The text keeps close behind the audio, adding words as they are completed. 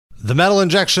The Metal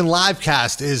Injection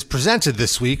Livecast is presented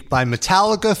this week by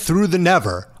Metallica Through the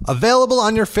Never, available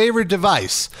on your favorite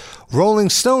device. Rolling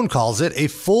Stone calls it a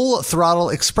full-throttle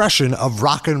expression of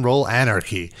rock and roll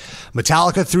anarchy.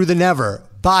 Metallica Through the Never.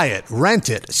 Buy it, rent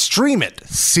it, stream it,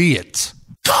 see it.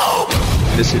 Go!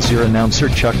 This is your announcer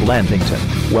Chuck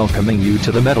Landington, welcoming you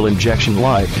to the Metal Injection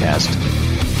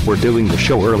Livecast. We're doing the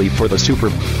show early for the Super...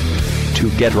 To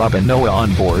get Rob and Noah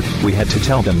on board, we had to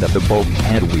tell them that the boat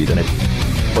had weed in it.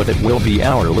 But it will be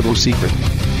our little secret.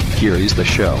 Here is the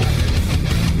show.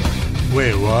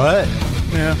 Wait, what?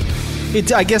 Yeah.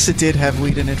 I guess it did have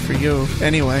weed in it for you,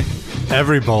 anyway.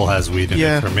 Every bowl has weed in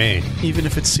it for me. Even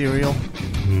if it's cereal.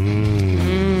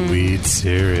 Weed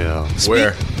cereal.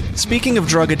 Where? Speaking of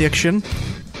drug addiction...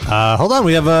 hold on,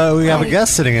 we have a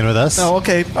guest sitting in with us. Oh,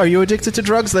 okay. Are you addicted to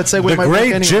drugs? Let's say the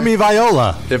great Jimmy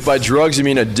Viola. If by drugs you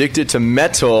mean addicted to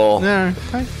metal,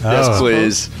 yes,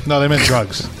 please. No, they meant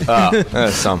drugs.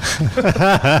 Some.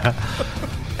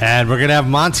 And we're gonna have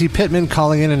Monty Pittman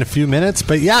calling in a few minutes.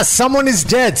 But yeah, someone is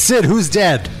dead. Sid, who's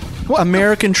dead? Well,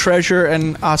 American Treasure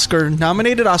and Oscar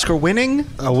nominated, Oscar winning.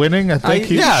 Winning, I think.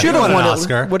 He should have won an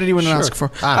Oscar. What did he win an Oscar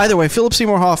for? Either way, Philip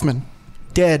Seymour Hoffman.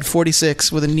 Dead, 46,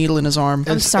 with a needle in his arm.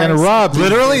 I'm sorry. And Rob,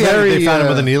 literally, they found him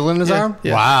with a needle in his arm?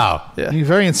 Yeah. Wow. Yeah. You're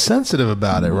very insensitive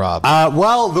about it, Rob.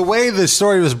 Well, the way the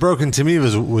story was broken to me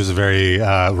was very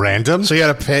random. So you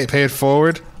got to pay it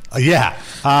forward? Yeah.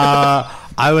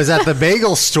 I was at the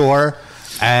bagel store,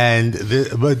 and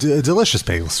a delicious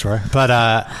bagel store. But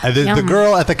the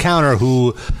girl at the counter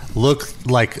who looked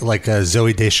like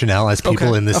Zooey Deschanel, as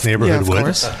people in this neighborhood would,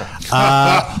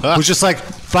 was just like,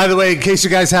 by the way, in case you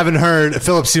guys haven't heard,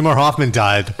 Philip Seymour Hoffman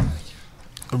died.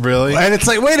 Really? And it's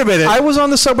like, wait a minute. I was on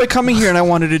the subway coming here, and I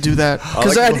wanted to do that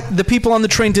because the people on the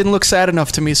train didn't look sad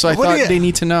enough to me, so I thought they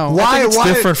need to know. Why? It's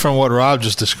different from what Rob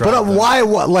just described. But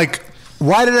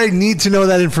why did I need to know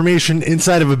that information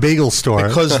inside of a bagel store?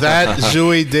 Because that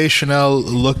Zooey Deschanel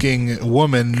looking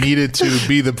woman needed to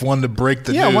be the one to break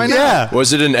the news. Why not? Yeah.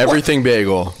 Was it an everything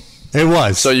bagel? It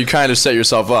was. So you kind of set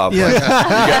yourself up. Yeah.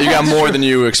 Like, you got more than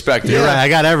you expected. You're right. I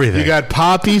got everything. You got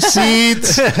poppy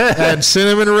seeds and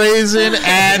cinnamon raisin,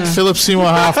 and Philip Seymour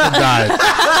Hoffman died.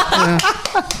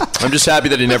 I'm just happy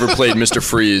that he never played Mr.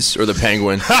 Freeze or the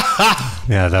Penguin.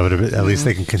 Yeah, that would have been, at least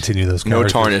they can continue those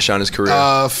characters. No tarnish on his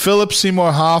career. Philip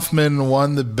Seymour Hoffman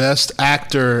won the Best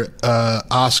Actor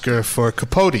Oscar for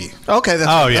Capote. Okay,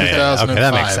 that's Okay,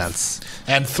 that makes sense.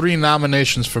 And 3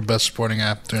 nominations for Best Supporting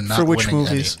Actor. Not for which winning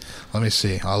movies? Any. Let me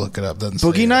see. I'll look it up.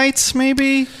 Boogie Nights,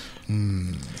 maybe?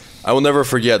 I will never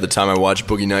forget the time I watched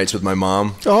Boogie Nights with my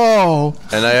mom. Oh.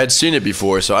 And I had seen it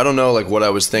before, so I don't know what I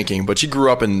was thinking. But she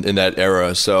grew up in that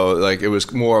era, so it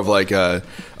was more of a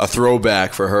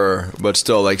throwback for her. But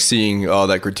still, seeing all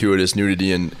that gratuitous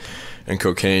nudity and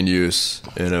cocaine use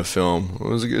in a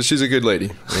film. She's a good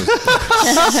lady.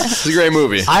 It's a great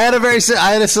movie. I had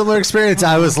a similar experience.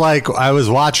 I was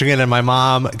watching it, and my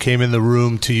mom came in the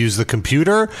room to use the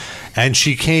computer, and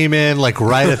she came in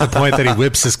right at the point that he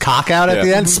whips his cock out at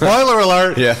the end. Spoiler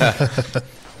alert! Yeah,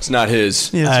 it's not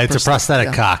his. Yeah, it's a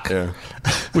prosthetic cock. Yeah.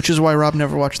 Which is why Rob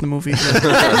never watched the movie.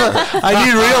 I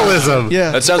need realism.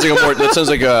 Yeah, that sounds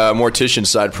like a mortician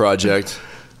side project.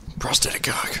 Prosthetic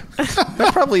cock.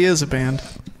 That probably is a band.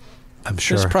 I'm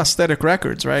sure. There's Prosthetic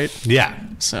Records, right? Yeah.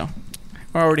 So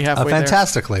we're already halfway there. A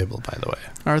fantastic label, by the way.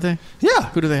 Are they?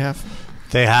 Yeah. Who do they have?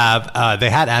 They have.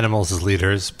 They had Animals as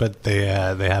leaders, but they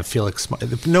have Felix.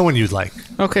 No one you'd like.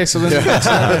 Okay, so then it's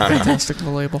not a fantastic of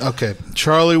a label. Okay,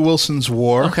 Charlie Wilson's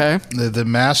War. Okay. The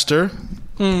Master,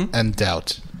 and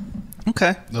Doubt.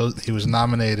 Okay. He was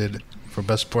nominated for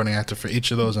Best Supporting Actor for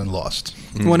each of those and lost.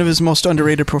 One of his most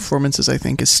underrated performances, I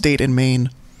think, is State and Maine.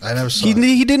 I never saw it. it.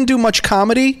 He didn't do much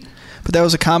comedy, but that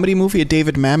was a comedy movie, a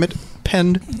David Mamet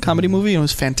penned comedy movie, and it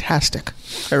was fantastic.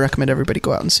 I recommend everybody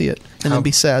go out and see it, and then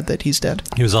be sad that he's dead.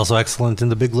 He was also excellent in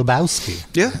The Big Lebowski.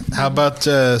 Yeah. How about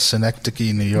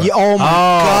Synecdoche, New York? Yeah, oh my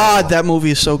God, that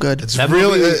movie is so good. It's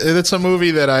it's a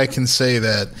movie that I can say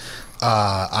that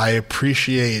I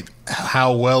appreciate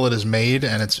how well it is made,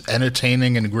 and it's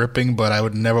entertaining and gripping, but I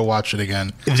would never watch it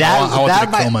again. I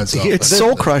want to kill myself. It's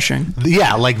soul crushing.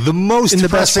 Yeah, the most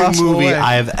depressing movie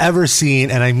I have ever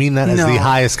seen, and I mean that as the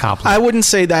highest compliment. I wouldn't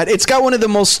say that. It's got one of the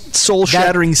most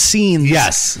soul-shattering scenes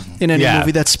in any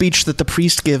movie, that speech that the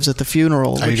priest gives at the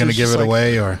funeral. Are you going to give it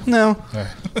away? Or no.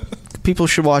 People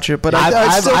should watch it, but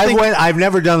I've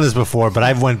never done this before, but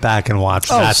I've went back and watched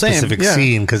that specific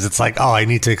scene because it's like, I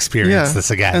need to experience this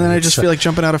again. And then I just feel like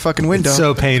jumping out a fucking window. It's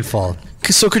so painful.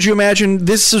 So could you imagine,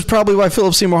 this is probably why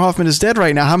Philip Seymour Hoffman is dead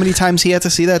right now. How many times he had to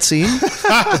see that scene?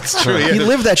 That's true. He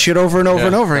lived that shit over and over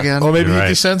and over again. Or maybe he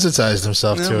desensitized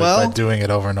himself to it by doing it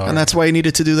over and over. And that's why he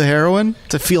needed to do the heroin,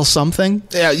 to feel something?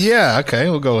 Yeah, okay,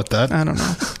 we'll go with that. I don't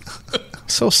know.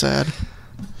 So sad.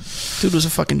 Dude was a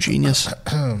fucking genius.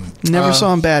 Never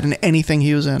saw him bad in anything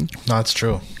he was in. No, it's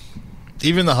true.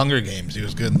 Even the Hunger Games, he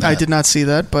was good in that. I did not see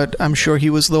that, but I'm sure he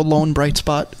was the lone bright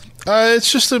spot.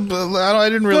 It's just I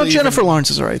didn't really. Well, Jennifer Lawrence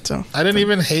is alright, though. I didn't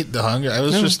even hate the Hunger. It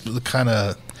was just kind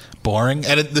of boring,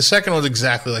 and the second was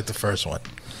exactly like the first one.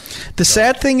 The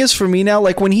sad thing is for me now,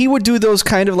 like when he would do those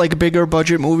kind of like bigger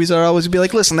budget movies, I'd always be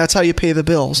like, listen, that's how you pay the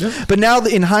bills. Yeah. But now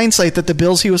in hindsight that the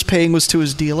bills he was paying was to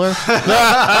his dealer.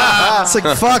 It's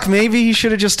like, fuck, maybe he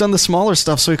should have just done the smaller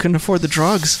stuff so he couldn't afford the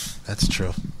drugs. That's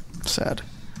true. Sad.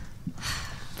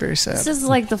 Very sad. This is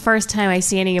like the first time I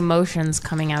see any emotions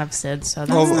coming out of Sid. So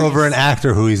that's over an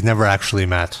actor who he's never actually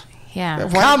met. Yeah.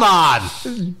 Come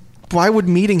on! Why would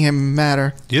meeting him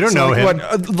matter? You don't know him.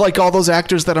 What, like all those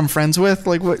actors that I'm friends with?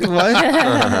 Like what? Yeah.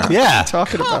 What are you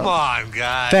talking about? Come on,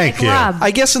 guys. Thank you. Rob.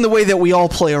 I guess in the way that we all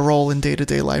play a role in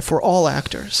day-to-day life, we're all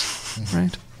actors,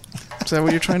 right? Is that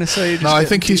what you're trying to say? No, I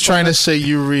think he's trying to say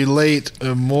you relate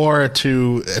more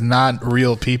to not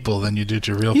real people than you do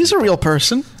to real people. He's a real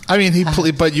person. I mean,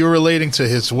 but you're relating to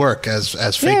his work as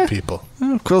fake people.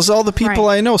 Because all the people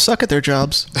I know suck at their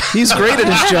jobs. He's great at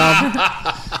his job.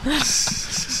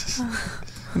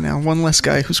 Now, one less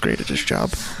guy who's great at his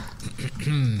job.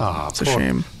 It's a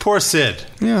shame. Poor Sid.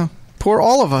 Yeah. Poor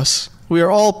all of us. We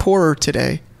are all poorer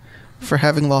today for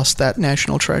having lost that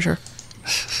national treasure.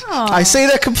 Aww. I say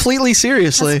that completely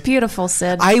seriously. That's beautiful,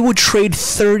 Sid. I would trade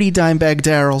 30 Dimebag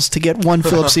Darrells to get one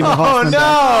Philip Seymour Hoffman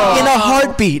back. In a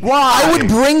heartbeat. Why? I would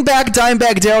bring back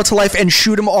Dimebag Darrell to life and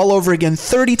shoot him all over again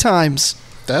 30 times.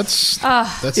 That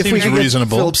if seems we could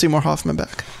reasonable. Get Philip Seymour Hoffman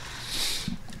back.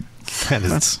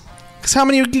 That's because how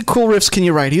many cool riffs can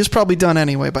you write? He was probably done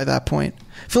anyway by that point.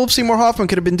 Philip Seymour Hoffman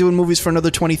could have been doing movies for another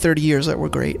 20, 30 years that were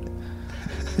great.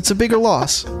 It's a bigger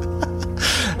loss.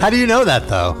 How do you know that,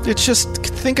 though? It's just,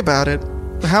 think about it.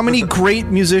 How many great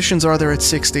musicians are there at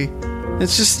 60?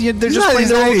 It's just, they're just playing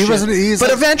their own shit.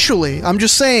 But eventually, I'm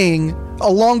just saying, a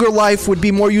longer life would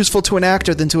be more useful to an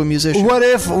actor than to a musician. What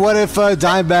if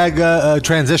Dimebag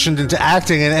transitioned into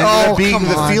acting and ended up being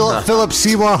the Philip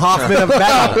Seymour Hoffman of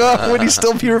metal? Would he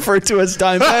still be referred to as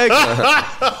Dimebag?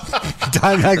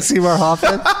 Dimebag Seymour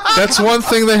Hoffman? That's one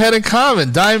thing they had in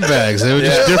common. Dimebags. They were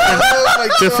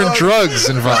just different drugs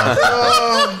involved.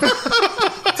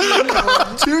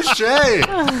 Touche.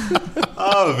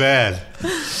 Oh, man.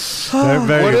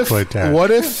 Very good point, Darren.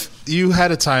 What if you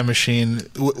had a time machine?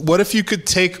 What if you could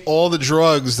take all the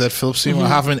drugs that Philip Seymour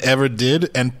Hoffman ever did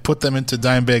and put them into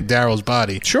Dimebag Darrell's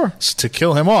body? Sure. To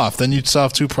kill him off. Then you'd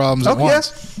solve two problems at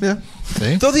once. Yeah.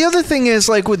 See? Though the other thing is,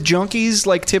 like with junkies,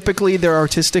 like typically they're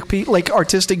artistic people, like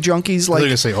artistic junkies. Like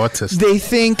I was going to say autistic. They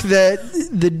think that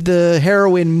the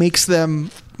heroin makes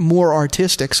them more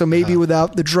artistic. So maybe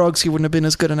without the drugs, he wouldn't have been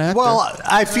as good an actor. Well,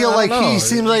 I feel like he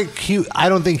seems like I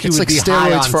don't think he would be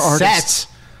high on for artists. set.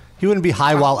 He wouldn't be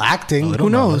high while acting. Who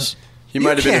knows? He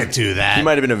might have can't do that. He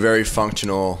might have been a very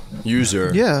functional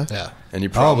user. Yeah. And he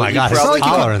probably, my God, he probably,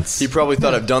 tolerance. He probably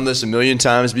thought, I've done this a million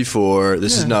times before.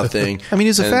 This is nothing. I mean,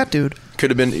 he's a fat dude.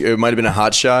 Could have been. It might have been a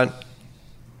hot shot.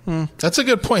 That's a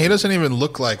good point. He doesn't even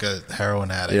look like a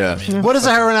heroin addict. Yeah. I mean, What does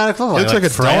a heroin addict look he like?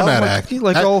 looks like a donut addict.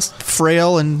 Like all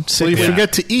frail and sick. Well, you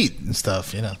forget to eat and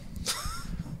stuff, you know.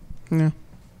 Yeah.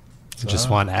 You just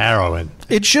want heroin.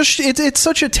 It's just it's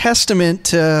such a testament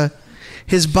to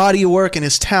his body of work and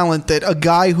his talent that a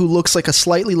guy who looks like a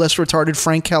slightly less retarded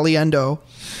Frank Caliendo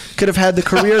could have had the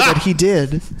career that he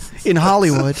did in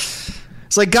Hollywood.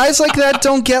 It's like guys like that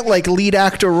don't get like lead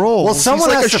actor roles. Well, someone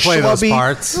He's like has to play those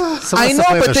parts. I know,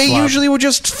 but they usually would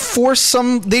just force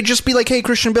some. They'd just be like, "Hey,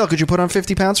 Christian Bale, could you put on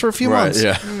 50 pounds for a few months?"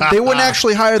 Yeah. They wouldn't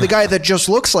actually hire the guy that just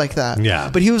looks like that. Yeah.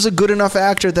 But he was a good enough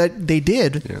actor that they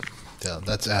did. Yeah,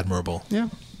 that's admirable. Yeah.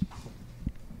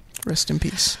 Rest in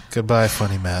peace. Goodbye,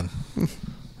 funny man.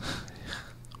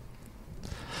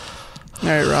 All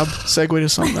right, Rob. Segue to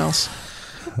something else.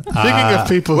 Speaking of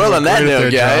people Well, who on are that great at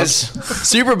note, their guys, jobs.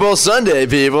 Super Bowl Sunday,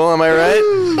 people. Am I right?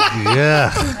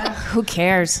 Yeah. Who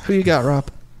cares? Who you got, Rob?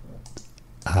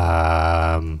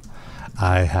 I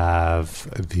have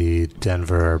the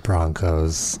Denver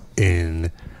Broncos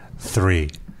in 3.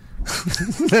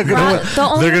 They're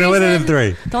gonna win it in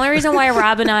 3. The only reason why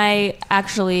Rob and I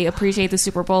actually appreciate the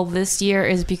Super Bowl this year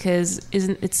is because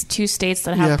it's 2 states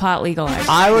that have pot legalized.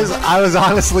 I was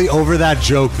honestly over that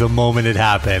joke the moment it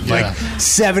happened. Yeah. Like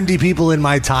 70 people in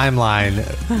my timeline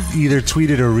either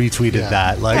tweeted or retweeted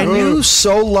that. Like, And you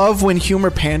so love when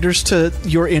humor panders to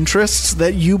your interests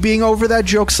that you being over that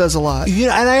joke says a lot.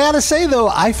 yeah, and I gotta say though,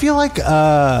 I feel like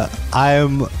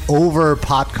I'm over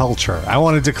pot culture. I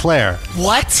want to declare.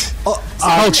 What?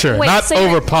 Culture, Wait, not so over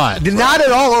you're- pot. Not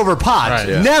at all over pot. Right,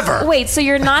 yeah. Never. Wait, so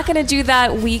you're not going to do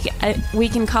that week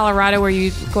in Colorado where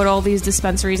you go to all these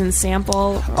dispensaries and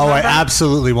sample? Oh, I remember?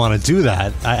 absolutely want to do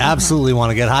that. I absolutely want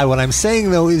to get high. What I'm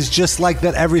saying, though, is just like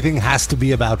that everything has to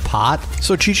be about pot.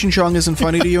 So Cheech and Chong isn't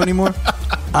funny to you anymore?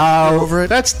 You're over it?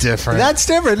 That's different. That's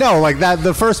different. No, like that.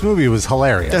 The first movie was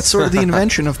hilarious. That's sort of the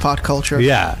invention of pot culture.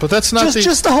 yeah. But that's not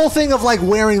just the whole thing of like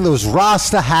wearing those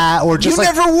Rasta hat or just You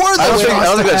like, never wore I those.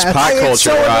 don't think that's Rasta pot hats. It's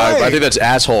culture, so Rob. annoying. I think that's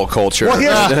asshole culture.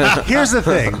 Well, here's the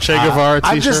thing. Che Guevara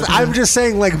I'm t-shirt. just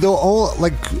saying, like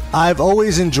I've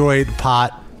always enjoyed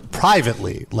pot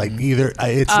privately. Like either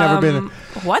it's never been.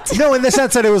 What? No, in the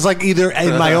sense that it was like either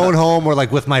in my own home or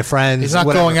like with my friends. He's not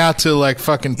whatever. going out to like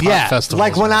fucking pot festivals.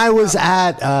 Like when I was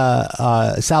at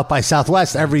South by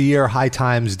Southwest, every year High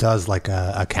Times does like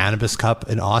a cannabis cup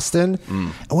in Austin.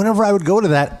 And whenever I would go to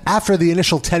that, after the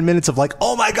initial 10 minutes of like,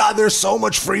 oh my God, there's so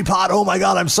much free pot. Oh my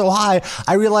God, I'm so high.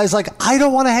 I realized like, I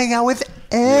don't want to hang out with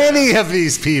any of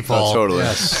these people. Oh, totally.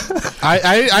 Yes.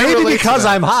 I Maybe relate to because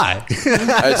that. I'm high.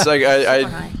 It's like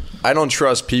I don't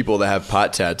trust people that have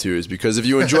pot tattoos because if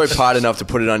you enjoy pot enough to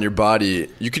put it on your body,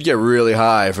 you could get really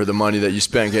high for the money that you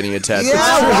spend getting a tattoo.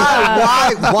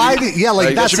 Why? Like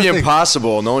That that's should the be thing.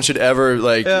 impossible. No one should ever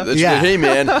that should be, Yeah. hey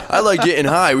man, I like getting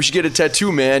high. We should get a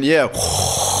tattoo, man. Yeah,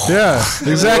 Yeah,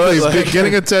 exactly. Like-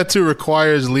 Getting a tattoo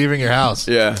requires leaving your house.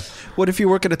 yeah. What if you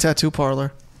work at a tattoo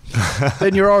parlor?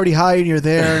 Then you're already high and you're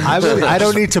there. I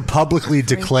don't need to publicly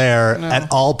declare at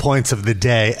all points of the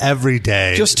day, every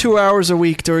day. Just 2 hours a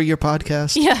week during your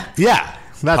podcast. Yeah. yeah,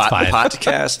 that's fine.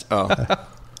 Podcast.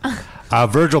 Oh,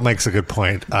 Virgil makes a good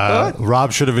point.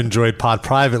 Rob should have enjoyed pot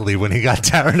privately when he got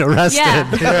Darren arrested.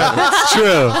 Yeah. That's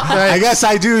true. I guess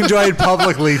I do enjoy it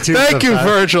publicly too. Thank you, sometimes.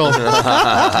 Virgil.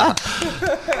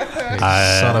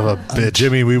 Son of a bitch.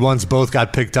 Jimmy, we once both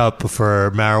got picked up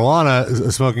for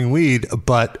marijuana, smoking weed,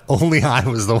 but only I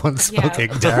was the one smoking.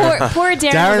 Darren, Poor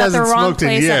Darren, Darren was at the hasn't wrong smoked in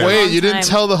place years. at the Wait, wrong you didn't time.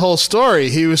 tell the whole story.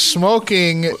 He was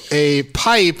smoking a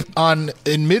pipe in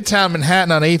Midtown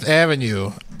Manhattan on 8th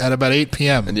Avenue at about 8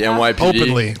 p.m. and the NYPD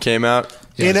Openly. came out.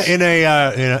 Yes. in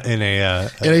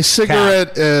a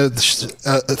cigarette,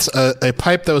 it's a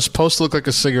pipe that was supposed to look like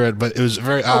a cigarette, but it was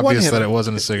very obvious one-hitter. that it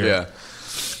wasn't a cigarette.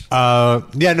 Yeah.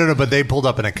 no, but they pulled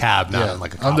up in a cab, not Yeah, in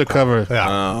like a cop undercover. car. Yeah,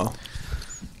 Oh.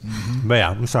 but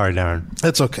yeah, I'm sorry, Darren.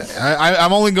 It's okay.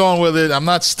 I'm only going with it. I'm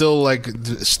not still like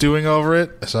stewing over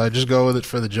it, so I just go with it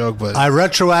for the joke. But I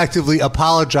retroactively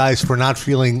apologize for not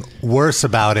feeling worse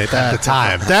about it at the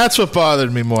time. that's what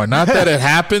bothered me more. Not that it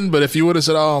happened, but if you would have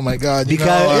said, "Oh my God," Because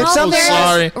I'm if so something-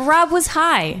 sorry. Rob was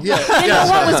high. Yeah, He didn't know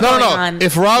what was going on.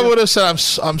 If Rob would have said,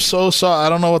 "I'm so sorry," I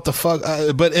don't know what the fuck.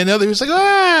 But in the other, he was like,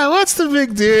 what's the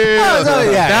big deal?" no,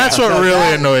 yeah, That's yeah. what So really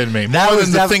that- annoyed me. that More was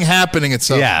than the def- thing happening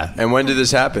itself. Yeah. And when did this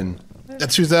happen?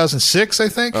 2006, I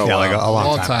think. Oh, Yeah, like a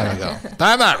long time ago.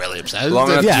 I'm not really upset. Long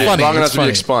enough, It's to, funny. long It's enough to be funny.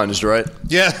 expunged, right?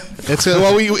 Yeah, it's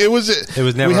well, it was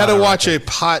never we had to on our watch a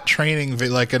pot training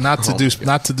like a not to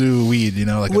do weed,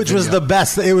 like a Which was video. the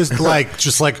best. It was like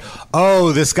just like,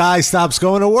 oh, this guy stops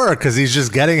going to work because he's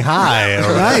just getting high.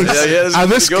 Or, Right. Yeah,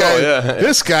 This good to guy, go, yeah.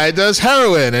 this guy does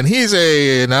heroin, and he's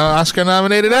a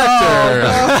Oscar-nominated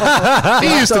actor.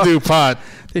 He used to do pot.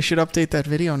 They should update that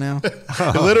video now.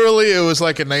 Literally, it was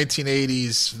like a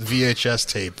 1980s VHS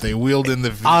tape. They wheeled in the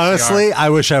VCR. Honestly, I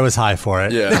wish I was high for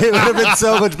it. Yeah. It would have been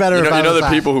so much better. You if know, I was the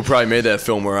high. people who probably made that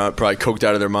film were probably coked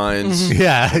out of their minds.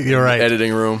 Yeah, you're right.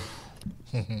 Editing room.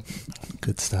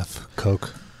 Good stuff.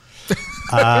 Coke.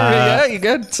 Yeah, you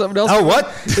good? Something else? Oh, what?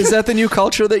 Is that the new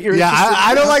culture that you're Yeah, interested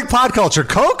I don't like pod culture.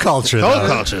 Coke culture. Coke though.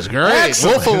 culture is great.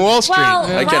 Excellent. Wolf of Wall Street. Well,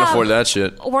 I can't Rob, afford that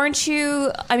shit. Weren't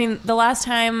you? I mean, the last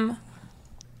time.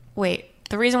 Wait.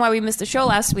 The reason why we missed the show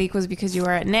last week was because you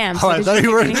were at NAMM. So Oh, I did thought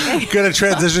you were do anything? going to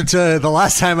transition to the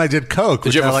last time I did Coke.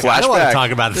 Did you have which a I don't want to flashback?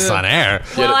 talk about this on air.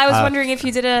 Well, I was wondering if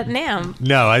you did it at NAMM.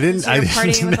 No, I didn't. So you're I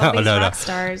partying didn't. with all these No. rock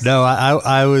stars. No,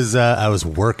 I was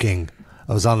working.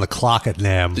 I was on the clock at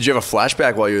NAMM. Did you have a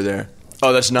flashback while you were there?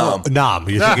 Oh, that's Nam. NAMM.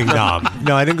 You're thinking NAMM.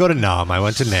 No, I didn't go to NAMM. I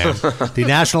went to NAMM, the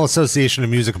National Association of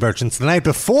Music Merchants. The night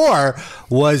before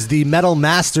was the Metal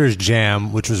Masters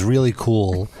Jam, which was really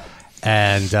cool.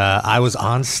 And I was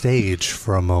on stage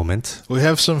for a moment. We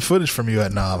have some footage from you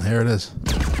at Nam. Here it is.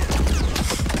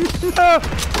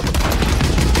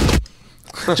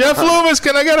 Jeff Loomis,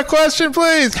 can I get a question,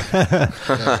 please?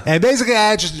 And basically,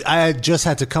 I just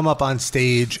had to come up on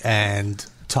stage and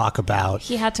talk about.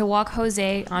 He had to walk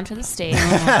Jose onto the stage.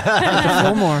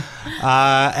 No more.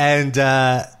 And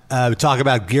talk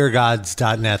about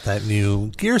GearGods.net, that new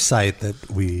gear site that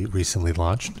we recently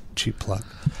launched. Cheap plug.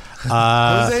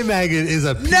 Jose Maggin is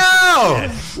a no.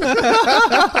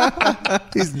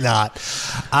 He's not.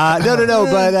 No.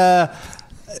 But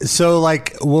so,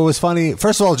 like, what was funny?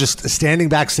 First of all, just standing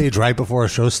backstage right before a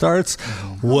show starts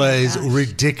was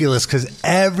ridiculous because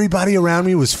everybody around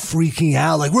me was freaking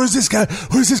out. Like, where's this guy?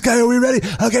 Where's this guy? Are we ready?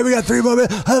 Okay, we got 3 more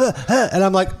minutes. And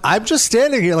I'm like, I'm just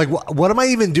standing here. Like, what am I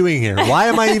even doing here? Why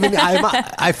am I even?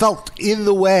 I felt in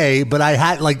the way, but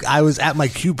I was at my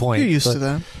cue point. You're used to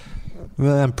that.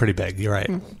 Well, I'm pretty big. You're right.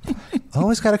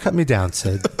 Always got to cut me down,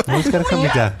 Sid. Always got to cut me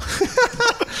down.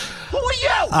 Who are you?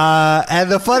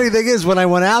 And the funny thing is, when I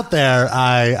went out there,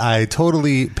 I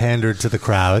totally pandered to the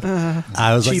crowd.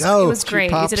 I was like, it was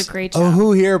great. You did a great job. Oh,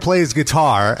 who here plays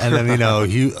guitar? And then,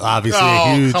 obviously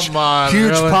a huge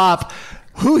really? pop.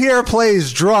 Who here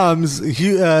plays drums?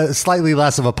 Slightly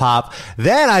less of a pop.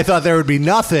 Then I thought there would be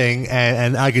nothing,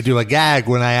 and I could do a gag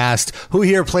when I asked, who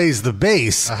here plays the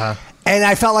bass? And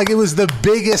I felt like it was the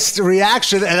biggest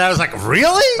reaction, and I was like,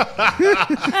 "Really?"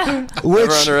 Which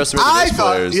Never underestimate the bass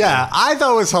players. I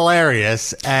thought was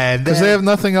hilarious, and because they have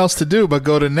nothing else to do but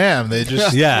go to NAMM. They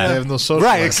just they have no social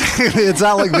right. life. Exactly. It's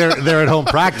not like they're at home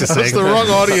practicing. That's the wrong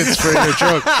audience for your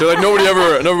joke. They're like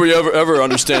nobody ever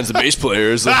understands the bass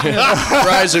players.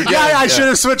 Rise or I should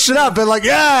have switched it up and like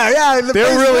they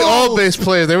were really all bass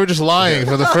players. They were just lying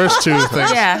for the first two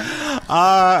things.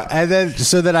 Yeah. And then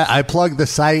so that I plugged the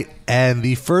site. And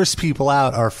the first people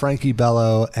out are Frankie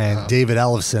Bello and David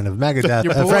Ellefson of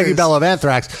Megadeth. Frankie Bello of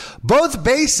Anthrax, both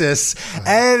bassists.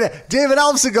 And David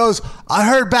Ellefson goes, I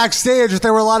heard backstage that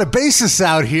there were a lot of bassists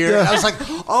out here. And I was like,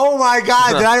 oh my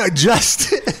God, did I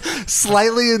just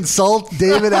slightly insult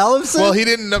David Ellefson? Well, he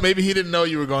didn't know. Maybe he didn't know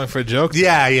you were going for a joke.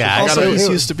 Yeah. Also, he's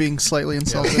used to being slightly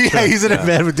insulted. Yeah, he's in a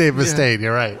band with Dave Mustaine.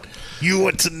 You're right. You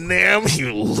went to NAMM,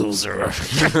 you loser.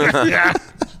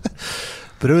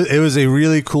 But it was a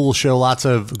really cool show. Lots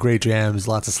of great jams,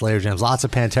 lots of Slayer jams, lots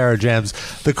of Pantera jams.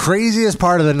 The craziest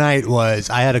part of the night was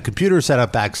I had a computer set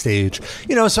up backstage,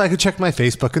 so I could check my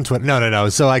Facebook and Twitter. No.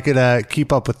 So I could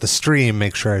keep up with the stream,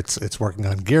 make sure it's working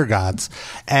on Gear Gods.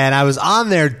 And I was on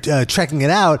there checking it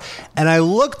out, and I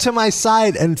looked to my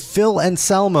side, and Phil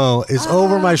Anselmo is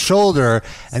over my shoulder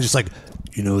and just like,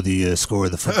 the score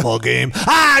of the football game?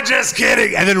 Just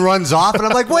kidding. And then runs off. And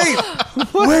I'm like, wait,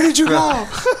 where did you go?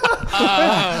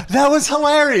 That was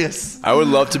hilarious. I would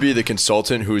love to be the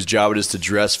consultant whose job it is to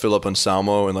dress Philip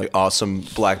Anselmo in like awesome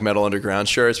black metal underground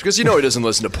shirts because he doesn't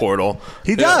listen to Portal.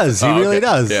 He does. He really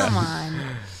does. Yeah. Come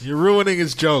on. You're ruining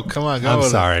his joke. Come on, go. I'm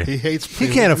sorry. He hates. He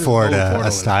can't afford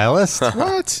a stylist.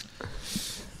 What?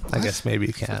 I guess maybe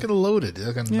he can. Look at loaded.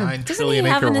 Like a 9 Doesn't trillion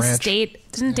he have acre an ranch.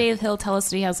 estate? Didn't Dave Hill tell us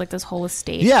that he has like this whole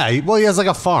estate? Yeah. He has like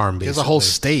a farm. Basically. He has a whole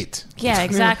state. Yeah,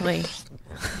 exactly.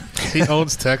 He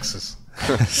owns Texas.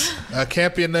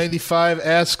 Campion 95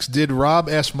 asks, did Rob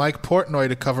ask Mike Portnoy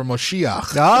to cover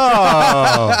Moshiach?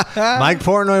 Oh, Mike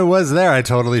Portnoy was there. I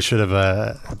totally should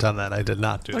have done that. I did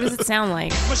not do What that. does it sound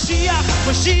like? Who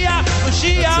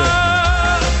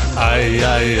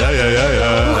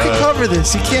can cover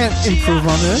this? You can't improve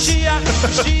on this.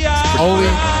 Only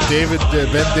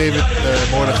Ben David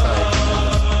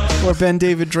Mordechai. Or Ben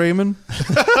David Draymond.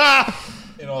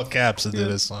 In all caps, it did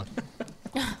this song.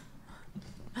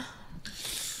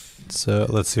 So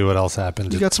let's see what else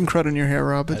happened. You got some crud in your hair,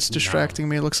 Rob. It's distracting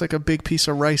me. It looks like a big piece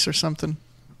of rice or something.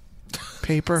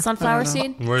 Paper. Sunflower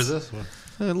seed? Where's this?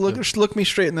 Look me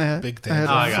straight in the head. Big I had thing.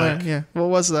 a I got flare. it. Yeah. What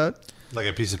was that? Like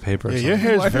a piece of paper. Or Yeah, your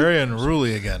something. hair's very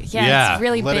unruly again. Yeah, it's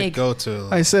really Let big. it go to.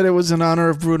 I said it was in honor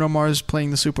of Bruno Mars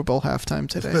playing the Super Bowl halftime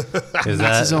today. Is That's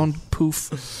that his own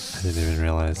poof. I didn't even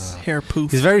realize. Hair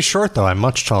poof. He's very short, though. I'm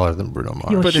much taller than Bruno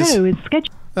Mars. Your But show is scheduled.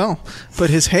 Oh, but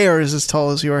his hair is as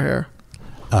tall as your hair.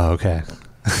 Oh, okay.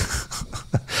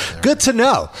 Good to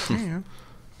know.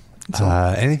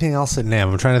 Anything else at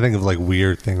NAMM? I'm trying to think of like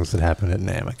weird things that happened at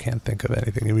NAMM. I can't think of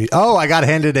anything. Oh, I got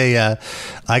handed a.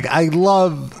 I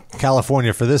love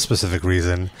California for this specific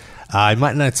reason. I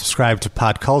might not subscribe to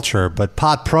Pod Culture, but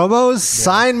Pod Promos,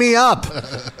 sign me up.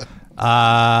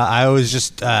 I was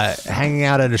just hanging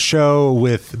out at a show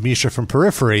with Misha from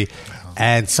Periphery.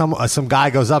 And some guy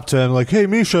goes up to him like, "Hey,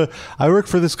 Misha, I work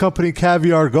for this company,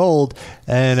 Caviar Gold,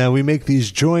 and we make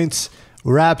these joints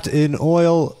wrapped in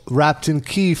oil, wrapped in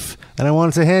keef, and I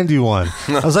wanted to hand you one.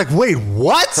 I was like, wait,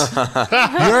 what?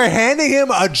 You're handing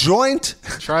him a joint?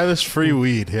 Try this free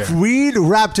weed here. Weed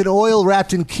wrapped in oil,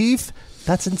 wrapped in keef?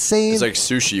 That's insane. It's like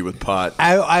sushi with pot.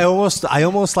 I almost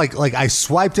like I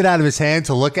swiped it out of his hand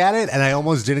to look at it, and I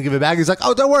almost didn't give it back. He's like,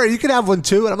 "Oh, don't worry, you can have one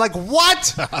too." And I'm like,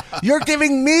 "What? You're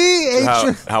giving me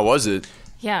a?" How was it?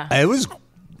 Yeah. It was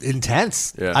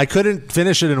intense. Yeah. I couldn't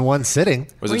finish it in one sitting.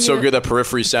 Was it so good that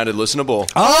Periphery sounded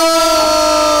listenable?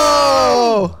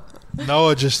 Oh!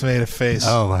 Noah just made a face.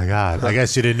 Oh my God! I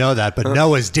guess you didn't know that, but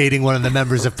Noah's dating one of the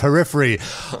members of Periphery.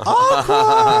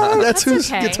 Awkward. That's whose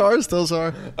okay. guitars those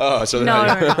are. Oh, so No.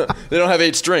 they don't have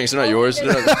 8 strings. They're not yours. They're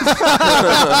not-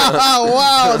 Oh,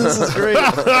 wow, this is great.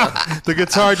 The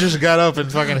guitar just got up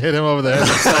and fucking hit him over the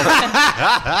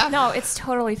head. No, it's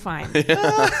totally fine.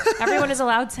 Everyone is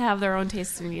allowed to have their own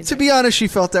taste in music. To be honest, she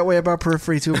felt that way about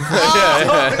Periphery too.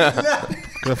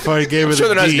 Before he gave I'm it sure a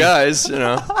they're nice D. guys. You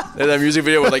know, they had that music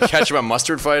video with like ketchup and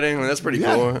mustard fighting. I mean, that's pretty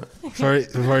cool.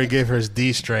 Before he gave her his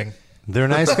D string. They're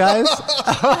nice guys.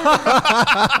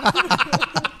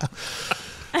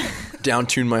 Down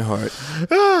tune my heart.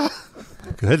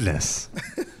 Goodness.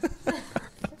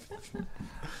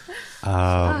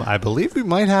 I believe we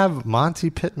might have Monty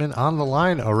Pittman on the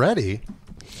line already.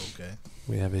 Okay.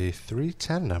 We have a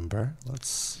 310 number.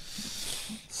 Let's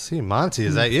see. Monty,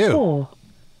 is that you? 4,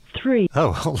 3.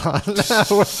 Oh, hold on.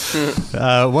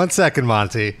 1 second,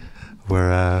 Monty.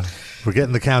 We're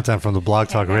getting the countdown from the Blog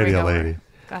Talk there we Radio go. lady.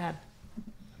 Go ahead.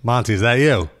 Monty, is that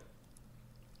you?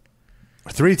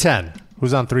 310.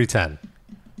 Who's on 310?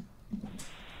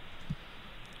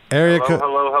 Area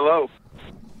Hello, hello.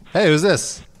 Hey, who's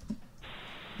this?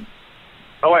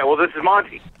 Oh wait, well this is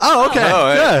Monty. Oh, okay.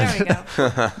 There Good. we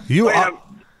go. You Wait, are.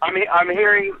 I'm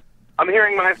hearing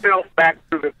myself back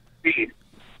through the feed.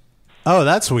 Oh,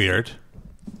 that's weird.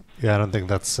 Yeah, I don't think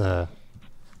that's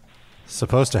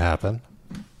supposed to happen.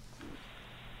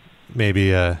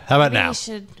 Maybe. How about Maybe now? you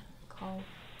should call.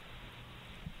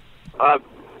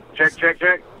 Check.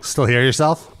 Still hear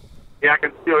yourself? Yeah, I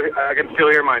can still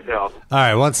hear myself. All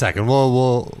right, 1 second.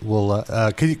 We'll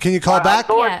can you call back?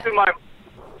 I'll go Yeah. into my.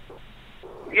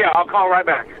 Yeah, I'll call right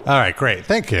back. All right, great.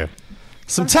 Thank you.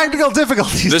 Some technical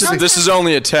difficulties. This is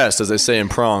only a test, as they say in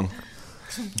Prong.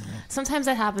 Sometimes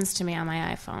that happens to me on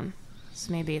my iPhone. So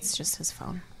maybe it's just his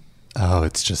phone. Oh,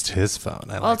 it's just his phone.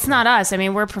 Well, it's not us. I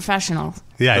mean, we're professional.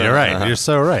 Yeah, you're right. You're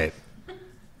so right.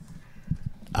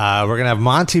 We're gonna have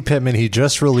Monty Pittman. He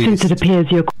just released. Since it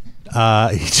appears you're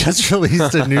He just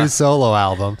released a new solo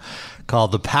album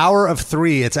called "The Power of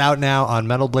Three." It's out now on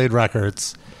Metal Blade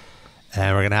Records,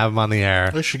 and we're gonna have him on the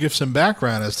air. We should give some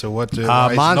background as to what why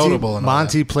he's notable. And all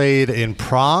Monty played in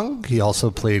Prong. He also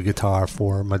played guitar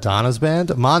for Madonna's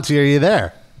band. Monty, are you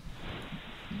there?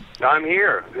 I'm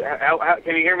here.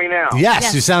 Can you hear me now?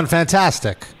 Yes, you sound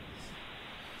fantastic.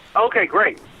 Okay,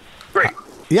 great.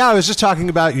 Yeah, I was just talking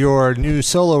about your new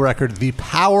solo record, "The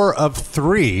Power of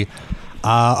Three."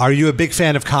 Are you a big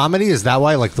fan of comedy? Is that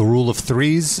why, like the rule of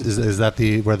threes? Is that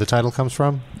where the title comes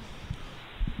from?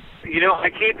 You know, I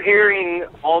keep hearing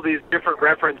all these different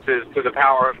references to the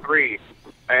Power of Three,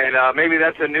 and maybe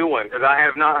that's a new one because I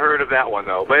have not heard of that one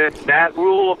though. But that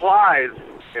rule applies,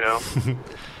 you know.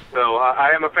 So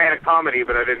I am a fan of comedy,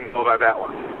 but I didn't know about that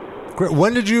one. Great.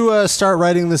 When did you start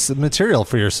writing this material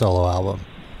for your solo album?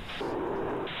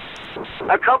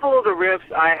 A couple of the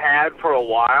riffs I had for a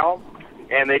while,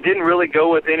 and they didn't really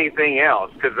go with anything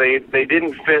else because they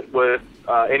didn't fit with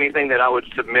anything that I would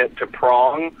submit to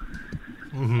Prong.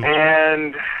 Mm-hmm.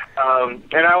 And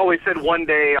I always said one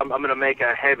day I'm going to make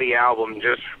a heavy album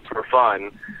just for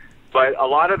fun. But a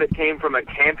lot of it came from a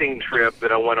camping trip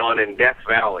that I went on in Death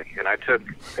Valley, and it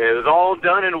was all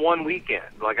done in one weekend.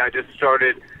 Like I just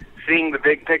started seeing the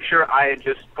big picture. I had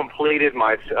just completed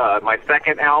my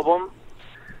second album,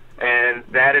 and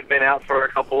that had been out for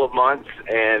a couple of months,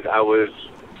 and I was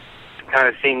kind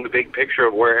of seeing the big picture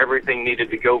of where everything needed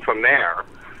to go from there.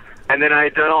 And then I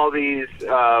had done all these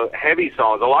heavy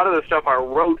songs. A lot of the stuff I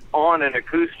wrote on an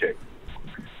acoustic,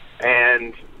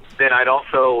 and then I'd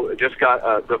also just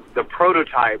got the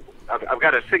prototype. I've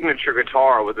got a signature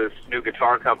guitar with this new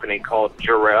guitar company called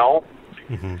Jarrell.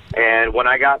 Mm-hmm. And when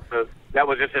I got that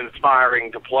was just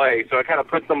inspiring to play. So I kind of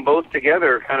put them both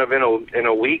together kind of in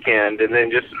a weekend and then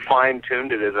just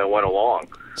fine-tuned it as I went along.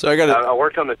 So I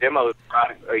worked on the demos for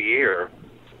about a year.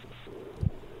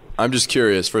 I'm just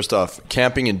curious, first off,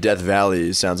 camping in Death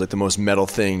Valley sounds like the most metal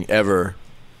thing ever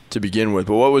to begin with.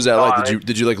 But what was that like?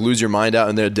 Did you like lose your mind out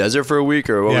in the desert for a week,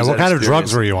 or what was what that kind of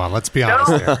experience? drugs were you on? Let's be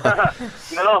honest here.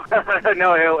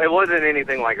 No, it wasn't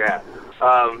anything like that.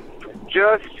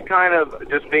 just kind of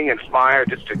just being inspired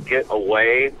just to get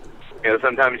away. You know,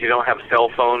 sometimes you don't have cell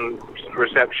phone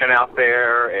reception out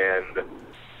there, and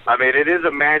I mean, it is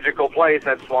a magical place.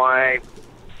 That's why,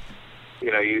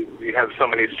 you know, you have so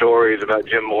many stories about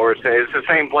Jim Morrison. It's the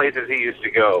same places he used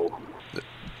to go.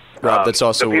 Rob, that's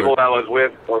also the people that I was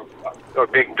with are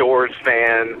big Doors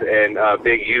fans and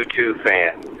big U2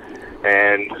 fans,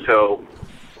 and so.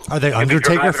 Are they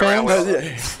Undertaker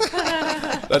fans?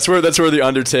 That's where the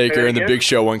Undertaker and the Big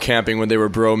Show went camping when they were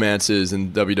bromances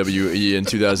in WWE in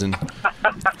 2000.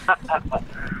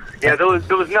 Yeah, there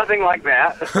was nothing like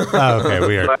that. Oh, okay,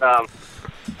 weird. But,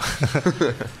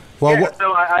 well, yeah,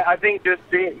 so I think just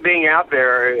being out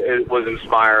there it was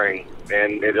inspiring,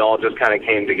 and it all just kind of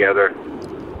came together.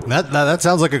 That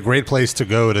sounds like a great place to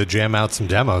go to jam out some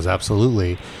demos.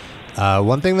 Absolutely.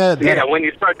 One thing that when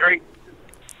you start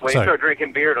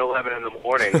drinking beer at 11 in the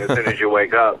morning, as soon as you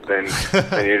wake up, and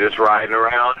you're just riding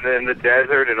around in the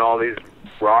desert and all these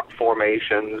rock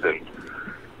formations and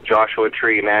Joshua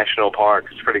Tree National Park.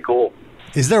 It's pretty cool.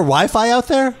 Is there Wi-Fi out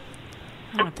there?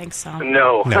 I don't think so.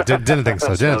 No, didn't think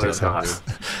so.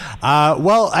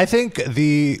 Well, I think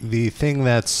the thing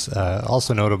that's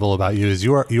also notable about you is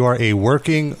you are a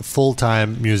working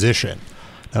full-time musician.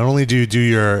 Not only do you do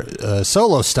your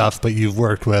solo stuff, but you've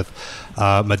worked with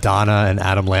Madonna and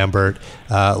Adam Lambert,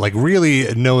 like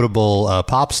really notable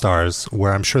pop stars,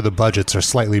 where I'm sure the budgets are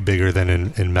slightly bigger than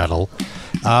in metal.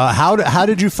 How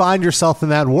did you find yourself in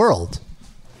that world?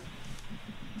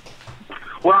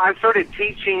 Well, I started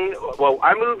teaching. Well,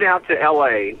 I moved out to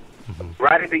L.A.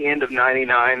 right at the end of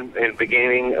 '99 and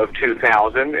beginning of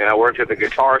 2000, and I worked at the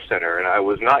Guitar Center, and I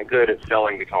was not good at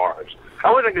selling guitars.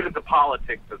 I wasn't good at the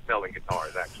politics of selling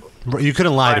guitars, actually. You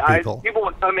couldn't lie to people. People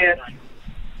would come in.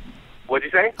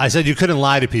 What'd you say? I said you couldn't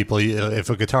lie to people. If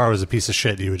a guitar was a piece of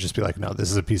shit, you would just be like, no, this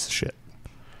is a piece of shit.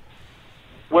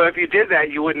 Well, if you did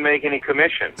that, you wouldn't make any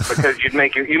commission because you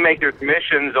make your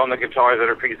commissions on the guitars that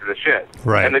are pieces of shit.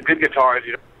 Right. And the good guitars,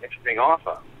 you don't get anything off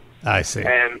of. I see.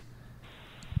 And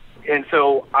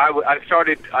so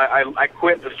I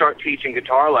quit to start teaching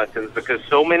guitar lessons because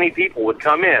so many people would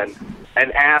come in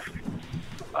and ask,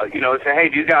 say, hey,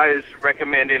 do you guys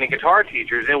recommend any guitar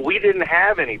teachers? And we didn't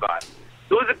have anybody.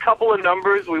 There was a couple of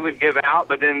numbers we would give out,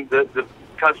 but then the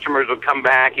customers would come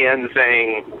back in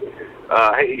saying,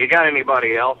 hey, you got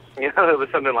anybody else? It was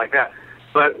something like that.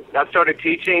 But I started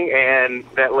teaching, and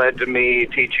that led to me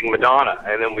teaching Madonna,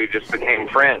 and then we just became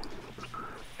friends.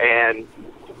 And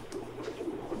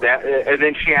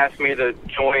then she asked me to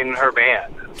join her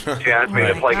band. She asked me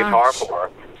to play guitar for her.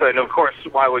 So, and of course,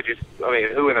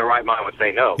 who in their right mind would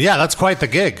say no? Yeah, that's quite the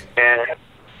gig.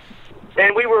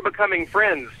 And we were becoming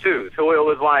friends, too. So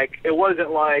it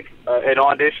wasn't like an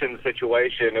audition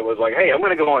situation. It was like, hey, I'm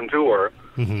going to go on tour.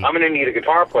 Mm-hmm. I'm going to need a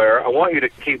guitar player. I want you to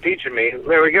keep teaching me.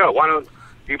 There we go. Why don't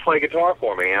you play guitar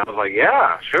for me? And I was like,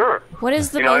 yeah, sure. What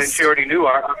is the most... And she already knew.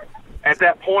 At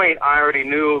that point, I already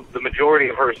knew the majority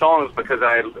of her songs because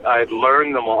I'd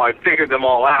learned them all. I'd figured them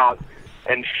all out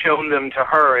and shown them to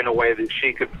her in a way that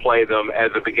she could play them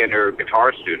as a beginner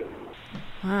guitar student.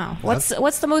 Wow.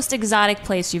 What's the most exotic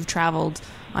place you've traveled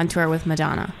on tour with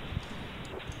Madonna?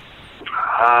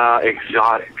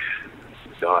 Exotic.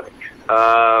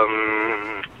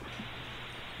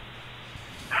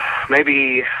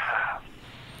 Maybe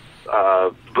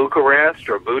Bucharest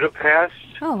or Budapest.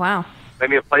 Oh, wow.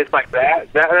 Maybe a place like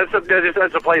that. That's a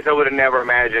place I would have never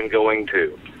imagined going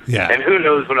to. Yeah. And who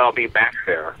knows when I'll be back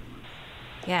there.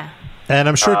 Yeah. And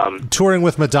I'm sure touring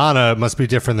with Madonna must be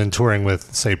different than touring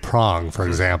with, say, Prong, for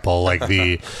example. Like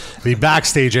the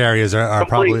backstage areas are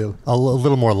probably a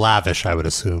little more lavish, I would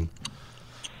assume.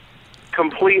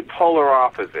 Complete polar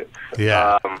opposites.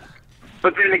 Yeah.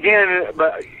 But then again,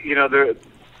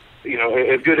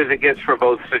 as good as it gets for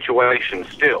both situations,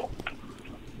 still.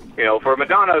 For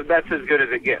Madonna, that's as good as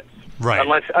it gets. Right.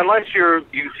 Unless you're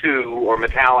U2 or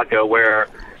Metallica, where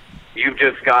you've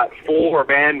just got 4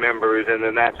 band members and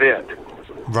then that's it.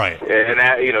 Right. And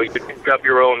that you pick up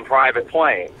your own private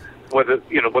plane. With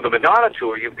a Madonna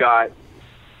tour, you've got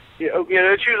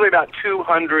it's usually about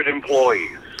 200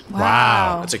 employees.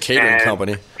 Wow. It's a catering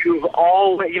company. You've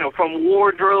all from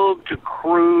wardrobe to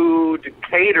crew to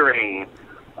catering,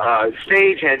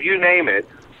 stagehand, you name it.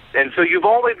 And so you've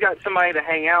always got somebody to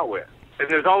hang out with. And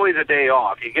there's always a day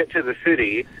off. You get to the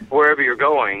city, wherever you're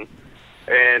going,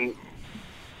 and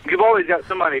you've always got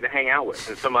somebody to hang out with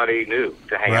and somebody new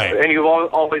to hang out with. And you've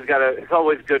always got it's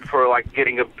always good for, like,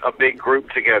 getting a big group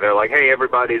together. Like, hey,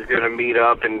 everybody's going to meet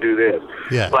up and do this.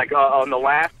 Yeah. Like on the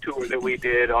last tour that we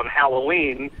did on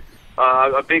Halloween,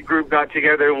 a big group got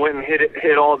together and went and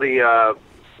hit all the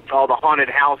haunted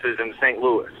houses in St.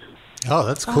 Louis. Oh,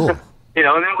 that's cool. And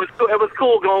it was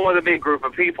cool going with a big group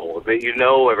of people that you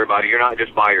know everybody. You're not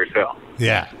just by yourself.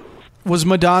 Yeah. Was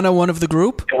Madonna one of the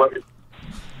group?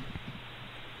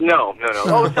 No.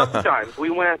 Oh, sometimes we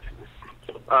went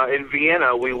in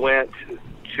Vienna. We went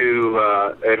to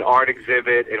an art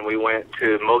exhibit, and we went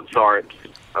to Mozart's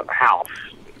house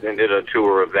and did a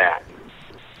tour of that.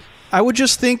 I would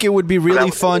just think it would be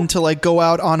really fun to like go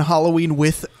out on Halloween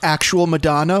with actual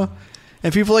Madonna.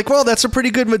 And people are like, well, that's a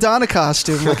pretty good Madonna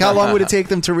costume. Like, how long would it take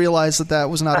them to realize that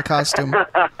was not a costume?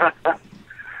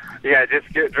 Yeah, just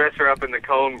dress her up in the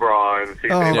cone bra and see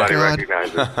if anybody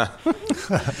recognizes her.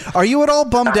 Are you at all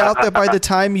bummed out that by the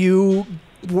time you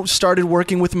started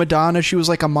working with Madonna, she was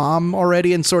like a mom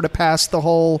already and sort of past the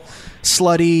whole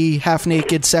slutty,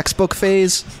 half-naked sex book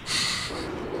phase?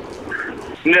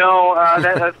 No,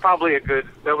 that's probably it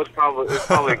was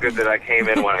probably good that I came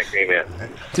in when I came in.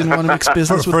 Didn't want to mix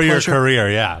business with for your pleasure. career,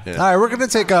 yeah. All right, we're going to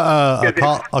take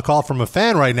a call from a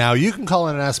fan right now. You can call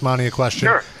in and ask Monty a question.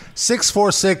 Sure.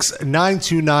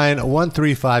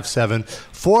 646-929-1357.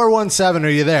 417, are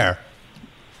you there?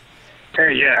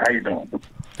 Hey, yeah, how you doing?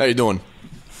 How you doing?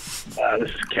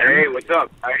 This is Ken. Hey, what's up?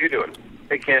 How you doing?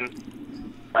 Hey, Ken.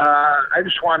 I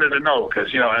just wanted to know,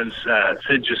 because, as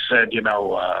Sid just said,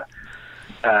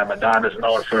 Madonna's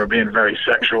known for being very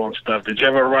sexual and stuff. Did you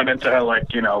ever run into her,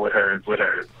 like, with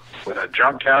her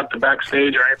junk out the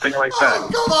backstage or anything like that? Oh,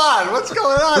 come on. What's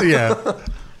going on here?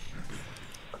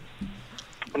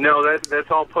 No,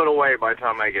 that's all put away by the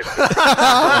time I get there.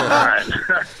 Right.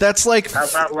 That's like... How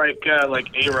about like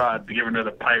A-Rod giving her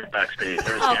the pipe backstage?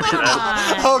 Oh,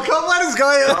 come on. What is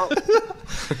going on?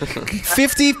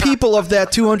 50 people of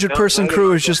that 200-person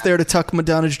crew is just there to tuck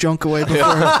Madonna's junk away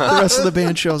before the rest of the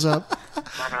band shows up.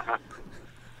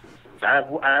 I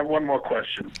have one more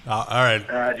question. All right.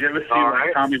 Did you ever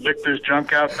see Tommy Victor's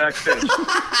junk out backstage?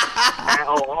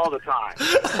 All the time.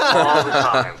 All the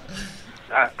time.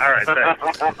 All right,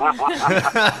 thanks. All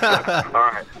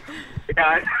right.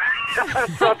 Yeah, I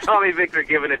saw Tommy Victor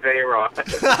giving it to A-Rod.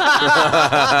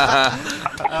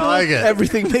 I like it.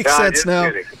 Everything makes sense now.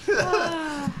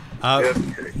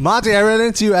 Monty, I ran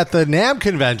into you at the NAMM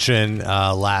convention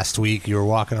last week. You were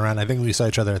walking around. I think we saw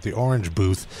each other at the Orange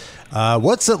booth.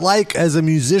 What's it like as a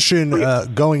musician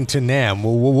going to NAMM?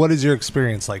 What is your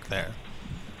experience like there?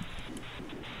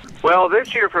 Well,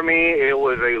 this year for me, it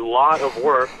was a lot of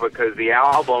work because the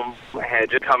album had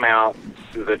just come out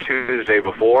the Tuesday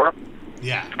before.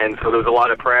 Yeah. And so there was a lot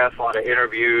of press, a lot of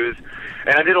interviews,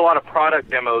 and I did a lot of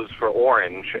product demos for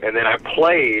Orange. And then I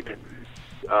played,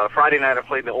 Friday night I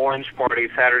played the Orange party,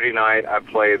 Saturday night I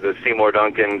played the Seymour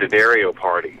Duncan D'Addario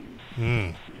party.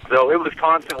 So it was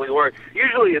constantly work.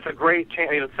 Usually it's a great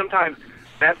chance, sometimes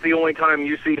that's the only time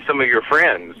you see some of your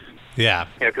friends. Yeah.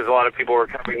 Because a lot of people were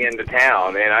coming into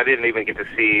town, and I didn't even get to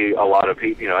see a lot of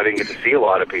people. I didn't get to see a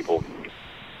lot of people.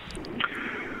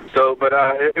 So, but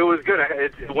it was good.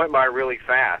 It went by really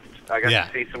fast. I got to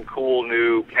see some cool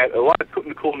a lot of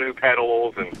cool new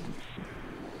pedals, and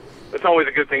it's always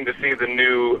a good thing to see the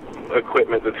new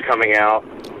equipment that's coming out.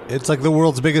 It's like the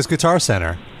world's biggest guitar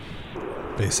center,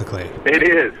 basically. It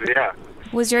is, yeah.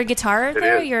 Was your guitar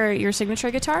there, your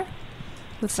signature guitar,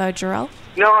 with Jarrell?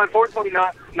 No, unfortunately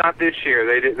not this year.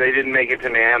 They didn't make it to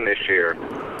NAMM this year.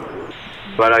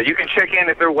 But you can check in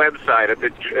at their website, at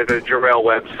the Jarrell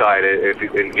website, if you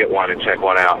can get one and check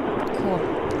one out. Cool.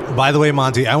 By the way,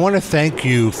 Monty, I want to thank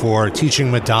you for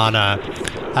teaching Madonna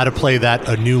how to play that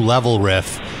A New Level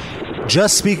riff.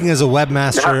 Just speaking as a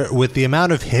webmaster, with the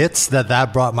amount of hits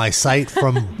that brought my site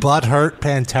from butthurt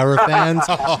Pantera fans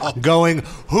going,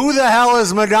 who the hell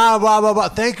is Madonna, blah, blah, blah.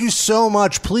 Thank you so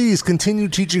much. Please continue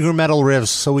teaching her metal riffs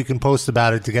so we can post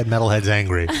about it to get metalheads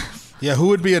angry. Yeah, who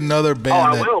would be another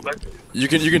band I will, but You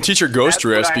can teach her ghost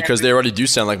riffs because they already do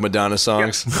sound like Madonna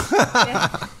songs.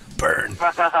 Burn.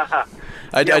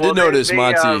 I did notice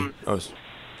Monty.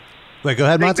 Wait, go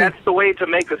ahead, Monty. That's the way to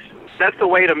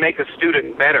make a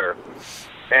student better.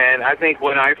 And I think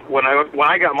when I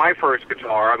got my first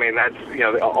guitar, I mean that's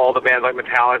all the bands like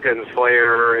Metallica and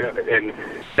Slayer, and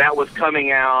that was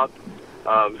coming out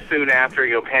soon after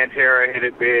Pantera hit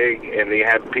it big, and you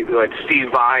had people like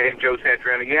Steve Vai and Joe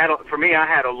Satriani. For me, I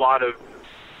had a lot of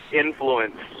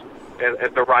influence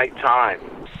at the right time,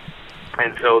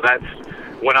 and so that's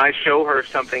when I show her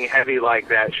something heavy like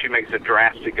that, she makes a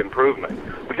drastic improvement.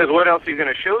 Because what else are you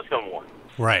going to show someone?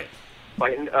 Right.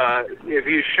 Like, if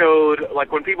you showed,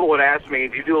 like when people would ask me,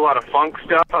 do you do a lot of funk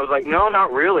stuff? I was like, no,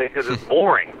 not really, because it's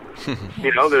boring.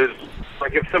 There's,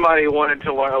 like if somebody wanted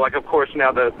to learn, like of course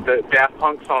now the Daft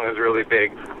Punk song is really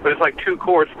big, but it's like 2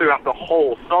 chords throughout the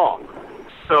whole song.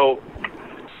 So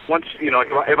once,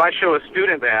 if I show a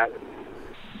student that,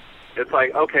 it's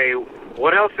like, okay,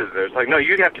 what else is there? It's like, no,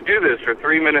 you'd have to do this for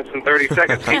 3 minutes and 30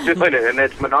 seconds. Keep doing it, and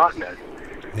it's monotonous.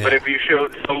 Yeah. But if you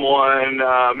showed someone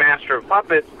Master of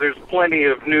Puppets, there's plenty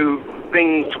of new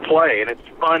things to play, and it's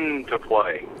fun to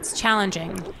play. It's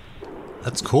challenging.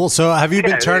 That's cool. So have you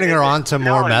been turning her on to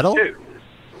more metal?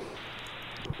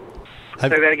 Say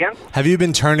that again? Have you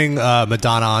been turning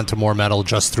Madonna on to more metal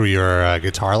just through your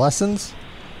guitar lessons?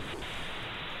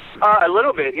 A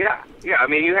little bit, yeah. Yeah, I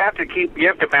mean, you have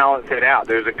to balance it out.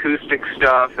 There's acoustic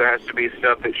stuff. There has to be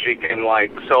stuff that she can,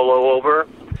 like, solo over.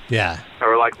 Yeah.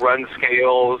 Or, like, run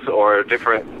scales or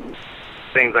different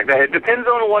things like that. It depends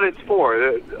on what it's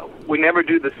for. We never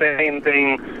do the same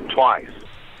thing twice.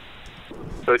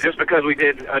 So just because we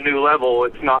did a new level,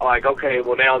 it's not like, okay,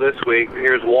 well, now this week,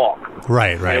 here's Walk.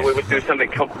 Right. And we would do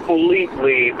something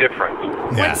completely different.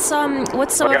 Yeah. What's some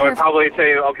of I would probably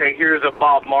say, okay, here's a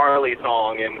Bob Marley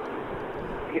song, and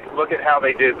look at how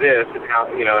they did this, and how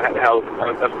how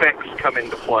effects come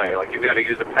into play. Like you've got to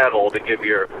use a pedal to give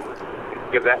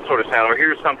that sort of sound. Or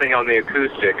here's something on the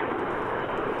acoustic.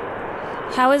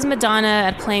 How is Madonna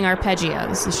at playing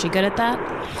arpeggios? Is she good at that?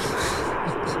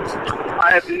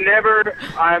 I've never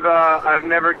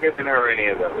given her any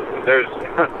of those.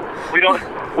 We don't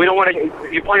want to.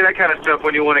 You play that kind of stuff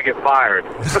when you want to get fired.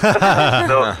 So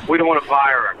we don't want to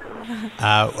fire her.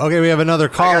 Okay, we have another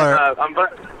caller.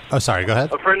 Oh, sorry. Go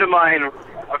ahead. A friend of mine,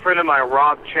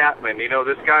 Rob Chapman. You know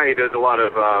this guy. He does a lot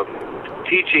of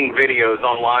teaching videos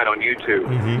online on YouTube.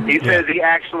 Mm-hmm. He says he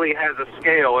actually has a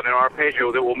scale and an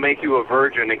arpeggio that will make you a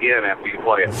virgin again after you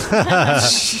play it.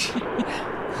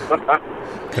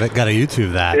 Gotta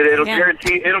YouTube that. It'll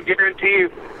guarantee you.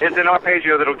 It's an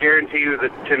arpeggio that'll guarantee you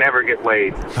to never get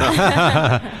laid.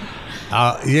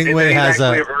 Yingwei has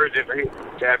a virgin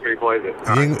after he plays it.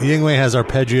 Yingwei has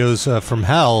arpeggios from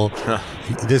hell.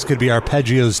 This could be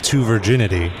arpeggios to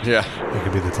virginity. Yeah, it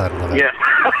could be the title of it. Yeah.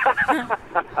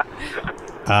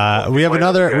 We have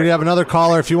another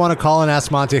caller. If you want to call and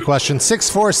ask Monty a question,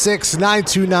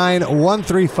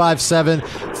 646-929-1357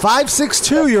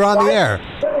 562. You're on the air.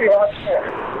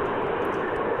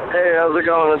 Hey, how's it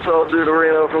going? It's all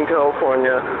Deuterino from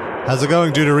California. How's it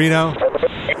going, Deuterino?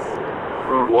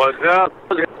 What's up?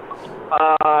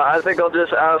 I think I'll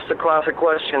just ask the classic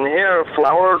question here: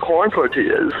 flour or corn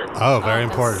tortillas? Oh, very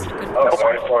important.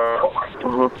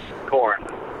 Corn.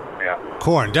 Yeah.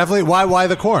 Corn, definitely. Why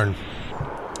the corn?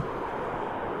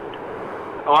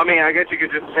 Oh, I mean, I guess you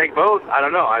could just take both. I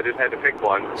don't know. I just had to pick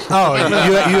one. Oh,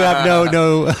 you have no.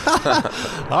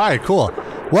 All right, cool.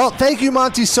 Well, thank you,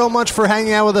 Monty, so much for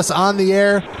hanging out with us on the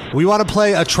air. We want to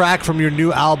play a track from your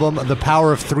new album, The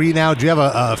Power of Three now. Do you have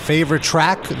a favorite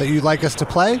track that you'd like us to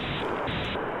play?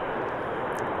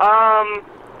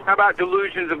 How about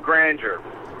Delusions of Grandeur?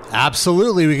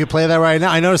 Absolutely. We can play that right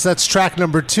now. I noticed that's track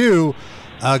number 2.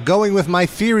 Going with my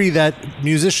theory that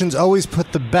musicians always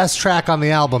put the best track on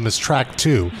the album as track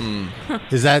 2.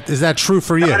 Is that true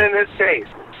for you? Not in this case.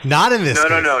 Not in this case?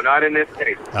 No, not in this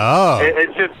case. Oh.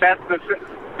 It's just that's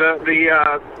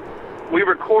we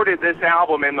recorded this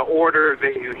album in the order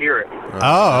that you hear it.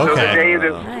 Oh, okay.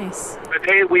 Nice. The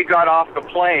day we got off the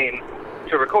plane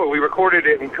to record, we recorded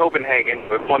it in Copenhagen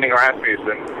with Flemming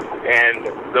Rasmussen, and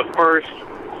the first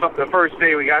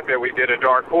day we got there, we did A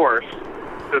Dark Horse.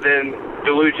 So then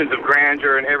Delusions of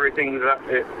Grandeur and Everything's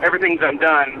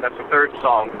Undone, that's the third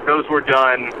song. Those were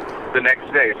done the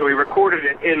next day. So we recorded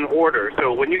it in order.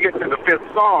 So when you get to the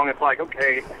 5th song, it's like,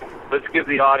 okay, let's give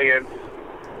the audience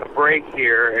a break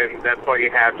here, and that's why you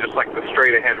have just like the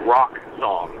straight-ahead rock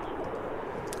songs.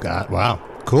 Wow.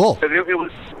 Cool. This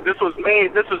was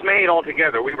made all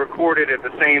together. We recorded at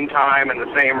the same time in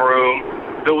the same room.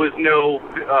 There was no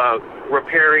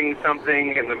repairing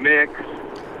something in the mix.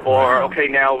 Or, okay,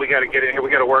 now we got to get in here, we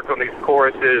got to work on these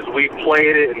choruses. We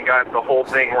played it and got the whole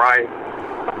thing right,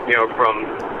 from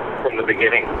the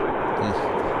beginning.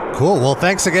 Cool. Well,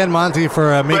 thanks again, Monty,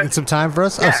 for making some time for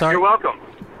us. Yeah, sorry. You're welcome.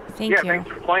 Thank you. Thanks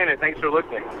for playing it. Thanks for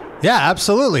listening. Yeah,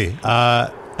 absolutely.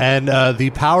 And The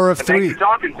Power of Three. Thanks for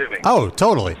talking to me. Oh,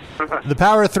 totally. The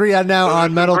Power of Three now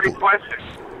on Metal. Great question.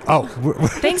 Oh,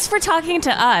 thanks for talking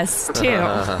to us too.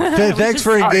 Thanks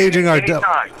for engaging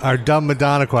our dumb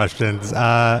Madonna questions.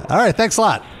 All right, thanks a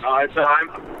lot. I've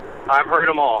heard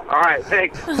them all. All right,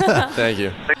 thanks. Thank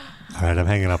you. All right, I'm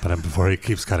hanging up on him before he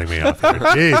keeps cutting me off here.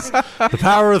 Jeez. The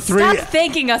Power of Three. Stop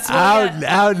thanking us.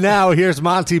 Out now. Here's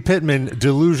Monty Pittman,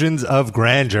 Delusions of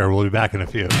Grandeur. We'll be back in a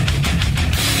few.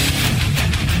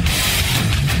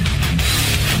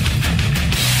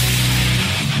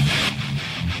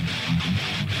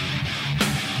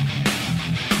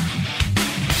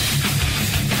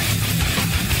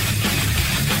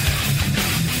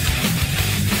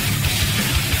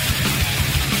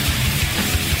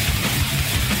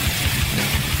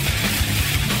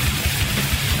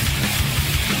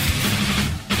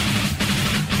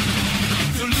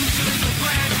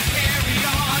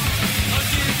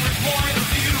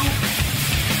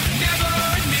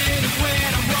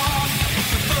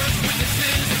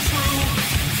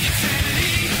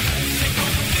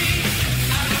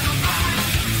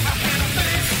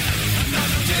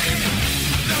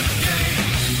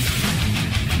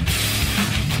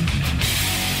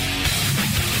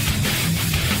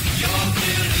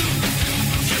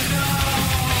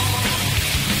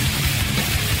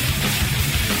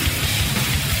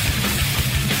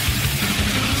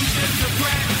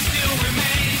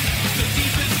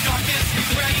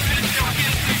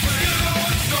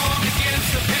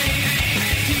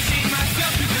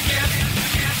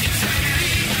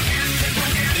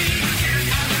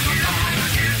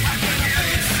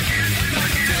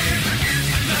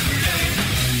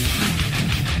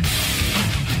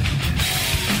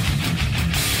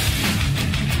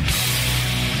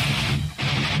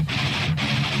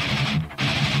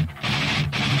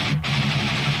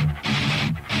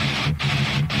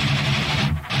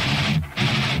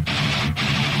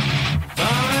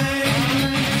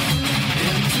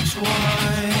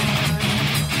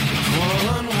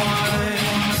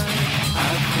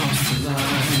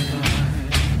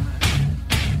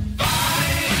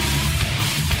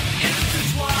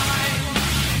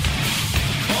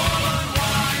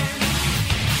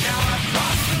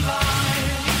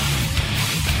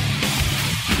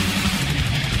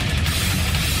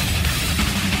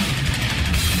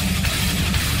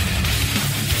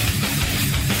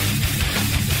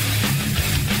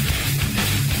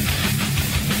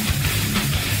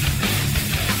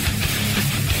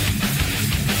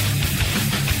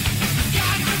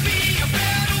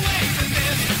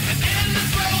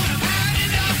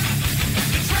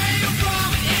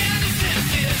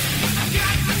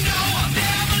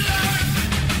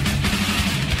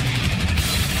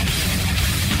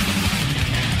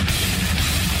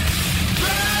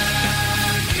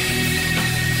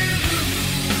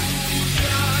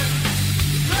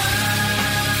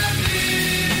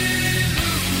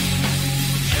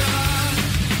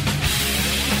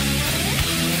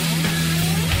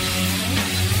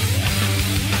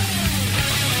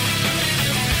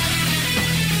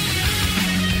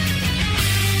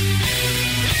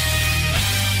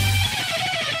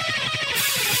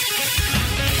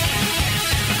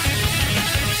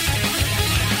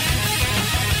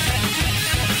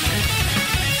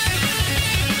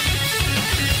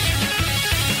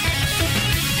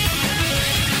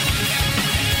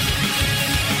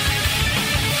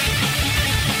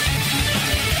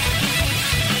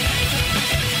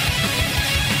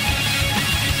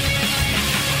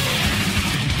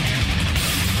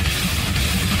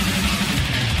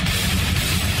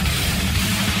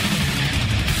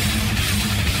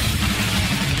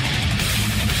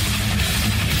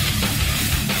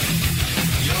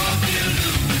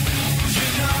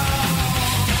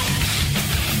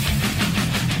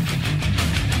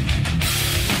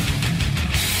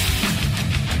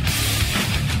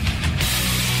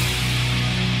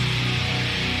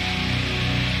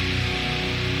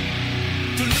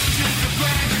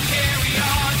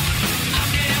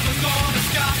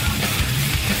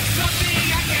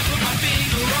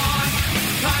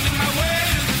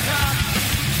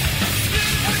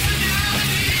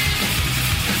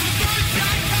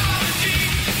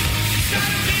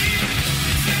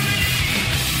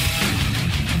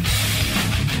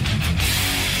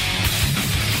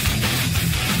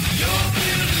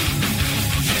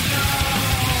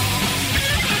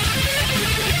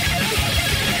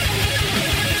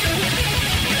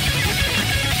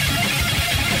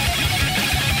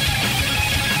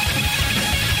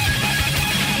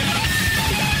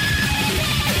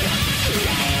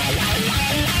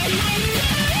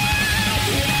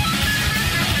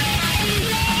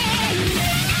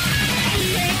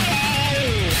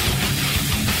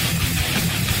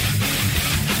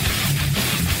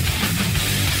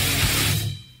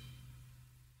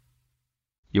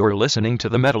 You're listening to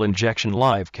the Metal Injection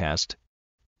Livecast.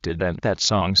 Didn't that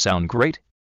song sound great?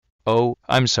 Oh,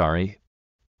 I'm sorry.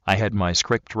 I had my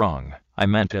script wrong. I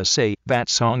meant to say that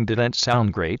song didn't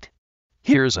sound great.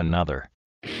 Here's another.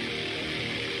 We are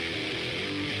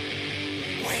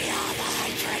the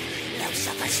hatred,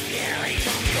 Lucifer's fury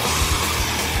of God.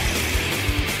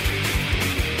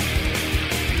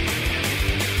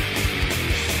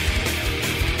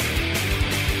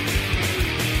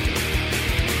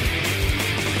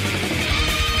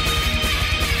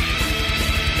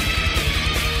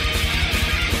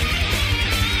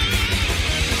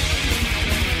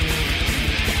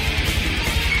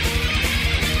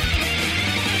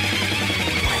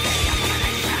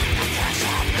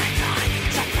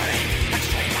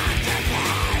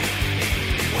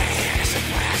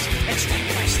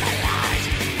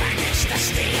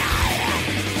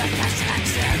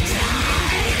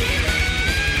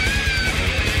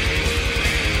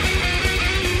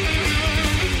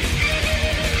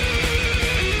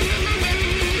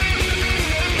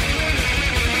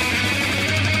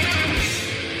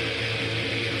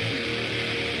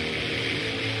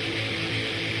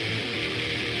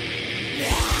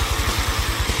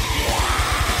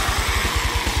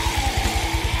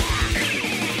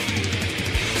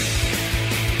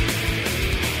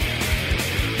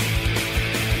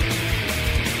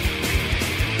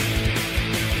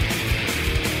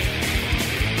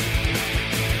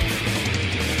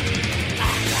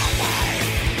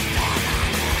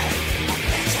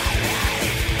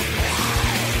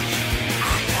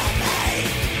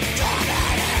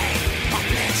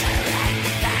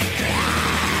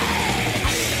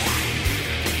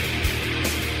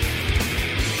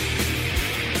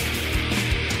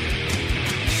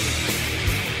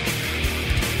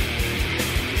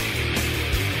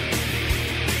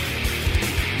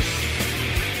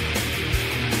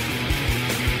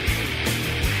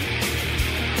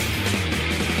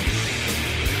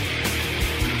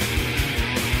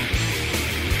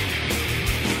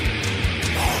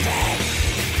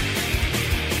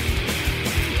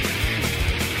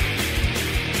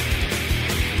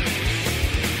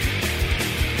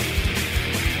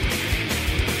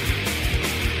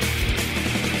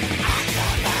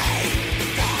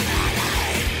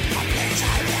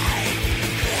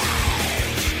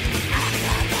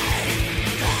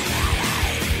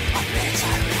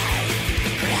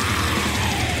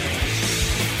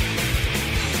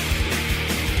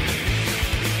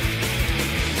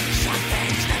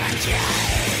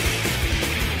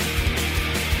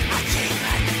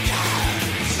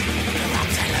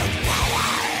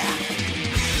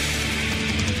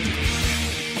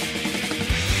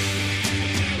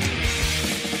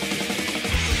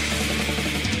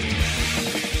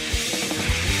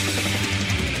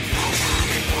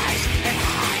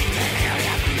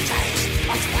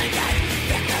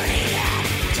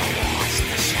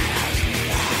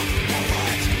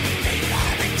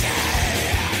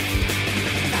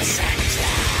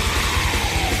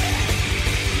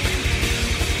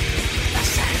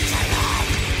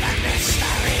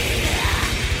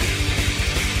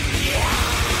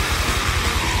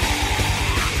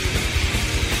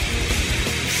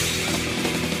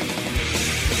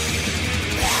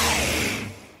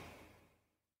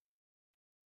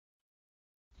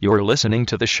 You're listening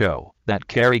to the show that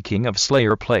Kerry King of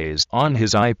Slayer plays on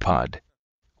his iPod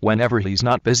whenever he's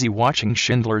not busy watching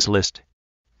Schindler's List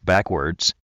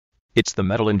backwards. It's the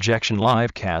Metal Injection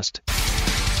Livecast.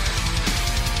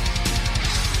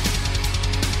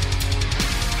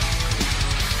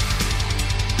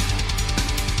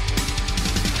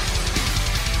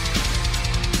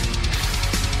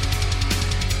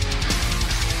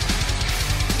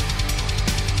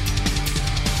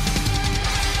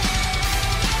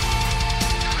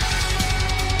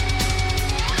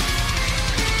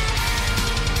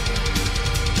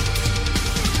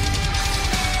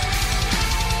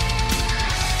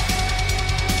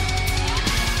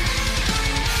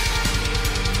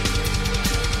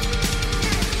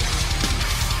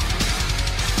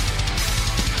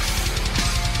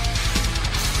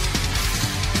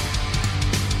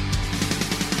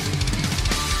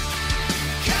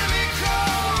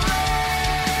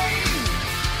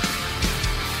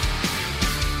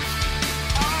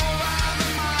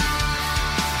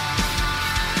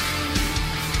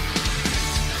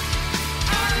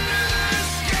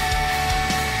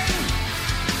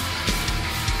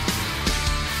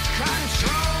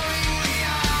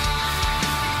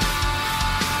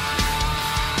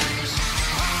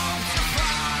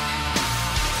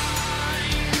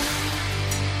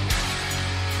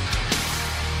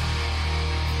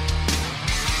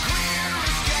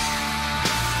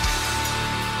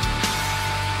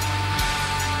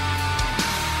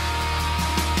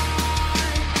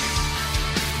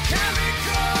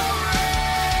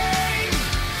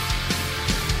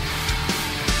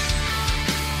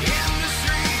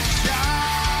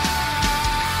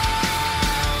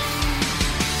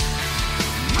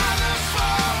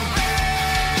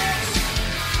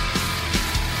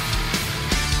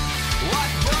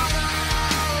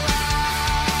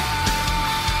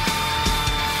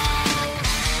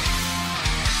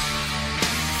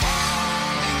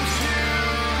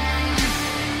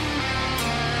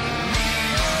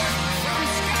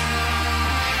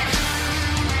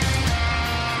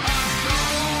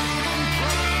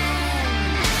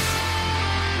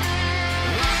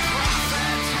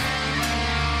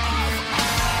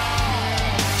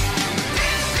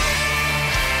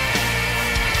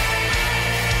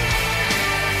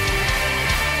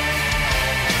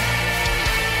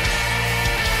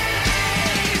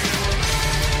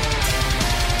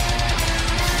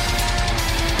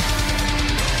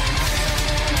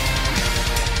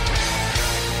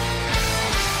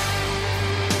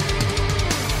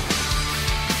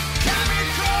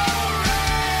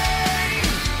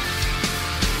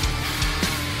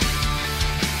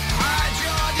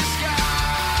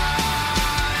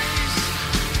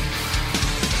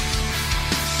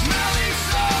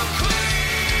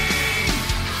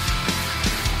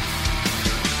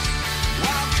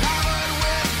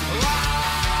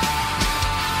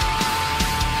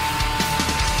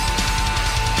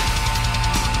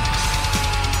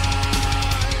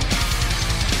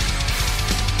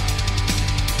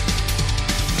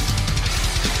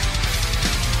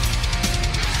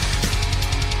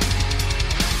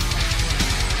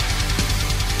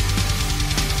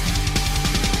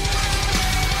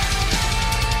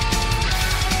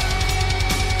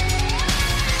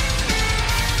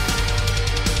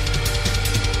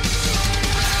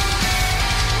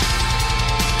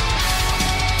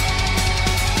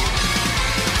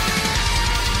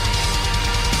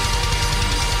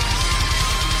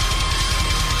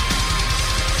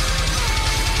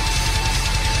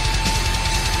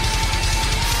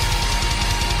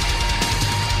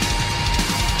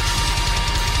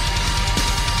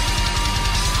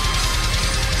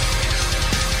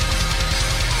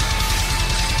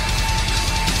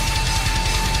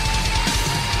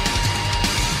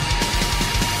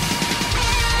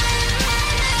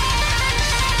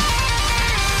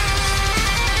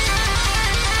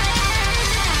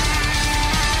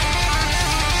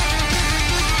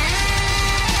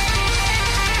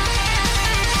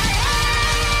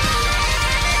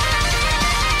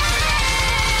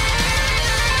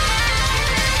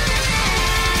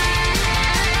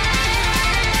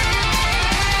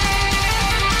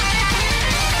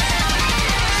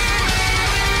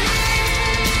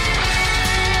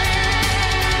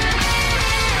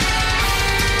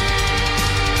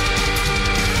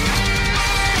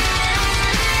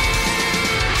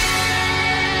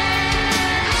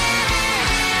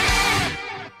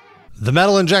 The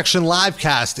Metal Injection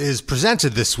Livecast is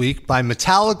presented this week by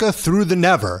Metallica Through the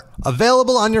Never,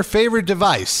 available on your favorite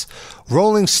device.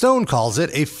 Rolling Stone calls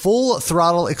it a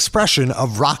full-throttle expression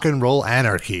of rock and roll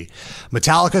anarchy.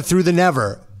 Metallica Through the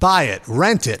Never. Buy it,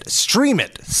 rent it, stream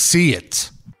it, see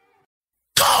it.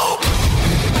 Go!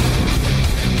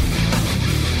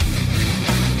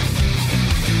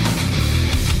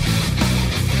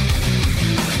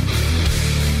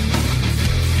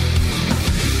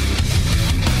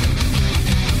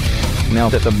 Now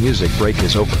that the music break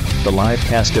is over, the live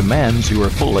cast demands your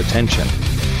full attention.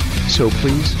 So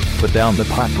please, put down the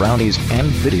pot brownies and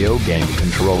video game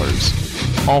controllers.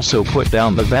 Also put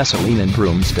down the Vaseline and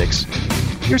broomsticks.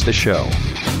 Here's the show.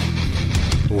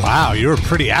 Wow, you were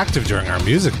pretty active during our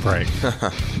music break.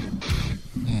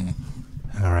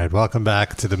 All right, welcome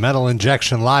back to the Metal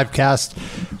Injection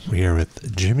Livecast. We're here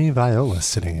with Jimmy Viola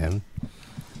sitting in.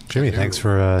 Jimmy, thanks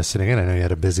for sitting in. I know you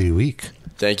had a busy week.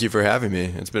 Thank you for having me.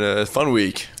 It's been a fun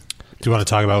week. Do you want to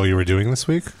talk about what you were doing this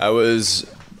week? I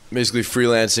was basically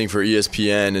freelancing for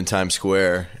ESPN in Times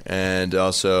Square and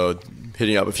also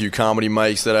hitting up a few comedy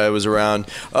mics that I was around.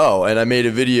 Oh, and I made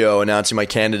a video announcing my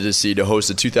candidacy to host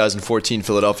the 2014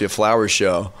 Philadelphia Flowers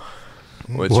Show,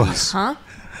 which is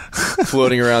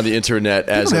floating around the internet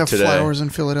as of today. Flowers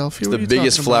in Philadelphia. It's the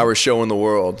biggest flower show in the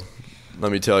world.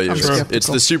 Let me tell you. It's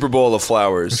the Super Bowl of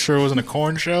flowers. I'm sure it wasn't a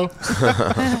corn show.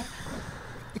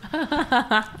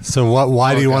 So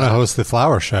why do you want to host the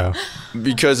flower show?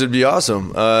 Because it'd be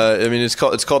awesome. I mean, it's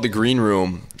called the Green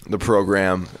Room, the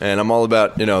program, and I'm all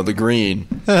about the green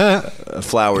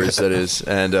flowers, that is.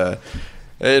 And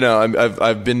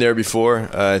I've been there before.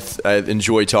 I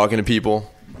enjoy talking to people.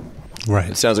 Right.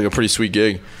 It sounds like a pretty sweet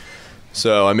gig.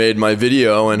 So I made my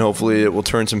video, and hopefully it will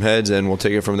turn some heads, and we'll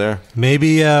take it from there.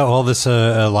 Maybe all this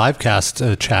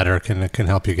livecast chatter can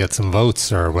help you get some votes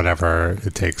or whatever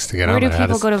it takes to get on there. Where do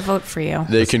people go to vote for you?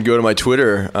 They can go to my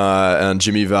Twitter on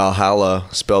Jimmy Valhalla,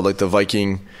 spelled like the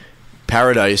Viking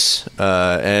Paradise,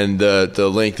 and the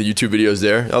link, the YouTube video is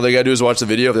there. All they got to do is watch the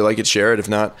video. If they like it, share it. If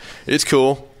not, it's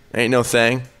cool. Ain't no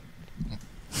thing.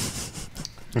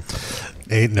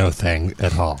 Ain't no thing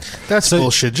at all. That's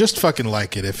bullshit. Just fucking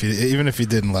like it. Even if you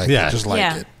didn't like it, just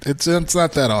like it. It's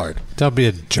not that hard. Don't be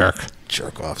a jerk.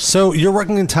 Jerk off. So you're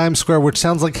working in Times Square, which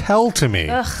sounds like hell to me.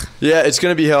 Ugh. Yeah, it's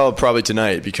going to be hell probably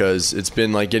tonight because it's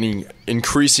been like getting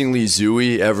increasingly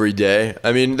zooey every day.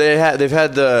 I mean, they've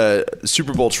had the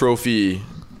Super Bowl trophy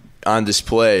on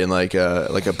display in like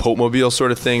a Pope Mobile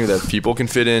sort of thing that people can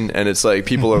fit in, and it's like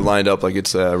people are lined up like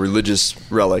it's a religious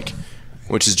relic,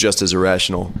 which is just as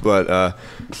irrational.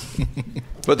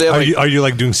 But they have are you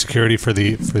like doing security for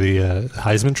the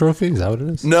Heisman Trophy? Is that what it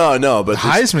is? No, but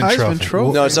Heisman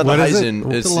Trophy. No, it's not what the is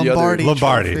Heisman. It? It's the the Lombardi. other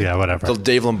Lombardi. Yeah, whatever. The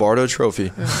Dave Lombardo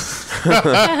Trophy.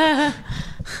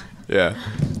 Yeah,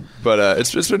 but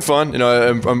it's been fun.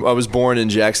 I was born in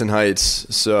Jackson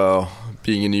Heights, so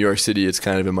being in New York City, it's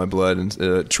kind of in my blood,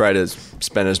 and try to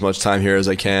spend as much time here as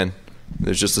I can.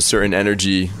 There's just a certain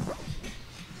energy.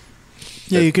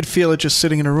 Yeah, you could feel it just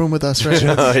sitting in a room with us, right?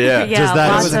 Oh, yeah.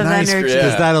 Lots of energy.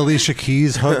 Does that Alicia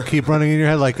Keys hook keep running in your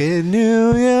head like, in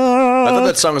New York? I thought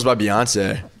that song was by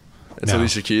Beyonce. It's No.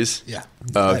 Alicia Keys? Yeah.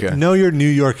 Oh, okay. Know your New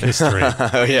York history.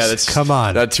 Oh, yeah. That's Come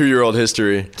on. That 2-year-old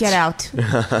history. Get out.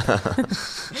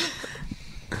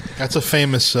 That's a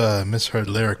famous misheard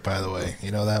lyric, by the way.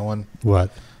 You know that one?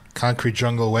 What? Concrete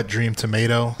Jungle, Wet Dream,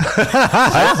 Tomato. You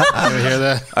ever hear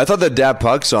that? I thought that Daft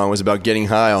Punk song was about getting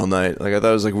high all night. Like I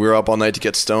thought it was like we were up all night to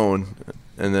get stoned,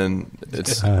 and then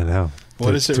it's. I don't know.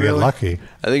 What is it to really? Get lucky.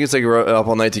 I think it's like we're up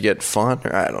all night to get fun.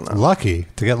 Or I don't know. Lucky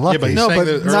to get lucky. Yeah, but he No, sang but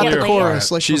the not earlier the chorus.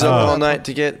 part. Like She's up all night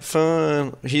to get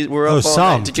fun. We're up all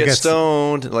night to get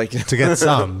stoned. Like to get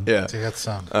some. Yeah. To get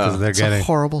some. Because they're It's a getting.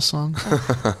 horrible song.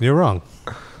 You're wrong.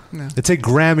 No. It's a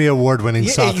Grammy award-winning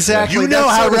Yeah, song. exactly. You know That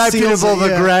how sort of seals reputable it,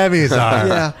 the yeah. Grammys are.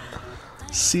 Yeah.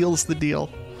 Seals the deal.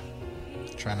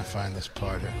 Trying to find this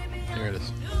part here. Here it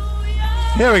is.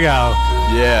 Here we go.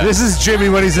 Yeah. This is Jimmy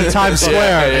when he's in Times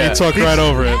Square. yeah. He talked right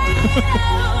over it.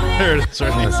 Here it is.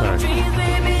 Right Oh, sorry.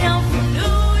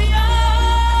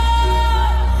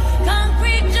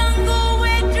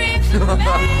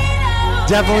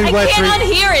 Definitely I wet can't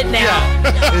dreams. unhear it now.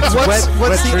 It's What's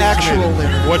wet the dreams actual made.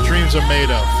 lyric? What dreams are made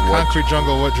of? Concrete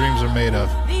Jungle, what dreams are made of?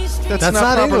 That's not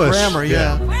not proper English. grammar,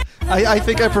 yeah. I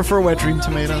think I prefer Wet Dream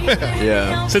Tomato.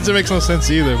 Yeah. Since it makes no sense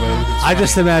either, but it's I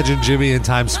just imagine Jimmy in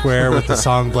Times Square with the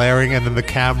song blaring and then the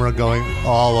camera going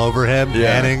all over him,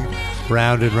 Yeah. panning.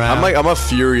 round and round. I'm a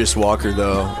furious walker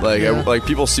though. Like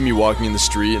people see me walking in the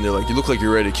street and they're like, "You look like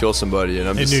you're ready to kill somebody." And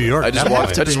I'm in just, New York. I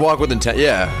just walk with intent.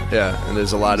 Yeah. And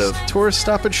there's a lot of tourists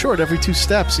stopping short every 2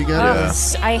 steps. You got.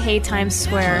 I hate Times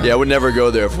Square. Yeah, I would never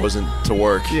go there if it wasn't to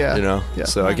work. Yeah. Yeah.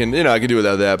 So I can do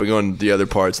without that, but going to the other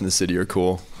parts in the city are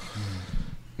cool.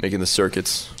 Making the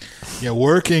circuits. Yeah,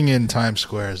 working in Times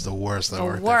Square is the worst. I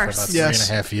worked there for about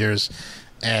 3.5 years.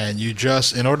 And you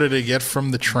just, in order to get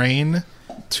from the train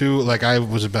to, like, I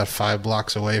was about 5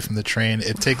 blocks away from the train,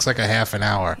 it takes like a half an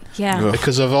hour. Yeah.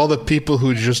 Because of all the people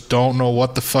who just don't know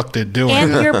what the fuck they're doing.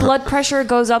 And your blood pressure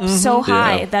goes up so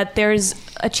high that there's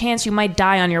a chance you might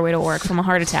die on your way to work from a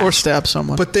heart attack. Or stab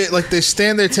someone. But they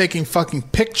stand there taking fucking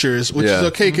pictures, which is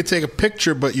okay. You could take a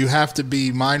picture, but you have to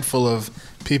be mindful of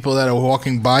people that are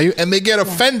walking by you, and they get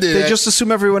offended. They just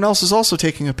assume everyone else is also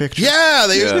taking a picture. Yeah,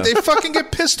 they fucking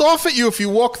get pissed off at you if you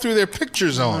walk through their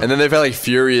picture zone. And then they've had like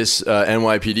furious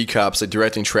NYPD cops like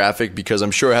directing traffic because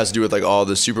I'm sure it has to do with like all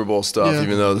the Super Bowl stuff,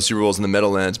 even though the Super Bowl's in the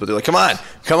Meadowlands. But they're like, come on.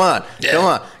 You're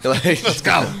like, let's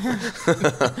go.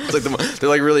 It's like they're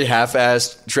like really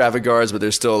half-assed traffic guards, but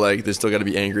they're still got to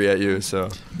be angry at you. So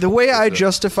the way I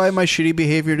justify my shitty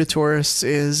behavior to tourists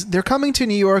is they're coming to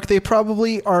New York. They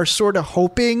probably are sort of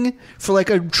hoping for like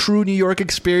a true New York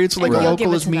experience, like a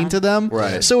local is mean to them.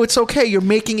 Right. So it's okay. You're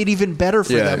making it even better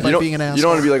for them by being an asshole. You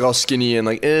don't want to be like all skinny and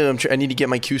like, I need to get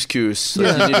my couscous.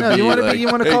 Yeah. You want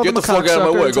to call them get the fuck out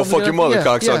of my way. Go fuck your mother,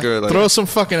 cocksucker. Like, throw some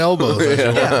fucking elbows as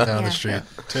you're walking down the street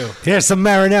too. Here's some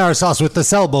marinara sauce with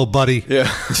this elbow, buddy. Yeah.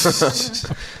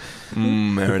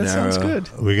 Marinara. That sounds good.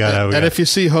 We got. And if you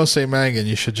see Jose Mangan,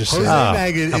 you should just say,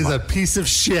 Mangan is a piece of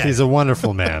shit. He's a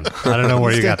wonderful man. I don't know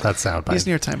where you got that sound. He's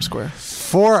near Times Square.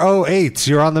 408.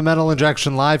 You're on the Metal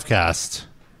Injection livecast.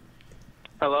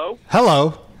 Hello.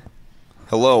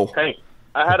 Hello. Hey,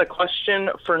 I had a question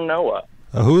for Noah.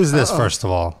 Who is this, first of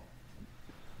all?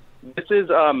 This is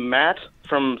Matt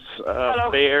from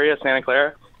Bay Area, Santa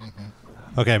Clara.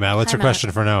 Okay, Matt. What's your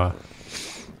question for Noah?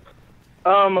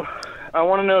 I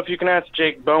want to know if you can ask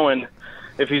Jake Bowen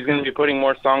if he's going to be putting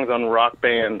more songs on Rock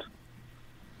Band.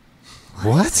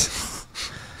 What?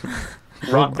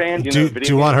 Rock Band? Do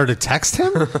you want her to text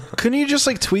him? Couldn't you just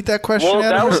like tweet that question Well, at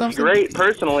that him or would be something? great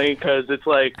personally because it's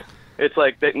like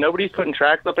that nobody's putting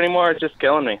tracks up anymore. It's just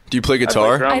killing me. Do you play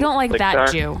guitar? I don't like that guitar.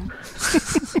 Jew.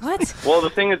 What? Well, the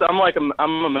thing is, I'm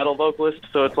a metal vocalist,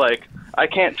 so it's like I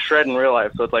can't shred in real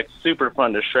life, so it's like super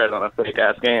fun to shred on a fake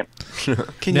ass game.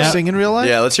 Can you sing in real life?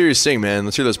 Yeah, let's hear you sing, man.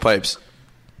 Let's hear those pipes.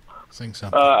 Sing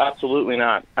something. Absolutely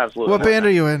not. Absolutely. What band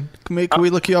are you in? Can we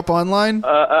look you up online?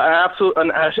 A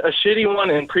shitty one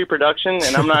in pre-production,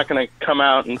 and I'm not going to come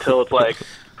out until it's like.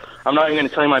 I'm not even going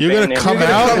to tell you my You're band gonna name. come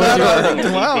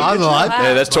out? Wow.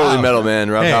 Yeah, that's totally metal, man.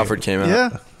 Rob Halford came out.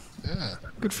 Yeah.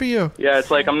 Good for you. Yeah,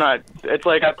 it's like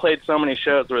I played so many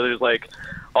shows where there's like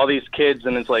all these kids,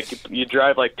 and it's like you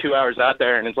drive like 2 hours out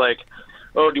there, and it's like,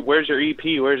 oh, where's your EP?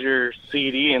 Where's your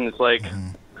CD? And it's like,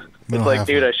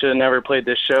 dude, I should have never played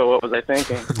this show. What was I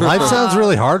thinking? Life sounds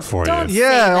really hard for you.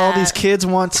 Yeah, all these kids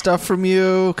want stuff from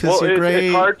you because you're great.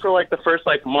 It's hard for like the first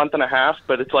like month and a half,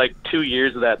 but it's like 2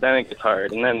 years of that. Then it gets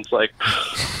hard, and then it's like.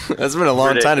 That's been a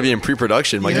long time to be in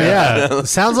pre-production. My God.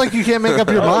 Sounds like you can't make up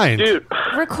your mind. Dude.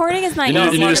 Recording is not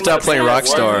You need to stop playing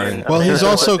Rockstar. Well, he's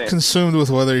also consumed with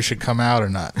whether he should come out or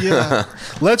not. Yeah.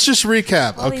 Let's just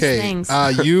recap. All these Okay, things.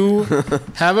 you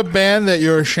have a band that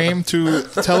you're ashamed to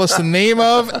tell us the name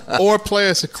of or play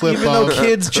us a clip Even of. though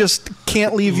kids just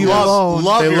can't leave you alone.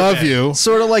 They love you.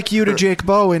 Sort of like you to Jake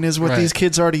Bowen is what these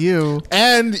kids are to you.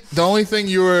 And the only thing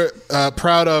you were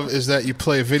proud of is that you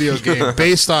play a video game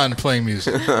based on playing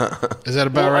music. Is that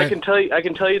about right? I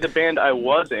can tell you the band I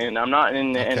was in. I'm not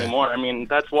in it anymore. I mean,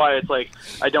 that's why it's like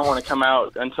I don't want to come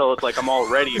out until it's like I'm all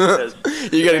ready because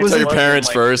you got to tell your parents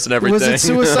first and everything. Was it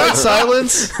Suicide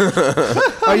Silence?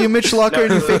 Are you Mitch Lucker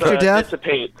and you faked your death?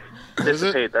 Dissipate.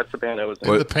 Dissipate. That's the band I was in.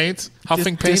 In the paint?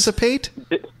 Huffing paint? Dissipate?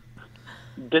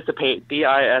 Dissipate.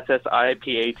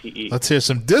 Dissipate. Let's hear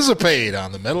some Dissipate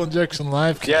on the Metal Injection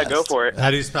Livecast. Yeah, go for it. How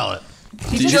do you spell it?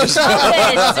 You just spelled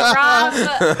it,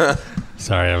 Rob.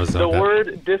 Sorry, I was the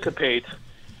word dissipate.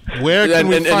 Where can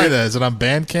we find that? Is it on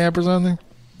Bandcamp or something?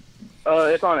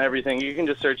 It's on everything. You can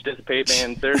just search Dissipate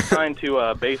Band. They're signed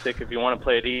to Basic. If you want to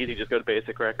play it easy, just go to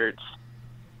Basic Records.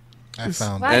 I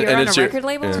found Wow, that. you're on a record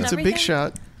label and It's a everything? big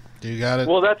shot. You got it?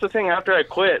 Well, that's the thing. After I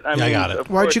quit, I got it. of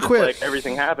Why'd course, you it's quit? Like,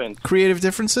 everything happened. Creative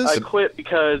differences? I quit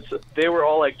because they were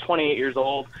all like 28 years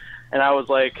old, and I was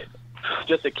like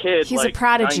just a kid. He's a like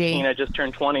prodigy. 19, I just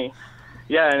turned 20.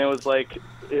 Yeah, and it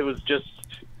was just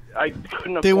I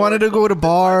couldn't. They wanted to go to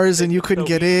bars and you couldn't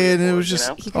get in. And it was just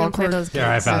He couldn't play awkward. those games.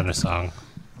 Yeah, I found a song.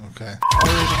 Okay.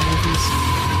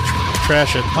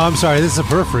 trash it. Oh, I'm sorry. This is a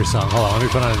Periphery song. Hold on. Let me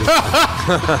put on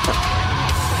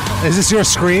this. Is this your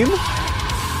Scream?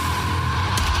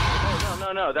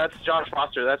 No, that's Josh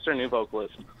Foster. That's their new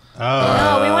vocalist.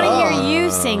 No, we want to hear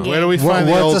you singing. Where do we find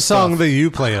the What's old the song stuff? that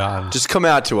you played on? Just come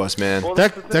out to us, man. Well,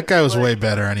 That guy was way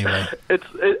better anyway.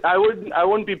 I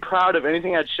wouldn't be proud of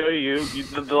anything I'd show you.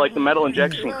 The Metal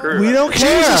Injection crew. We don't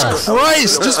care. Jesus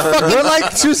Christ! Just We're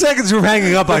like 2 seconds from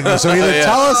hanging up on you. So either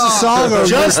tell us a song or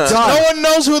just we're done. no one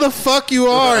knows who the fuck you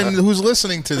are and who's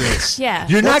listening to this. Yeah.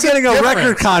 You're not What's getting the a difference?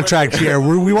 record contract here.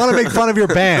 We want to make fun of your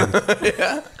band.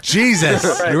 Jesus,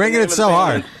 Right, you're making the it name of so the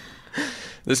hard. band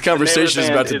This conversation is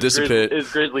about to dissipate.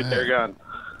 Is Grizzly Bear Gun?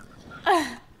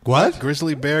 What?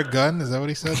 Grizzly Bear Gun? Is that what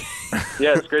he said?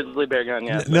 Yeah, it's Grizzly Bear Gun.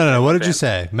 Yeah. No. What did you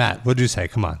say, Matt? What did you say?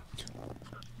 Come on.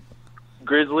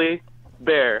 Grizzly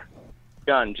Bear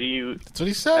Gun. GU. That's what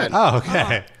he said. Oh,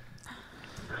 okay.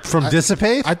 From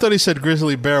Dissipate? I thought he said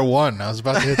Grizzly Bear 1. I was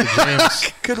about to hit the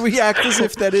James. Could we act as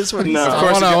if that is what he No. said? Of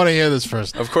course, I want to hear this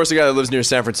first. Of course, the guy that lives near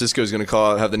San Francisco is going to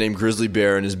have the name Grizzly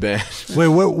Bear in his band. Wait,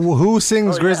 who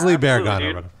sings Grizzly Bear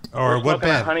absolutely, Gun? dude. Or We're what smoking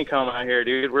our band? honeycomb out here,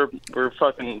 dude. We're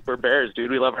bears,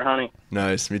 dude. We love our honey.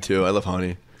 Nice, me too. I love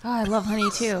honey. Oh, I love honey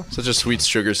too. Such a sweet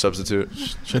sugar substitute.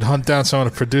 Should hunt down someone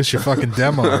to produce your fucking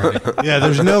demo already. Yeah,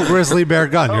 there's no Grizzly Bear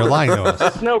Gun. You're lying to us.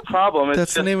 It's no problem. It's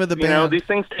That's the just, name of the You know, band. these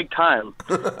things take time.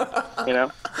 You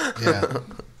know, Yeah.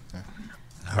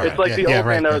 it's like the old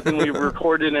right. band that when we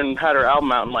recorded and had our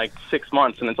album out in like 6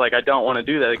 months, and it's like I don't want to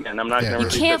do that again. I'm not Yeah. going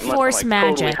to. You can't force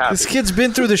magic. This kid's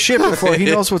been through the shit before. He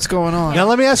knows what's going on. Now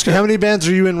let me ask you, how many bands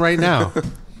are you in right now?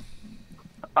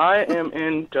 I am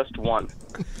in just one.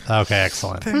 Okay,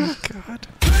 excellent. Thank God.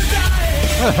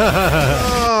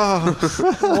 Oh,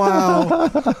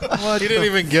 wow. He didn't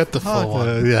even get the full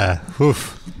one. Yeah.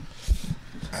 Oof.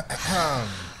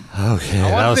 Okay, I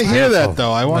that wanted was to hear painful. that,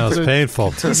 though. I wanted that was to-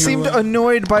 painful. He seemed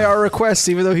annoyed by our requests,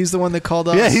 even though he's the one that called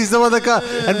us. Yeah, he's the one that got.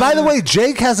 And by the way,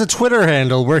 Jake has a Twitter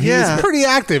handle where he Yeah. is pretty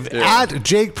active at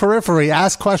Jake Periphery.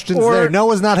 Ask questions there.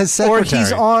 Noah's not his secretary. Or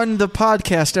he's on the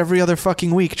podcast every other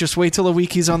fucking week. Just wait till a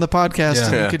week he's on the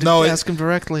podcast and you could ask him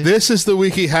directly. This is the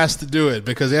week he has to do it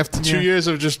because after 2 Yeah. years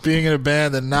of just being in a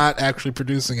band and not actually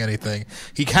producing anything,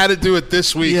 he had to do it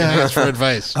this week and Yeah. ask for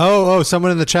advice. Oh,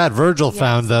 someone in the chat, Virgil,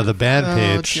 found the band Oh,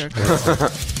 page. dear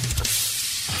God.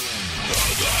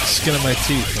 Skin of my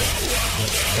teeth.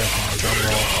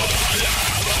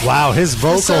 Wow, his He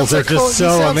vocals sounds are like just Cole- he so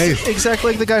sounds amazing.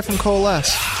 Exactly like the guy from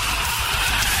Coalesce.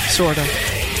 Sort of.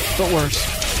 But worse.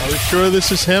 Are we sure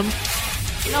this is him?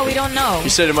 No, we don't know. He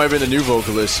said it might have been the new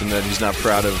vocalist and that he's not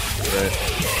proud of.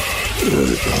 Right?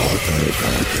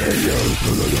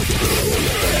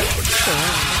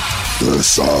 This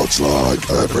sounds like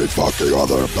every fucking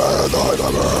other band I've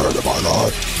ever heard in my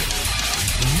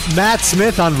life. Matt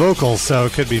Smith on vocals, so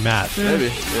it could be Matt. Maybe,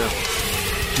 yeah.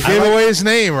 You gave away his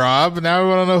name, Rob. Now we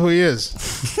want to know who he is.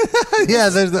 Yeah,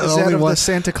 there's Is that only of one. the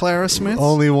Santa Clara Smiths?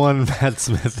 Only one Matt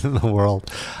Smith in the world.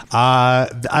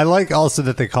 I like also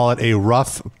that they call it a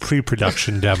rough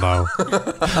pre-production demo.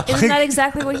 Isn't that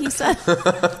exactly what he said?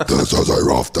 This is a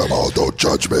rough demo. Don't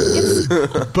judge me.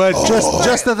 But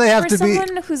just that they have For to be.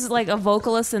 someone who's like a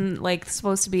vocalist and like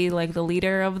supposed to be like the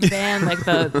leader of the band, like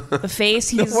the face.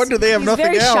 He's, wonder they have he's nothing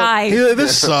very else. shy. Yeah,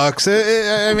 this sucks. I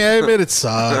mean, I admit it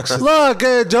sucks. Look,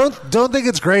 don't think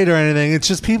it's great or anything. It's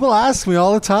just people ask me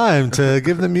all the time to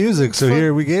give them music, so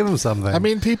here we gave them something. I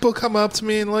mean, people come up to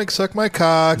me and like suck my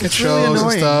cock at It's shows really and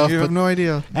annoying. stuff. You but have no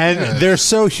idea. And Yeah. they're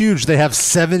so huge, they have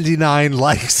 79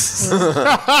 likes.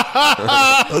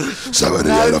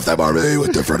 78 of them are me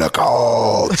with different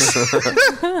accounts.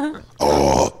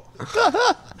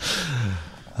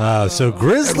 So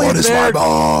Grizzly What is my Bear,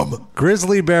 mom?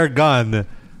 Grizzly Bear Gun.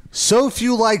 So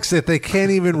few likes that they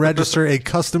can't even register a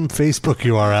custom Facebook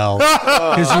URL.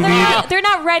 Because They're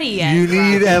not ready yet. you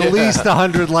need at least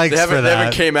 100 likes They for haven't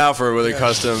that. came out for it with a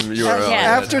custom URL. Yeah.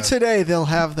 After today, they'll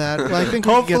have that. Well, I think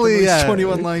we can get them Hopefully, at least yeah.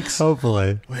 21 likes.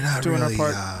 Hopefully. we're not Doing our really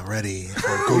part. ready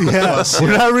for Google Yeah, Plus.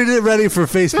 we're not really ready for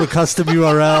Facebook custom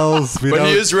URLs. We But he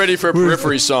don't- is ready for a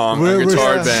Periphery song, a we're-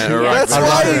 guitar yeah. band, or Yeah. rock That's band.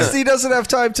 why he doesn't have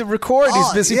time to record.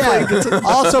 He's busy playing guitar.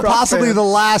 Also, rock possibly band. the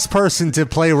last person to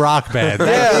play Rock Band.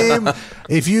 That game,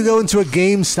 if you go into a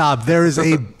GameStop, there is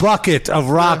a bucket of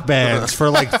rock bands for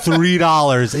like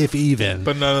 $3, if even.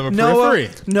 But none of them are Noah,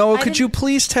 Periphery. Noah, could you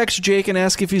please text Jake and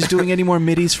ask if he's doing any more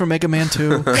middies for Mega Man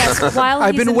 2? Yes, while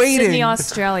I've he's been in waiting. Sydney,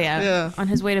 Australia, Yeah. on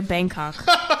his way to Bangkok.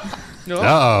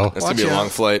 Uh-oh. That's going to be a long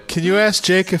flight. Can you ask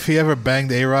Jake if he ever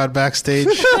banged A-Rod backstage?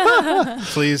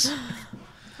 Please.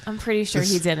 I'm pretty sure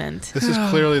he didn't. This is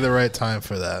clearly the right time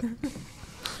for that.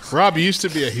 Rob, you used to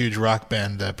be a huge rock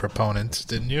band proponent,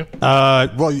 didn't you?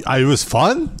 Well, it was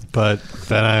fun, but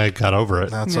then I got over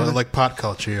it. That's like pot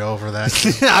culture. You're over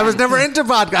that. I was never into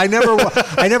pot. I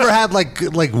never had like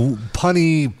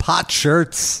punny pot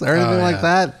shirts or anything like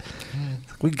that.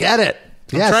 We get it.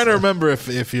 I'm trying to remember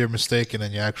if you're mistaken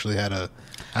and you actually had a.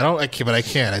 I can't. I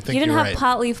think you didn't you're have right.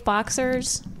 pot leaf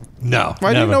boxers. No.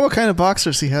 I didn't know what kind of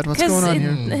boxers he had. What's going on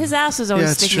here? His ass was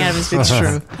always sticking out of his It's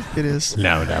boxers. true. It is.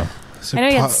 No. I know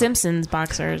you had Simpsons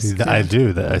boxers. I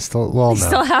do. That I still. Well, no.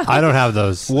 Still have I don't have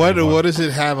those. What anymore. does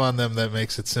it have on them that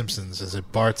makes it Simpsons? Is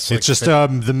it Bart's? It's just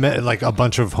like a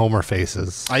bunch of Homer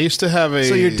faces. I used to have a.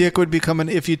 So your dick would be coming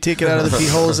if you take it out of the pee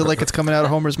hole. Is it like it's coming out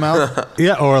of Homer's mouth?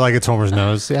 Yeah, or like it's Homer's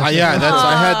nose. Yeah, I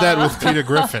had that with Peter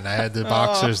Griffin. I had the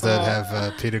boxers that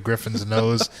have Peter Griffin's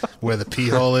nose where the pee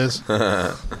hole is.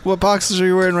 What boxers are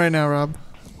you wearing right now, Rob?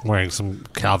 Wearing some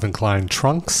Calvin Klein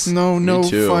trunks. No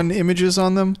fun images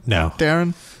on them. No,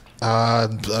 Darren.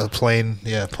 Plain,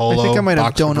 polo. I think I might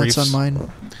have donuts briefs. on mine.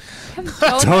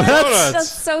 Donuts?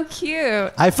 That's so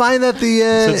cute. I find that the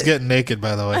Sid's getting naked,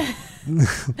 by the way.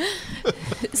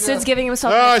 Sid's giving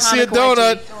himself. I see a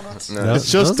donut. No,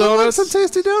 it's just those donuts. are some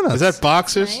tasty donuts. Is that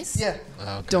boxers? Nice. Yeah.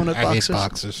 Okay. Donut I hate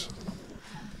boxers. boxers.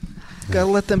 Gotta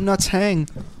let them nuts hang.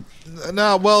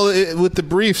 No, well, with the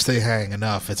briefs they hang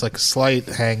enough. It's like slight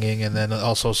hanging and then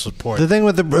also support. The thing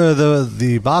with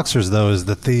the boxers though is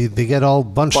that they get all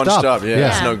bunched up. Yeah,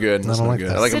 it's no good. I It's don't no like good.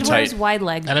 that. I like Sid them wears tight. wide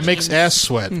leg. And it makes jeans. ass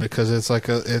sweat because it's like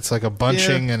a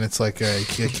bunching and it's like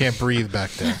you can't breathe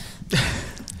back there.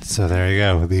 So there you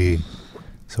go.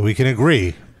 So we can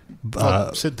agree.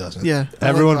 Sid doesn't. Yeah.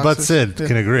 Everyone but boxers. Sid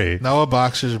can agree. No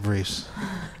boxers or briefs.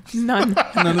 None.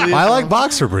 None of the I like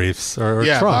boxer briefs or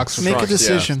Yeah, trunks. boxer Make a Trunks,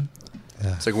 decision.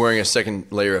 It's like wearing a second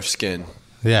layer of skin.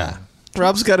 Yeah.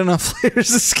 Rob's got enough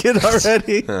layers of skin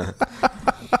already.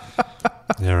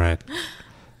 You're right.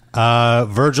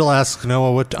 Virgil asks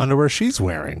Noah what underwear she's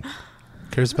wearing.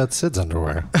 Cares about Sid's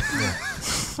underwear.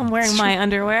 I'm wearing my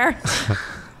underwear.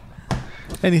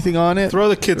 Anything on it? Throw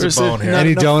the kids Or a is it bone here. not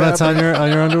Any enough donuts fabric?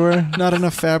 on your underwear? Not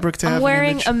enough fabric to have I'm an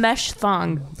wearing image? a mesh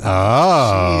thong.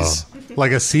 Oh, Jeez.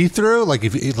 like a see-through. Like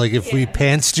if we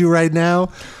pantsed you right now,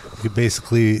 you could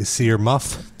basically see your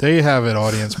muff. There you have it,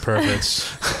 audience perverts.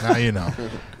 Now you know.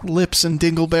 Lips and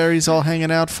dingleberries all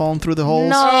hanging out, falling through the holes.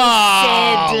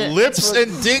 No, Sid. Lips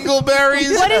and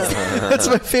dingleberries. What is? That's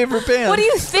my favorite band. What do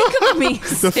you think of me,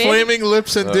 The Sid? flaming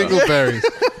lips and dingleberries.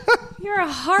 You're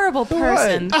a horrible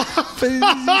person. But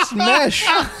it's mesh.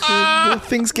 The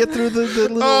things get through the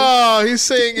little. Oh, he's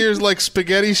saying you're like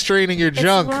spaghetti straining your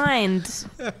junk. It's lined.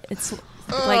 It's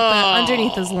like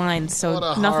underneath is lined, so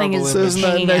What a nothing horrible is So there's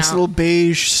hanging nice out. little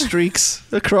beige streaks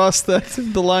across the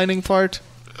lining part.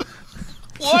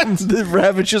 What? The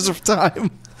ravages of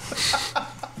time.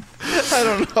 I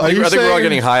don't know. Are you I think we're all saying-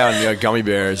 getting high on gummy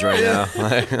bears right now.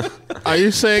 Are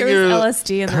you saying There your was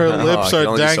LSD in her there. lips I can are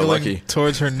only be so dangling lucky.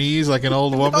 towards her knees like an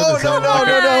old woman? Oh Is that no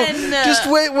like no. Just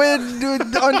wait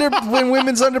when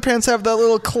women's underpants have that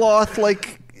little cloth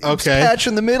like Okay. patch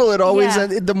in the middle. It always Yeah.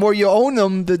 the more you own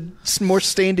them, the more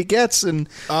stained it gets, and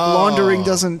laundering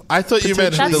doesn't. I thought you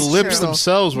meant the That's lips true.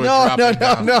 themselves were No, dropping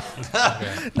down. no,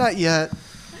 not yet.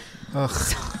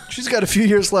 She's got a few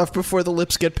years left before the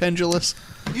lips get pendulous.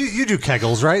 You do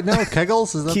Kegels, right? No,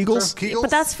 Kegels? Is that the Kegels? term? Kegels? But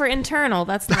that's for internal.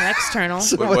 That's not external.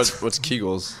 What's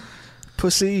Kegels?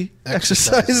 Pussy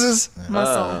exercises.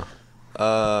 Muscle.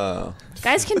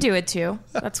 Guys can do it too.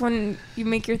 That's when you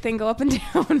make your thing go up and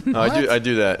down. Oh, I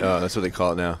do that. Oh, that's what they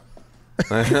call it now.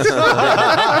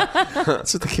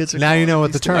 That's what the kids are. Now you know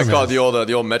what the term I is. call it the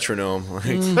old metronome.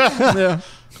 Yeah.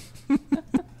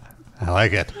 I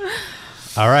like it.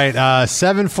 All right,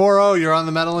 740, you're on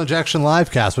the Metal Injection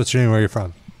Livecast. What's your name? Where are you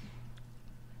from?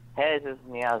 Hey, this is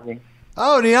Niazi.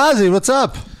 Oh, Niazi, what's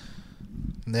up?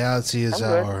 Niazi is I'm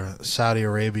good. our Saudi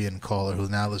Arabian caller who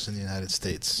now lives in the United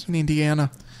States. In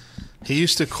Indiana. He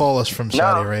used to call us from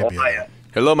Saudi Arabia.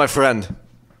 Hello, my friend.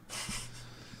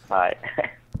 Hi.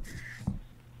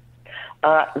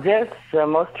 There's the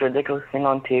most ridiculous thing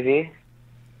on TV.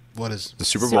 What is the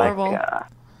Super Bowl? Super Bowl.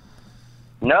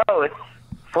 No, it's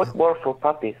football for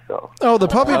puppies. So. Oh, the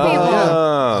puppy bowl.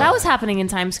 Yeah. That was happening in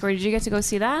Times Square. Did you get to go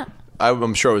see that?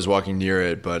 I'm sure I was walking near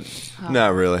it, but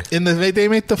not really. In they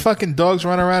make the fucking dogs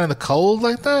run around in the cold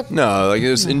like that? No, like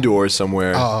it was indoors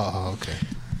somewhere. Oh, okay.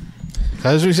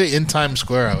 As we say in Times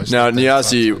Square, I was Now,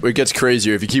 Niazi, it gets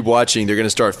crazier. If you keep watching, they're going to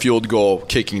start field goal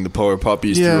kicking the poor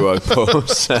puppies Yeah. through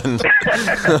posts. And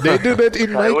they do that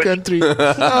in my country.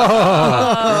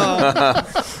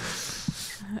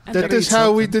 That is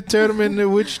how we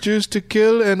determine which Jews to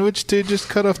kill and which to just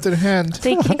cut off their hand.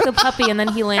 They kick the puppy and then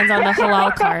he lands on the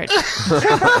halal cart.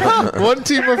 One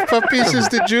team of puppies is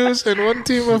the Jews and one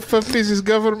team of puppies is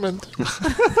government.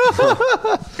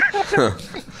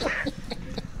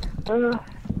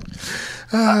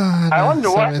 I wonder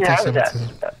what you have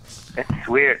that. It's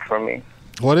weird for me.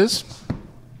 What is?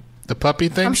 The puppy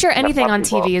thing? I'm sure anything on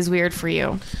TV is weird for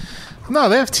you. No,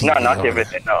 they have TV. No, not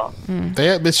everything, no.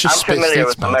 It's just I'm familiar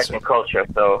with American culture,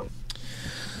 so...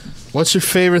 What's your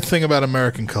favorite thing about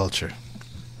American culture?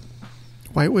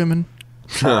 White women.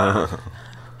 I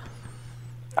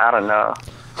don't know.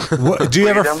 What, do you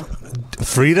ever...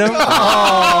 Freedom?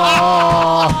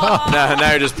 Now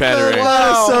you're just pandering.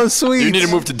 Wow. So sweet. You need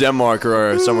to move to Denmark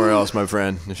or somewhere else, my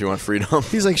friend, if you want freedom.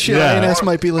 He's like, shit, INS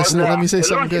might be listening. Let me say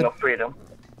something good. Freedom.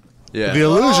 Yeah. The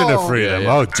illusion of freedom.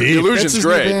 Yeah. Oh, deep. The illusion's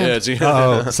great. Yeah,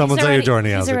 someone's at your door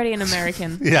now. He's already an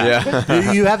American.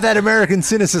 Yeah. You have that American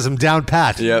cynicism down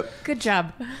pat. Yep. Good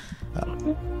job.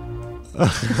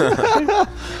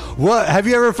 What have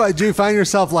you ever? Do you find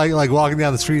yourself like walking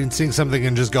down the street and seeing something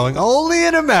and just going, "Only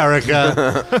in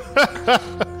America"?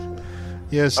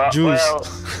 Yes, Jews. Well,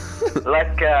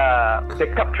 like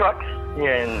pickup trucks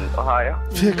here in Ohio.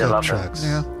 Pickup trucks.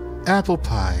 Yeah. Apple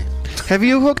pie. Have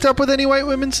you hooked up with any white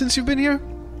women since you've been here?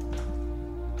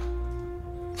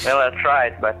 Well, I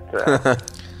tried, but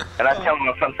and I tell them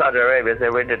I'm from Saudi Arabia. They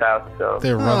weirded out. So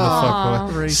They run the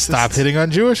fuck away. Stop hitting on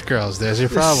Jewish girls. There's your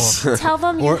problem. Tell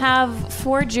them you have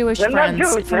 4 Jewish they're not friends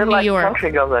Jewish. from They're New like York.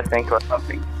 country girls, I think, or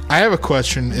something. I have a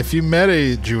question. If you met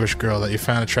a Jewish girl that you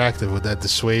found attractive, would that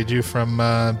dissuade you from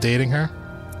dating her?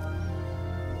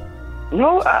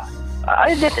 No,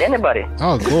 I date anybody.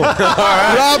 Oh, cool.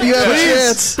 Rob, you have a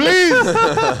chance. Please,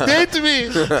 date me.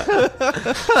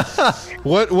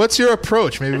 What's your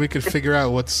approach? Maybe we could figure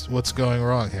out what's going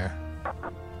wrong here.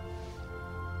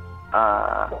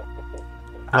 I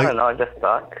don't know. I just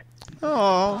talk.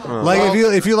 Oh, Like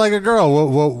if you like a girl,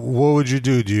 what would you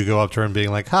do? Do you go up to her and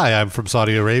being like, "Hi, I'm from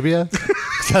Saudi Arabia"?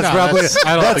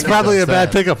 That's probably a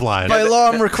bad pickup line. by law,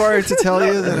 I'm required to tell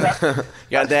you that.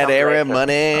 Got that area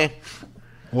money?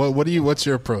 What's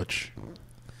your approach?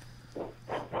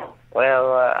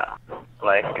 Well,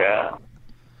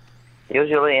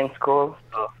 usually in school,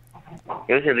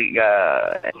 usually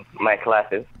in my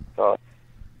classes, so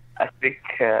I speak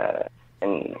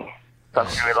in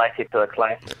something related to a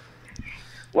class.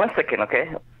 1 second, okay?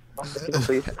 1 second,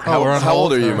 please. How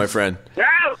old are you, my friend?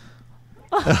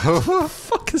 What the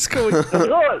fuck is going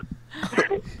on?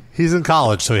 He's in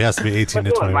college, so he has to be 18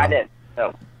 to 21.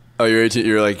 Oh, you're 18.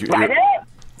 You're like.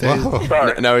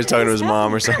 Now he's talking to his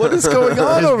mom or something. What is going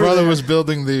on His over brother there? was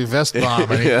building the vest bomb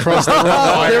and he Yeah. crossed the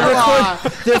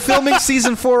road. They're filming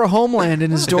season 4 of Homeland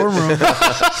in his dorm room,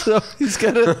 so he's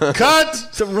gonna cut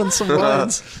to run some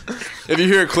lines. If you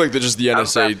hear a click, that's just the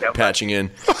NSA patching in.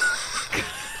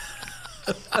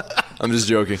 I'm just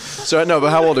joking. So, no, but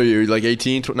how old are you? Like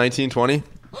 18, 19, 20?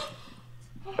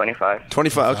 25.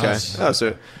 25, okay. Oh,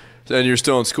 so and you're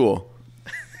still in school?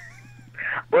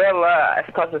 Well, I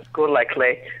started school like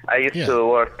late. I used to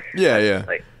work. Yeah.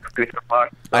 Like computer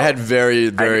parts. I had very,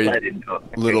 very decided to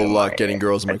little continue luck my- getting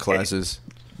girls in my classes.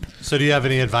 So do you have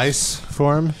any advice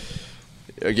for him?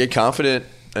 Get confident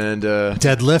and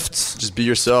deadlifts. Just be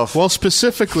yourself. Well,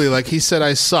 specifically, like he said,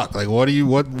 I suck. Like,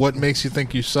 what makes you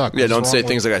think you suck? Yeah, What's don't wrong say with-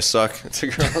 things like I suck to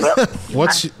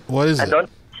girls. What is I it? don't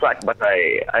suck, but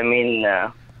I mean,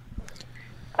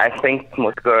 I think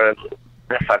most girls,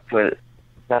 the fact that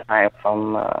I'm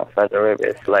from Saudi Arabia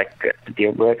is like a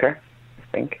deal breaker, I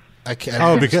think. I can't.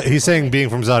 Oh, because he's saying being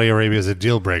from Saudi Arabia is a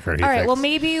deal breaker. He All right, thinks. well,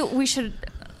 maybe we should...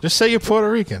 Just say you're Puerto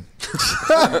Rican.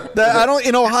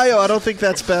 In Ohio, I don't think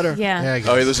that's better. Yeah.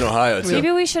 Oh, he lives in Ohio, too.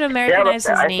 Maybe we should Americanize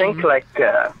yeah, but his I name. think like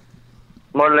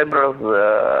more liberals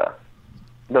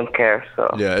don't care.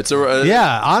 So yeah, it's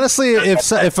Yeah, honestly,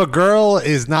 if a girl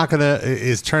is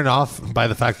turned off by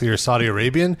the fact that you're Saudi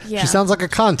Arabian, Yeah. she sounds like a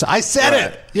cunt. I said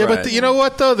it. Yeah, but you know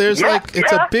what though? There's Yeah,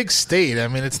 it's a big state. I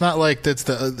mean, it's not like that's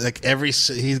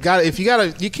you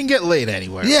can get laid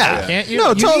anywhere. Can't you?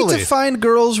 You need to find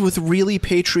girls with really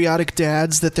patriotic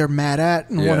dads that they're mad at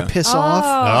and want Yeah. to piss Oh. off.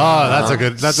 Oh, that's a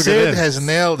good Sid hint. has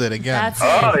nailed it again.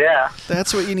 yeah.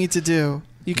 That's what you need to do.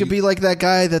 You could be like that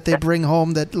guy that they bring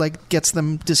home that like gets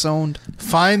them disowned.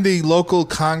 Find the local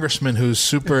congressman who's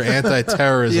super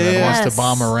anti-terrorism and wants Yes. to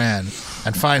bomb Iran,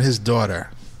 and find his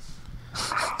daughter,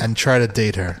 and try to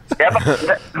date her. Yeah,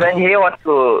 but then he wants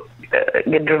to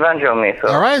get revenge on me. So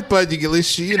All right, but at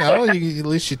least you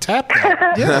tap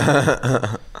that.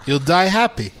 Yeah, you'll die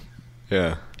happy.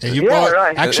 Yeah.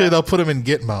 Right. Actually, they'll put him in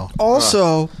Gitmo.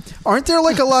 Also, aren't there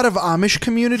like a lot of Amish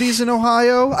communities in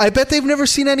Ohio? I bet they've never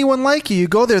seen anyone like you. You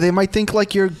go there, they might think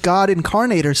like you're God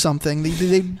incarnate or something.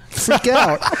 They freak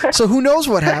out. So who knows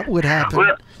what would happen?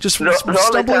 Well, Just the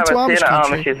stumble into only Amish time I've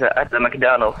country. seen an Amish is at the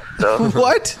McDonald's. So.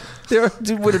 What?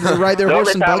 Would they ride their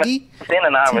horse and buggy? I've seen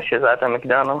an Amish is at the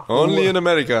McDonald's. Only in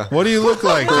America. What do you look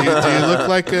like? Do you look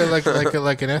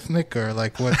like an ethnic or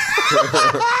like what?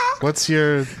 What's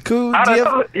your? I don't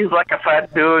know. He's like a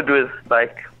fat dude with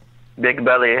like big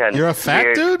belly and. You're a fat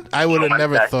beard. dude? I would have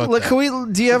never thought. Look, that.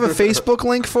 Do you have a Facebook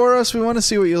link for us? We want to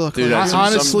see what you look Dude, like.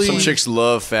 honestly, some chicks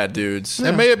love fat dudes.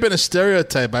 It may have been a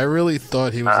stereotype. I really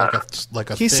thought he was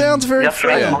like a. He thin- sounds very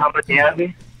Right, Muhammad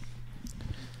Niazi.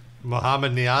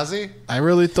 Muhammad Niazi? I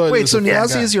really thought. he Wait, was so a thin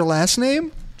Niazi guy. is your last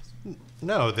name?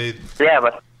 No, they. Yeah,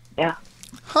 but yeah.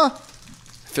 Huh.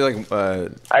 I feel like.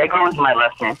 I agree with my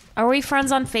last name. Are we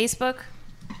friends on Facebook?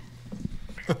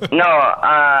 No,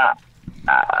 I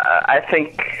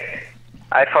think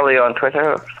I follow you on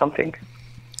Twitter or something.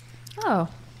 Oh.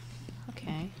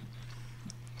 Okay.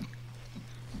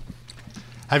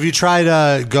 Have you tried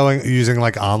using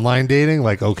like online dating,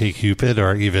 like OkCupid,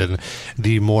 or even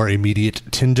the more immediate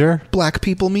Tinder? Black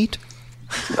people meet?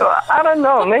 I don't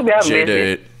know. Maybe I'm busy.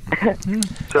 J-Date.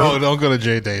 Oh, don't go to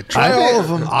J-Date. Try all of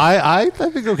them. I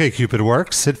think OkCupid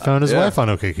works. Sid found his Yeah. wife on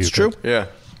OkCupid. It's true. Yeah.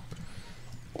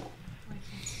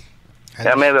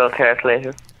 Yeah, maybe I'll try it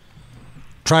later.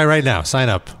 Try right now. Sign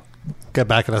up. Get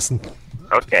back at us in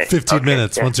Okay. 15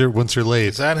 minutes yeah. once you're late.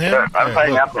 Is that him? Sure, I'm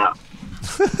signing up now.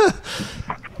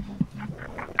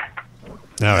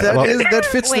 All right. Well, That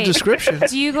fits the Wait, description.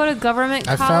 Do you go to government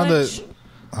I found college? a.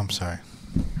 I'm sorry. I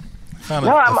found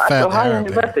No, a I'm at fat Ohio Arab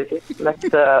here. University, like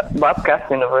the Bobcat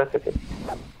University.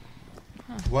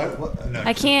 what? No.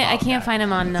 I can't find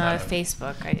him on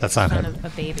Facebook. That's I not found him. a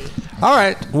baby. All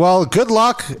right. Well, good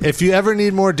luck. If you ever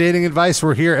need more dating advice,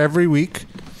 we're here every week.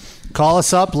 Call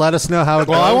us up. Let us know how it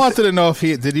Well, I goes. wanted to know if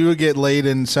did you get laid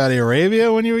in Saudi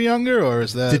Arabia when you were younger, or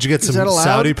is that? Did you get some that allowed?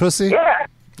 Saudi pussy? Yeah.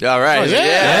 All right.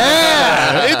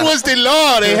 Yeah, it was the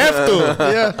law. They have to.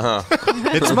 Yeah.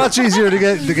 It's much easier to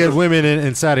get women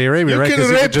in Saudi Arabia, You right? can 'Cause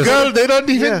rape just, girl. They don't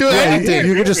even do Yeah, anything.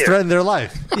 you can just threaten their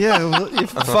life. Yeah, well, if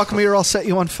fuck me or I'll set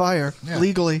you on fire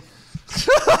legally.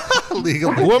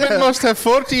 Legally. Woman must have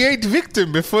 48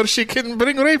 victims before she can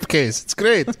bring rape case. It's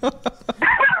great.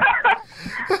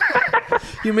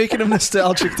 You're making him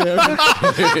nostalgic there.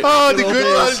 Oh, the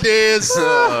good old days.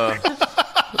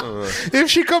 If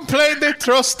she complained, they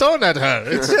throw stone at her.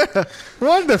 It's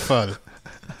wonderful.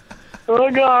 Oh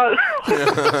God.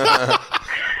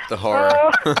 The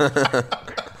horror.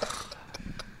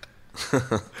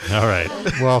 All right.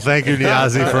 Well, thank you,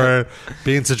 Niazi, for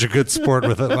being such a good sport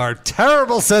with our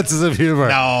terrible senses of humor.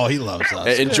 No, he loves us.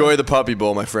 Hey, enjoy the puppy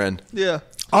bowl, my friend. Yeah.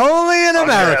 Only in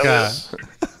America.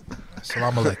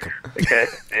 Salam alaikum. Okay.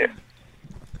 Yeah.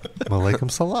 Malaikum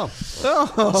salam.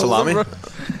 Oh, Salami?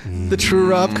 the true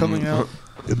Rob coming out.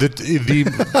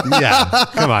 Yeah.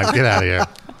 Come on, get out of here,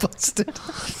 Busted.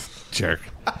 jerk.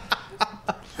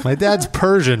 My dad's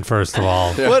Persian, first of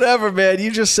all. Yeah. Whatever, man.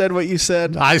 You just said what you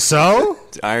said. I so?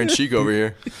 Iron Sheik over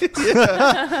here.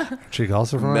 Sheik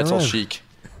also from Metal Iran. Sheik.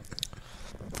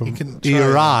 From can try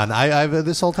Iran. I've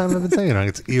this whole time I've been saying it wrong.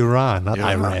 It's Iran, not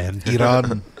Iran.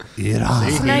 Iran.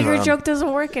 Iran. So now your joke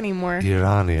doesn't work anymore.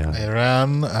 Irania.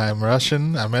 Iran. I'm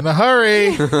Russian. I'm in a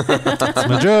hurry. That's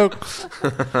my joke.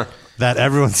 That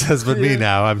everyone says but me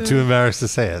now. I'm too embarrassed to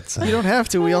say it. So. You don't have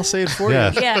to. We all say it for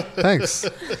Yeah. you. Yeah. Thanks.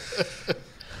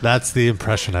 That's the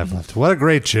impression I've left. What a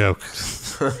great joke.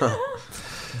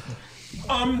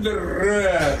 I'm the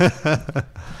red.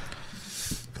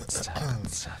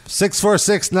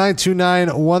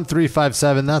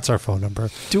 646-929-1357. That's our phone number.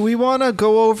 Do we want to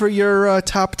go over your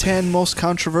top 10 most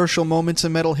controversial moments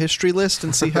in metal history list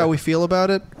and see how we feel about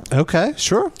it? Okay,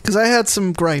 sure. Because I had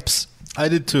some gripes. I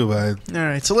did too, but All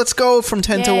right, so let's go from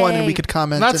 10 to 1 and we could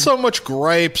comment. not and- so much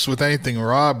gripes with anything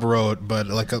Rob wrote, but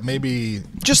like maybe.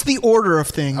 Just the order of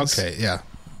things. Okay, yeah.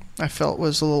 I felt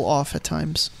was a little off at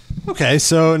times. Okay,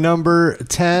 so number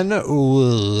 10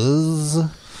 was...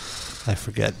 I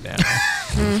forget now.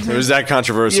 It was that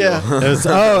controversial. Yeah.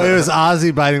 It was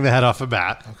Ozzy biting the head off a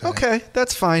bat. Okay,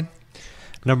 that's fine.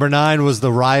 Number 9 was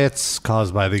the riots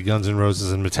caused by the Guns N'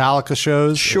 Roses and Metallica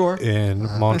shows Sure. in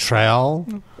Montreal.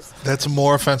 That's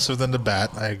more offensive than the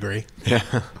bat. I agree. Yeah.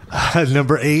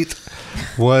 Number 8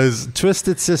 was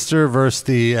Twisted Sister versus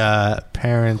the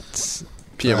parents...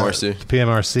 PMRC.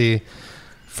 PMRC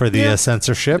for the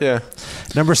censorship. Yeah.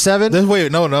 Number 7...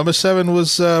 Number 7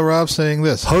 was Rob saying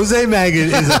this. Jose Magan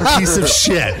is a piece of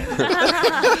shit.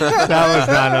 That was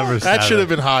not number 7. That should have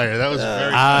been higher. That was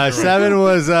very. 7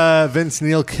 was Vince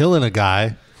Neil killing a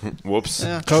guy. Whoops.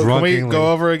 Yeah. Can we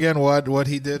go over again what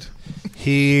he did?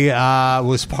 He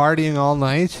was partying all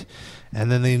night,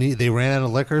 and then they ran out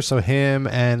of liquor, so him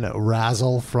and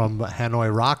Razzle from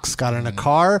Hanoi Rocks got in a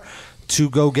car to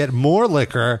go get more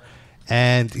liquor,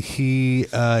 and he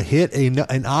hit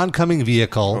an oncoming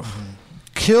vehicle,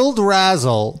 killed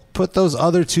Razzle, put those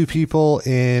other 2 people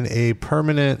in a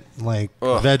permanent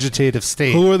vegetative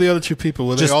state. Who were the other 2 people?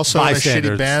 Were they Just also in a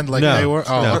bystanders. shitty band like No, they were?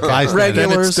 no, okay.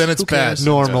 bystanders. Then it's bad.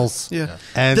 Normals. Yeah.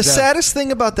 And the saddest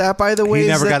thing about that, by the way, he is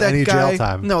never that got any guy. jail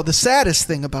time. No, the saddest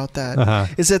thing about that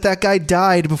is that guy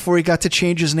died before he got to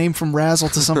change his name from Razzle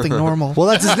to something normal. Well,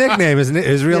 that's his nickname.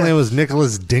 His real name was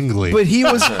Nicholas Dingley. But he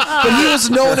was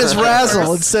known as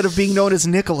Razzle instead of being known as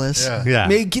Nicholas. Yeah.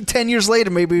 Maybe 10 years later,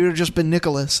 maybe he would have just been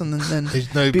Nicholas and then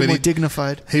be more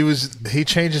dignified. He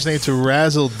changed his name to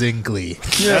Razzle Dingley.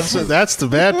 That's the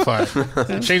bad part.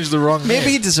 He changed the wrong name.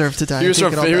 Maybe he deserved to die. He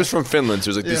was from Finland,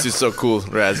 so he was like, "This is so cool,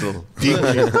 Razzle."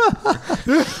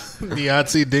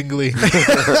 Nazi Dingley.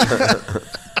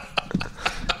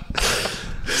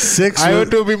 6. I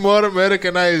want to be more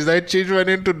Americanized. I changed my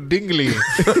name to Dingley.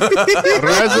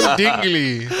 Razzle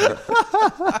Dingley.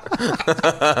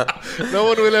 No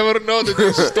one will ever know that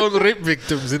there's stone rape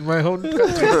victims in my own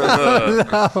country.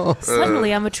 No.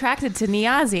 Suddenly, I'm attracted to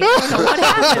Niazi. I don't know what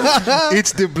happened.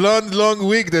 It's the blonde long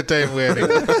wig that I'm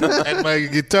wearing. And my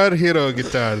Guitar Hero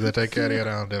guitar that I carry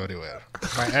around everywhere.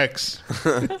 My ex.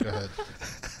 Go ahead.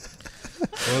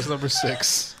 What was number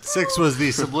 6? 6 was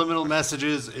the subliminal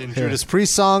messages in Judas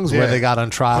Priest songs where they got on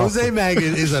trial. Jose Maggot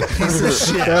is a piece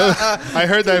of shit. I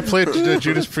heard that I played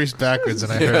Judas Priest backwards,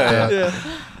 and I heard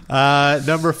that.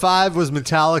 Number 5 was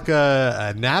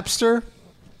Metallica Napster.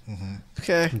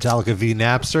 Okay. Metallica v.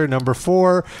 Napster. Number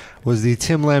 4 was the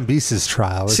Tim Lambesis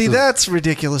trial. That's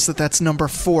ridiculous that's number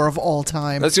 4 of all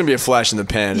time. That's gonna be a flash in the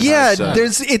pan. Yeah,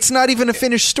 it's not even a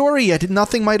finished story yet.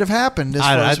 Nothing might have happened.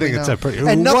 I think it's a pretty.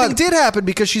 And nothing did happen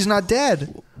because she's not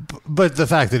dead. But the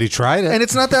fact that he tried it, and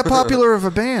it's not that popular of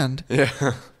a band. Yeah.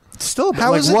 Still,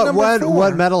 how is it what number 4?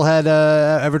 What metalhead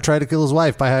ever tried to kill his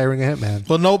wife by hiring a hitman?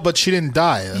 Well, no, but she didn't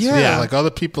die. That's Yeah. like other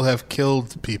people have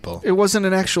killed people. It wasn't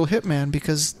an actual hitman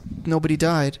because nobody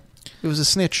died. It was a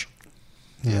snitch.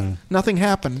 Yeah. Nothing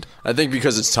happened. I think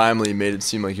because it's timely, it made it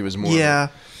seem like he was more. Yeah.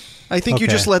 I think you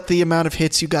just let the amount of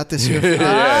hits you got this year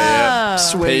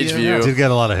sway Page you. view. Did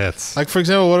get a lot of hits. Like, for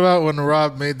example, what about when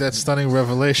Rob made that stunning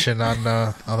revelation on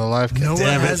the live cast? No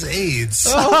one has AIDS.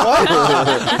 Oh,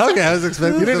 what? Okay, I was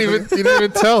expecting. You didn't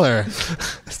even tell her.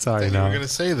 Sorry, You no. were going to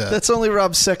say that. That's only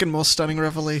Rob's second most stunning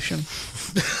revelation.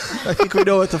 I think we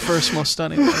know what the first most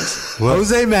stunning was.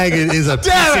 Jose Maggot is a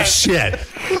piece of shit.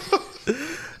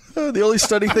 The only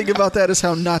stunning thing about that is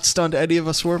how not stunned any of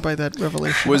us were by that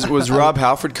revelation. Was Rob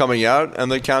Halford coming out on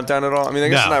the countdown at all? I mean, I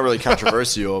guess No. it's not really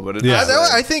controversial, but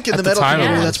I think in the metal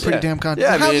community that's pretty damn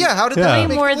controversial. How did that Way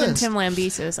make more the than list? Tim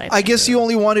Lambesis, I think. I guess you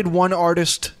only wanted one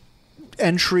artist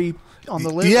entry on the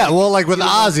list. Yeah, well, like with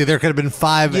Ozzy, there could have been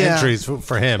 5 Yeah. entries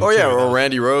for him. Oh yeah, too. or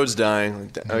Randy Rhoads dying.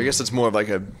 Like that. I guess it's more of like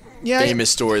a famous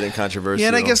story than controversial. Yeah,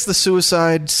 and I guess the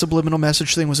suicide subliminal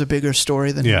message thing was a bigger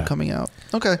story than him coming out.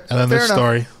 Okay. And then fair this enough.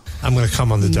 story. I'm going to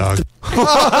come on the dog.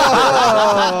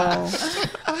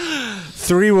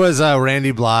 3 was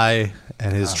Randy Bly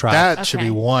and his trial. That should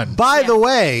be 1. By the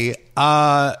way,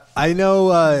 I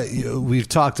know we've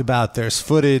talked about there's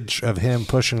footage of him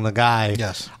pushing the guy.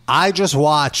 Yes. I just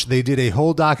watched, they did a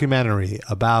whole documentary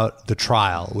about the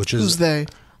trial, which is... Who's they?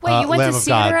 Wait, you went Lamb to of see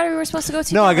it God. already? We were supposed to go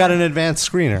see No, it? I got an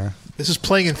advanced screener. This is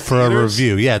playing in for a theaters?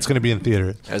 review. Yeah, it's going to be in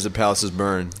theater. As the palaces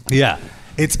burn. Yeah.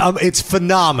 It's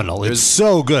phenomenal. It's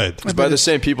so good. It's by the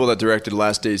same people that directed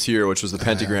Last Days Here, which was the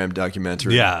Pentagram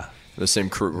documentary. Yeah. The same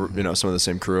crew, some of the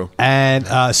same crew.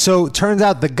 And so it turns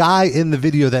out the guy in the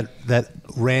video that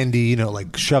Randy,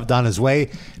 shoved on his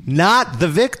way, not the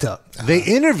victim. They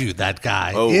interviewed that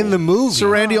guy in the movie. So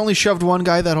Randy only shoved one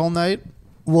guy that whole night?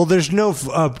 Well, there's no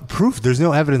proof. There's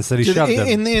no evidence that he shoved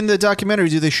him. In the documentary,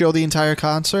 do they show the entire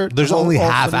concert? There's The whole- only all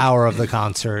half footage? hour of the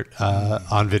concert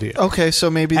on video. Okay, so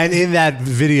maybe... And in that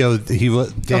video, Daniel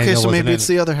so maybe wasn't it's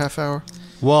in the other half hour.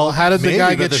 Well, how did the maybe,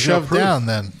 guy but get there's no shoved proof. down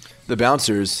then? The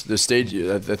bouncers, the stage,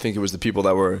 I think it was the people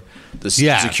that were the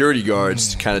Yeah. security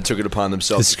guards kind of took it upon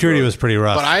themselves. The security was pretty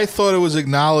rough. But I thought it was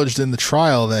acknowledged in the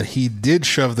trial that he did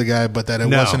shove the guy, but that it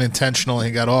No. wasn't intentional.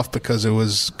 He got off because it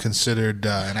was considered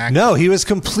an act. No, he was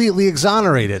completely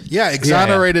exonerated. Yeah,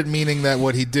 exonerated meaning that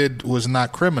what he did was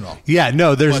not criminal. Yeah,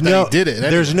 no, there's But that no he did it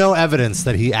there's anyway. no evidence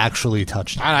that he actually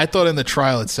touched him. I thought in the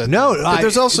trial it said No, that. But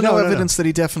there's also no no. evidence that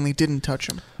he definitely didn't touch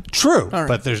him. True, All right.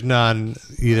 but there's none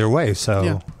either way. So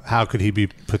Yeah. how could he be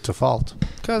put to fault?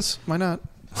 Because why not?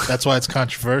 That's why it's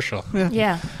controversial.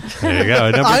 Yeah. There you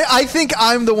go. I think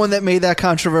I'm the one that made that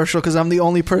controversial because I'm the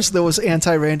only person that was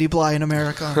anti-Randy Bly in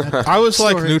America. On that I was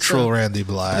like story, neutral so- Randy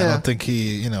Bly. I Yeah. don't think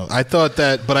he, I thought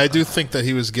that, but I do think that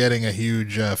he was getting a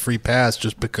huge free pass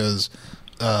just because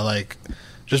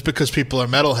people are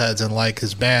metalheads and like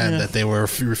his band, Yeah. that they were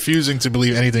refusing to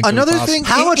believe anything. could be Another possible. thing-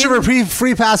 How much of a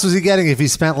free pass was he getting if he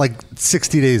spent like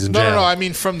 60 days in jail? No. I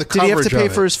mean, from the Did he coverage have to pay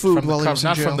of for it. his food From the while he was in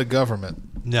not jail? from the government.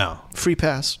 No. Free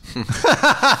pass.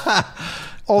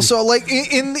 Also, like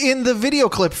in the video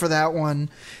clip for that one,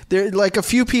 there like a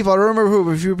few people. I don't remember who,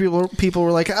 but a few people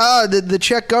were like, the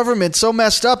Czech government so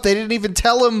messed up. They didn't even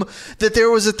tell him that there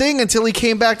was a thing until he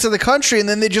came back to the country, and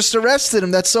then they just arrested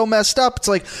him. That's so messed up. It's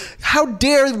like, how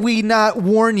dare we not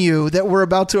warn you that we're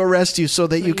about to arrest you so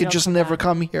that you could just never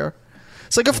come here?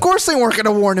 It's like, of course they weren't going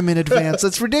to warn him in advance.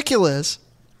 That's ridiculous.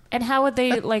 And how would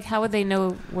they know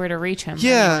where to reach him?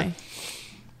 Yeah. Anyway?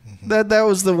 That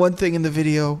was the one thing in the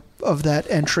video of that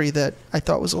entry that I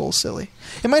thought was a little silly.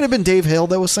 It might have been Dave Hill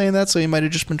that was saying that, so he might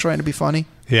have just been trying to be funny.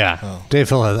 Yeah. Dave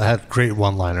Hill had great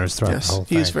one-liners throughout the whole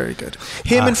thing. He is very good.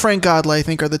 Him and Frank Godley, I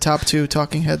think, are the top two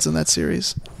talking heads in that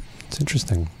series. It's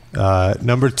interesting.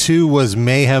 Number 2 was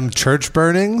Mayhem church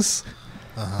burnings.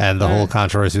 And the whole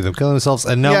controversy of them killing themselves.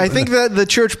 And I think that the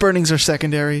church burnings are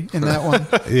secondary in that one.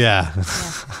 Yeah.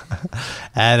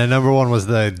 And number 1 was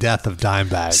the death of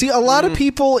Dimebag. See, a lot of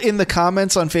people in the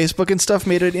comments on Facebook and stuff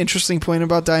made an interesting point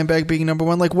about Dimebag being number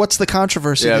 1. Like, what's the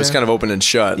controversy? Yeah, it was there? kind of open and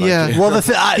shut. Yeah. Well,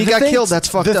 he got killed. That's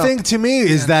fucked up. The thing to me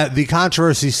is that the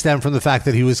controversy stemmed from the fact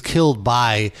that he was killed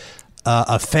by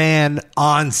a fan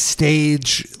on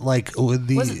stage. Like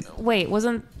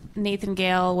Wasn't Nathan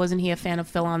Gale, wasn't he a fan of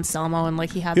Phil Anselmo, and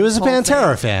like he had he was a this whole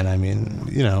Pantera thing? fan. I mean,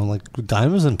 like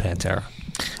Dime was in Pantera.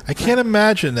 I can't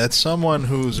imagine that someone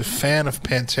who's a fan of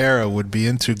Pantera would be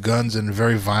into guns and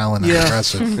very violent and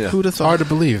aggressive. Who'd have thought? Hard to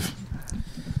believe.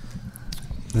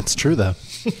 It's true, though.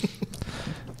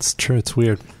 It's true. It's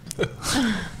weird.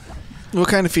 What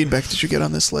kind of feedback did you get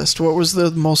on this list? What were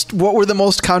the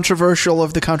most controversial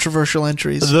of the controversial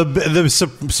entries?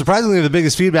 Surprisingly, the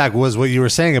biggest feedback was what you were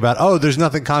saying about, there's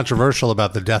nothing controversial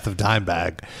about the death of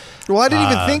Dimebag. Well, I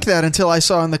didn't even think that until I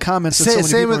saw in the comments that so many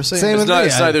people were saying It's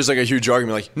not there's like a huge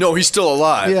argument like, no, he's still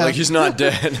alive. Yeah. Like, he's not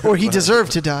dead. or he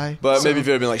deserved to die. But maybe if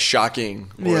it had been like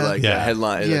shocking or a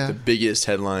headline, Yeah. like the biggest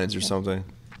headlines or something.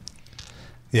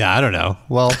 Yeah, I don't know.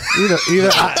 Well, either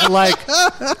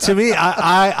to me,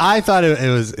 I thought it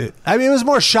was. It was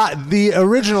more shot. The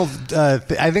original,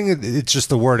 I think it's just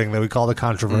the wording that we call it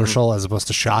controversial as opposed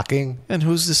to shocking. And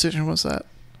whose decision was that?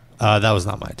 That was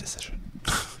not my decision.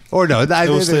 Or no, It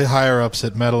was the higher ups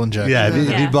at Metal Injection. Yeah,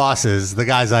 the bosses, the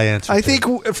guys I answered. I think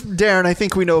Darren. I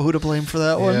think we know who to blame for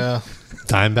that one. Yeah,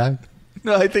 Dimebag.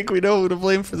 No, I think we know who to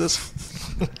blame for this.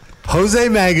 Jose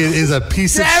Mangan is a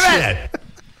piece of shit.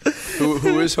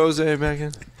 Who is Jose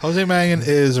Mangan? Jose Mangan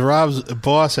is Rob's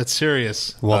boss at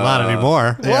Sirius. Well, not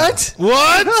anymore. What?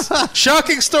 What?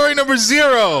 Shocking story number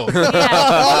 0. Yeah,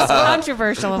 most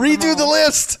controversial. Redo the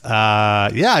list.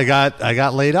 Yeah, I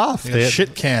got laid off. Yeah,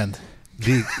 shit canned.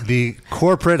 The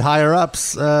corporate higher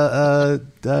ups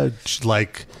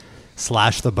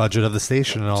slash the budget of the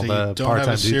station and all So the you don't part-time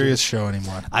have a Sirius DJs. show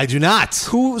anymore. I do not.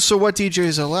 So what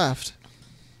DJs are left?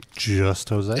 Just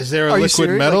Jose. Is there a Are you Liquid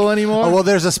serious? Metal anymore? Oh, well,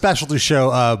 there's a specialty show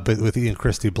but with Ian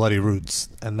Christie, Bloody Roots,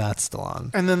 and that's still on.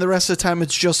 And then the rest of the time,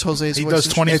 it's just Jose's He voice. does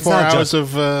and 24 not hours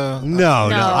just- of... No.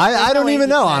 I don't even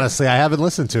know, honestly. I haven't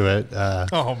listened to it.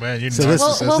 Oh, man. You So know.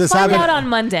 this- We'll this find happened- out on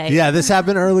Monday. Yeah, this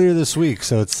happened earlier this week,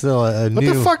 so it's still a What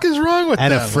new the fuck is wrong with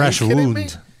and them? a Are you fresh kidding wound. me?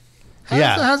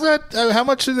 Yeah. How's that? How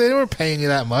much they were paying you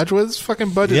that much? What's fucking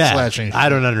budget Yeah, slashing? I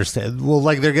don't understand. Well,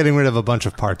 they're getting rid of a bunch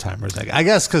of part timers. I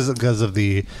guess because of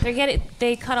the.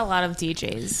 They cut a lot of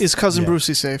DJs. Is Cousin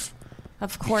Brucey safe?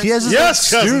 Of course. He has his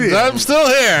Yes, own cousin, studio. I'm still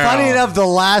here. Funny enough, the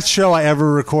last show I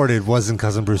ever recorded was in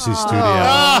Cousin Brucey's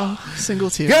studio. Single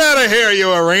tear. Get out of here, you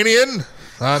Iranian!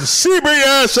 On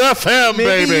CBS FM,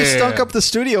 Maybe baby. you stunk up the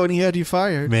studio and he had you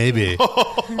fired. Maybe.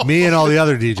 Me and all the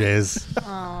other DJs.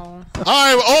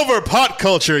 I'm over pot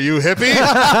culture, you hippie.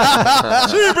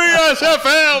 CBS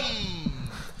FM.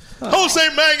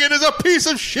 Jose Mangan is a piece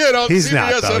of shit on He's CBS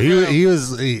not though. FM.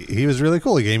 He was really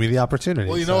cool. He gave me the opportunity.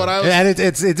 Well, you know what I was- and it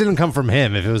didn't come from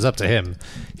him. If it was up to him,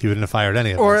 he wouldn't have fired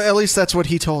any of Or us. at least that's what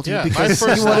he told you Yeah, because my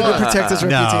first he wanted to thought- protect his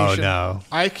reputation. No.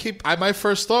 My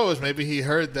first thought was maybe he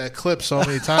heard that clip so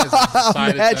many times and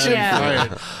decided to Imagine.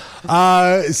 have him fired.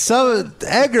 Some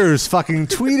Eggers fucking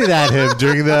tweeted at him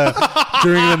during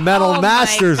the Metal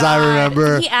Masters. I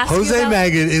remember Did he ask you Jose about-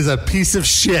 Mangan is a piece of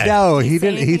shit. No, he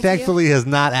didn't. He thankfully has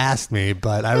not asked me,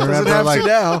 but I remember like,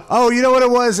 oh, you know what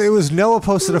it was? It was Noah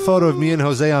posted a photo of me and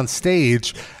Jose on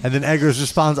stage, and then Eggers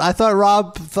responds, "I thought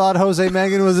Rob thought Jose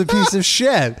Mangan was a piece of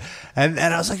shit." And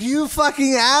I was like, you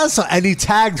fucking asshole. And he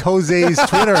tagged Jose's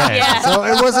Twitter handle. Yeah. So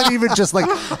it wasn't even just like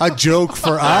a joke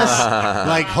for us.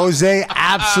 Like, Jose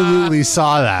absolutely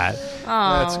saw that.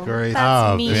 That's great.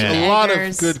 That's mean, There's a man. lot of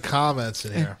Eggers. good comments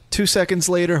in here. 2 seconds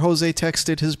later, Jose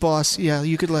texted his boss, "Yeah,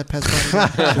 you could let Pez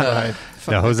Bunny go." Right.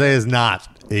 No, Jose is not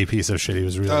a piece of shit. He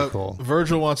was really cool.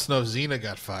 Virgil wants to know if Xena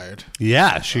got fired.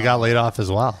 Yeah, she got laid off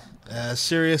as well.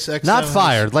 Sirius XM Not has-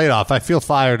 fired, laid off. I feel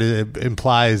fired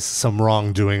implies some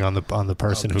wrongdoing on the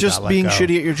person who Just got let being go.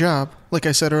 shitty at your job. Like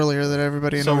I said earlier, that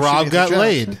everybody So knows Rob shitty at got their job.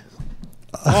 laid.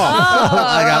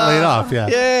 I got laid off. Yeah,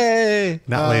 Yay!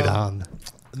 not laid on.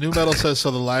 New Metal says so.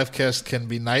 The live cast can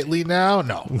be nightly now.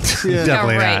 No,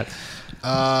 Definitely right.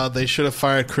 not. They should have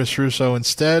fired Chris Russo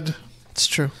instead. It's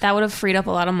true. That would have freed up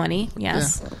a lot of money.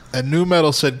 Yes. And New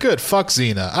Metal said, "Good, fuck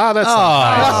Xena." Ah,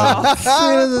 that's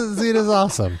Xena's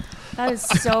awesome. That is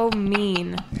so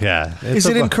mean. Yeah. Is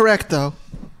it incorrect though?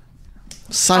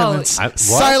 Silence. I- what?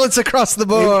 Silence across the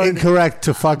board. Incorrect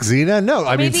to fuck Xena? No,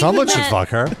 I mean Maybe someone he should meant- fuck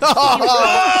her.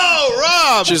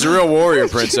 Oh, Rob! She's a real warrior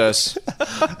princess.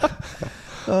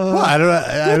 Well, I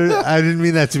didn't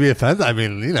mean that to be offensive. I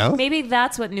mean, you know. Maybe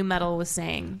that's what New Metal was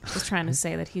saying. Was trying to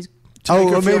say that he's. Oh,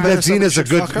 her well, feel maybe better, that somebody Xena's a should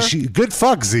good fuck her? good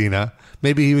fuck Xena.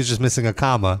 Maybe he was just missing a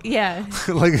comma. Yeah.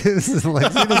 like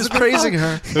Xena's Just praising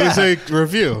her. It was a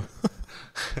review.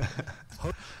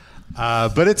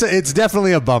 But it's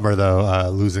definitely a bummer though,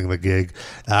 losing the gig,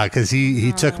 because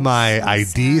he took my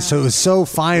ID, so it was so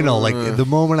final. Like the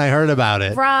moment I heard about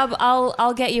it. Rob,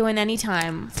 I'll get you in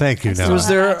anytime. Thank you. I still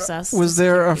Noah. have Was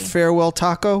there a farewell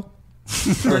taco?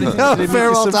 Or anything? No, Did he make you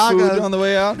farewell some taco food on the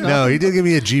way out? No, he did give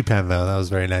me a G pen though. That was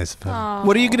very nice of him.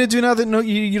 What are you going to do now that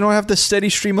you don't have the steady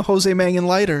stream of Jose Mangan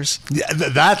lighters? Yeah,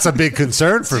 that's a big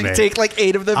concern for So me. you take like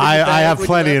 8 of them. in your I bag have when you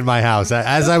plenty left? in my house.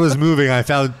 As I was moving, I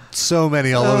found so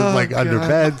many all over, like under God.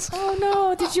 beds. Oh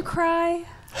no! Did you cry?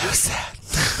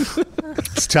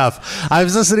 It's tough. I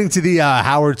was listening to the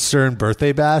Howard Stern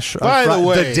birthday bash. By the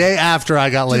way- the day after I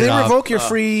got Did laid they off. revoke your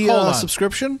free hold on.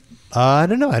 subscription? I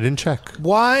don't know. I didn't check.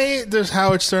 Why does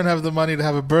Howard Stern have the money to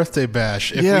have a birthday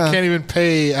bash if Yeah. we can't even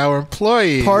pay our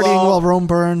employees? Partying while Rome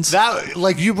burns. That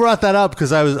like you brought that up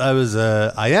because I was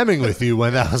IMing with you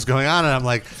when that was going on, and I'm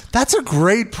like, that's a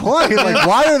great point. Like,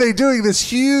 why are they doing this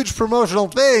huge promotional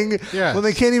thing Yes. when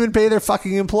they can't even pay their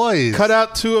fucking employees? Cut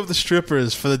out 2 of the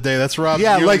strippers for the day. That's Rob's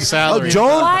Yeah, yearly like, salary.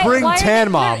 don't bring are they- Tan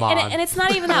Mom and, on. and it's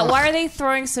not even that. Why are they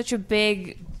throwing such a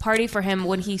big party for him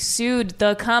when he sued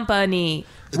the company?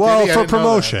 Well, Did he? I for didn't know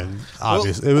promotion, that.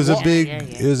 obviously, Well, it was a well- big, Yeah,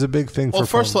 yeah. it was a big thing. Well,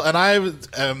 for first of all, and I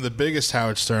am the biggest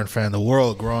Howard Stern fan in the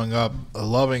world growing up,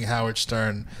 loving Howard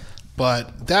Stern.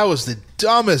 But that was the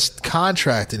dumbest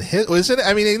contract in his. Wasn't it?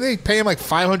 I mean, they pay him like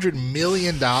 $500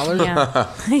 million. Yeah.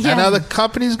 And now the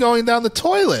company's going down the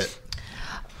toilet.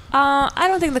 I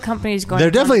don't think the company's going.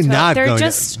 They're down definitely the toilet. not They're going.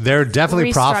 just They're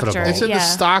definitely profitable. restructuring. Isn't Yeah. the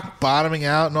stock bottoming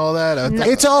out and all that?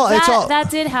 It's all. That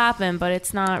did happen, but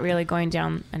it's not really going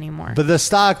down anymore. But the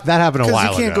stock that happened a 'Cause you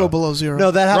while can't ago. go below zero.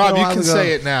 No, that happened. Rob, a you while can ago.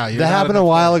 say it now. You're That not happened an a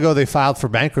while ago. They filed for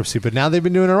bankruptcy, but now they've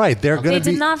been doing it right. They're going They to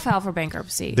did be. not file for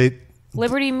bankruptcy. They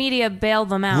Liberty Media bailed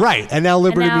them out. right, and now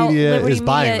Liberty Media Liberty is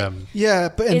buying Media them. Yeah,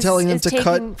 and is- telling them is to taking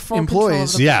cut full control of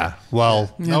employees. the- Yeah.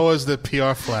 Well, Noah's the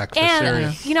PR flack for And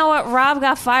Sirius. you know what? Rob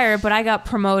got fired, but I got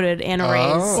promoted and a raise.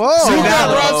 Whoa. So You now,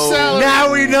 got Rob's salary.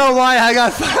 now we know why I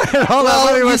got fired. All that money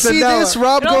Well, you went to see Noah. this?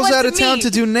 Rob It all goes went out to of town me. to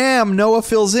do NAMM. Noah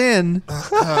fills in.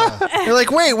 You're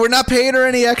like, wait, we're not paying her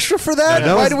any extra for that?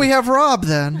 No, Why Noah's- do we have Rob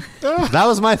then? That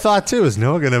was my thought too. Is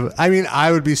Noah gonna? I mean,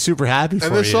 I would be super happy for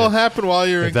And this you. all happened while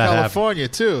you were if in that happened. California,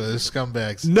 too, the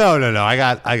scumbags. No. I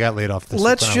got laid off. This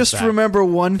Let's week when I was just back. remember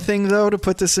one thing, though, to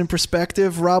put this in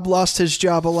perspective. Rob lost his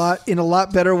job in a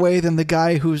lot better way than the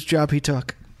guy whose job he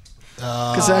took.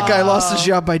 Because that guy lost his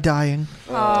job by dying.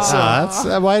 That's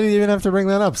why do you even have to bring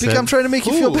that up? Because Sid? I'm trying to make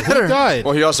you feel Who better. died?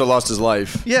 Well, he also lost his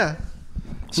life. Yeah.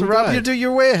 So, Who Rob, died?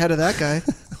 you're way ahead of that guy.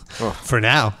 For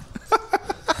now.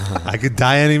 I could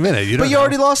die any minute. You don't But you know.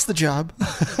 already lost the job.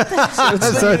 So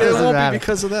So it doesn't won't matter. be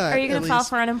because of that. Are you going at to file least.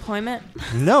 for unemployment?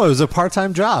 No, it was a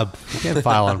part-time job. You can't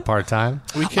file on part-time.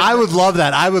 We can't- I would love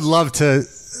that. I would love to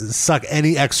suck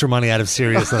any extra money out of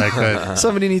Sirius that I could.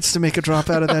 Somebody needs to make a drop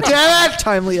out of that.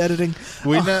 Timely editing.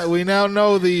 We now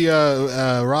know the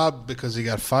Rob, because he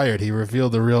got fired. He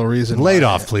revealed the real reason. Laid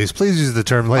off, please. Please use the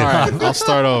term laid All off. right, I'll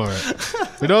start over.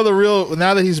 We know the real.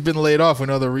 Now that he's been laid off, we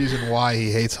know the reason why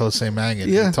he hates Jose Mangin.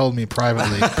 Yeah. He told me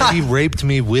privately. He raped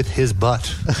me with his butt.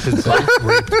 His butt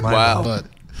raped my butt.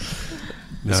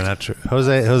 No, not true.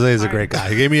 Jose is a great guy.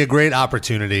 He gave me a great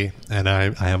opportunity, and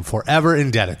I am forever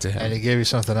indebted to him. And he gave you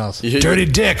something else. Dirty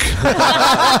dick.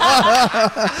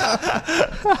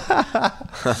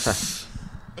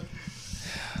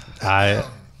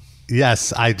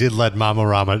 Yes, I did let Mama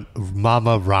Rama.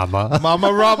 Mama Rama.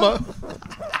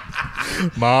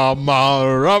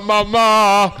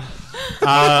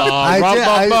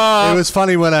 It was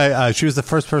funny when she was the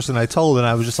first person I told, and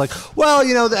I was just like, well,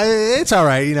 it's all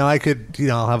right. I could,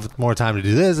 I'll have more time to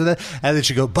do this and that. And then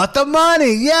she'd go, but the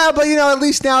money. Yeah, but, at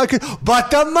least now I could.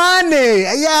 But the money.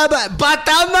 Yeah, but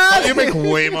the money. You make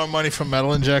way more money from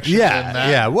metal injection than that.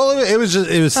 Yeah. Well, it was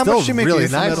How still much you make really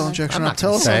from nice. metal injection? I'm not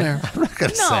Tell gonna us say. on air. I'm not going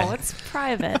to say. No, it's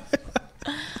private.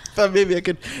 Thought maybe I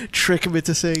could trick him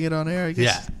into saying it on air. I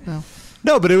guess. Yeah.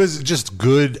 No, but it was just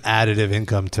good additive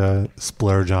income to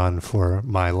splurge on for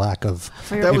my lack of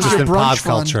That was interest your in brunch pop fund.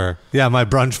 culture. Yeah, my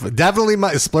brunch. Definitely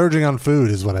my splurging on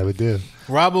food is what I would do.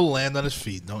 Rob will land on his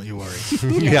feet. Don't you worry.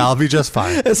 Yeah, I'll be just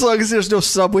fine. As long as there's no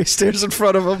subway stairs in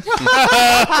front of him.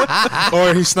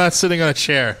 Or he's not sitting on a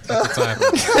chair at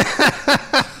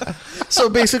the time. So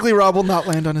basically, Rob will not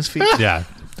land on his feet. Yeah.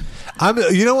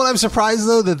 You know what? I'm surprised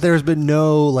though that there's been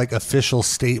no official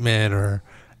statement or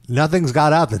nothing's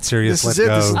got out that Sirius let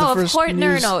go. Oh, of course.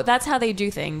 No. That's how they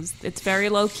do things. It's very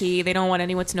low key. They don't want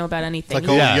anyone to know about anything. Like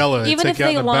Old Yeller. Even if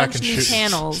they launch and new shoot.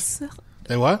 channels.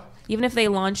 They what? Even if they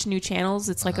launch new channels,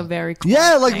 it's like a very cool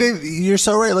Yeah, thing. you're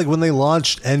so right. Like when they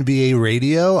launched NBA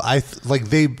Radio,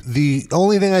 the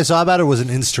only thing I saw about it was an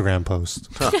Instagram post.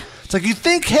 It's like you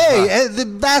think, hey, the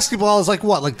basketball is like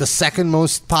the second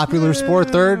most popular sport,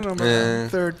 third.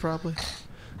 Third, probably.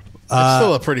 It's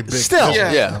still a pretty big. Still,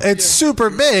 Yeah. it's super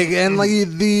big, and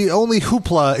the only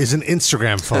hoopla is an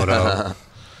Instagram photo.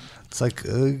 It's like,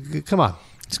 come on.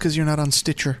 It's because you're not on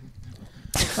Stitcher.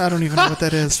 I don't even know what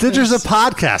that is. Stitcher's a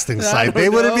podcasting site. They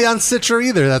wouldn't be on Stitcher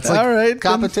either. That's like all right.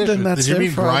 competition. Then that's Did you their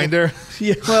mean problem. Grindr?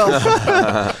 Yeah.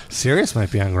 Well, Sirius might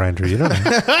be on Grindr. You don't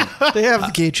know. they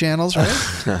have gay channels, right?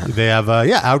 They have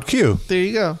OutQ. There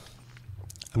you go.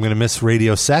 I'm going to miss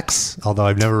Radio Sex, although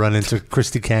I've never run into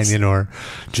Christy Canyon or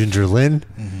Ginger Lynn.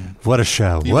 What a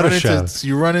show. What a show.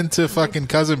 You run into fucking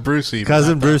Cousin Brucey.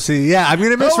 Cousin Brucey. Yeah, I'm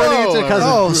going to miss running into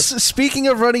Cousin Speaking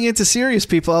of running into serious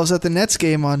people, I was at the Nets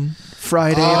game on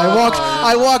Friday, and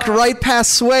I walked right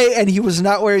past Sway, and he was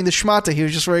not wearing the schmata. He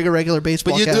was just wearing a regular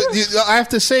baseball But cap. I have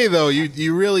to say, though,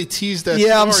 you really teased that Yeah,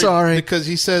 story. I'm sorry. Because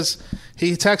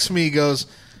he texts me, he goes,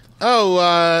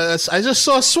 I just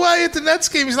saw Sway at the Nets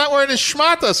game. He's not wearing his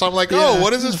schmata. So I'm like,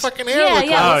 what is his fucking hair look like?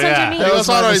 what's underneath? I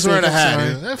thought he was wearing a I'm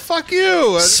hat. sorry. Fuck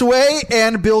you. Sway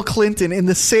and Bill Clinton in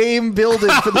the same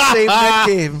building for the same Net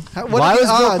game. What Why are the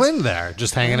was Bill odds? Clinton there?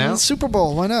 Just hanging out? Super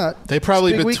Bowl. Why not? They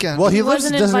probably Big bet- weekend. Well, He lives.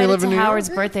 wasn't Doesn't he invited live in to New Howard's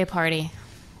York? birthday party.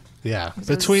 Yeah.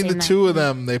 Between the same two of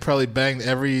them, they probably banged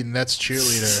every Nets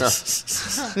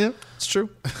cheerleader. Yeah, it's true.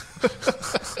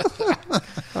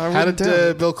 How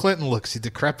did Bill Clinton look? Is he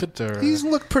decrepit or? He's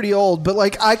looked pretty old, but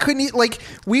I couldn't eat.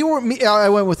 I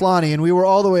went with Lonnie, and we were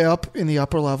all the way up in the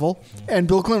upper level, and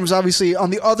Bill Clinton was obviously on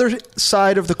the other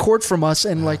side of the court from us,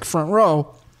 and front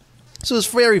row. So it was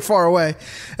very far away.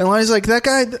 And Lonnie's like, that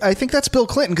guy, I think that's Bill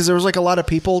Clinton, because there was a lot of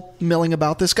people milling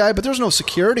about this guy, but there was no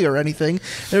security or anything.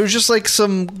 And it was just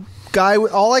some guy.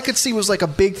 All I could see was a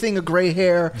big thing of gray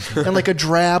hair and a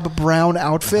drab brown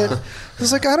outfit. I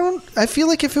was like, I feel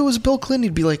like if it was Bill Clinton,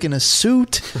 he'd be in a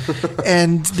suit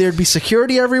and there'd be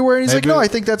security everywhere. And he's Maybe- like, no, I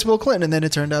think that's Bill Clinton. And then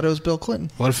it turned out it was Bill Clinton.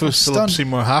 What if it was Philip Stunned.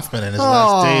 Seymour Hoffman in his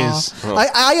Aw. last days?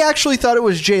 I actually thought it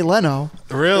was Jay Leno.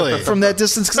 Really? From that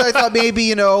distance, because I thought maybe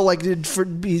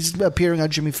he's appearing on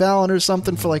Jimmy Fallon or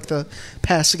something for the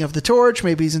passing of the torch.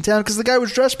 Maybe he's in town because the guy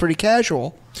was dressed pretty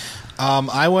casual.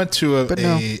 I went to But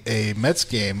no. a Mets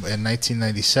game in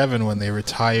 1997 when they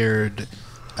retired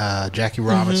Jackie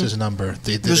Robinson's number.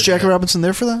 They did Was it Jackie at- Robinson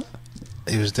there for that?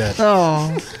 He was dead.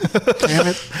 Oh, damn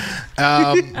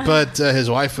it! But his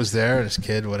wife was there and his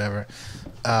kid, whatever.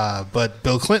 But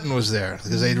Bill Clinton was there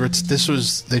because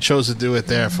they chose to do it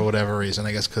there for whatever reason.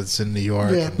 I guess because it's in New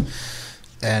York. Yeah.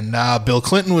 And Bill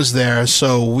Clinton was there,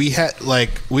 so we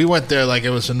went there like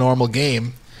it was a normal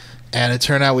game, and it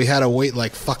turned out we had to wait we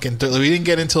didn't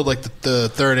get until the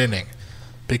third inning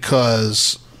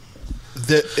because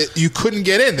you couldn't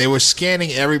get in. They were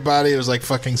scanning everybody. It was like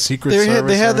fucking Secret Service.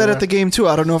 They had that everywhere. at the game too.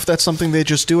 I don't know if that's something they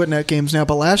just do at Net Games now,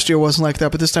 but last year wasn't like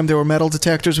that. But this time there were metal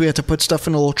detectors. We had to put stuff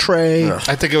in a little tray. Yeah.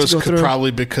 I think it was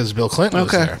probably because Bill Clinton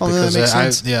was there. Well, that makes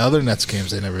sense. Other Nets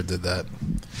games, they never did that.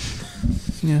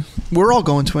 Yeah, we're all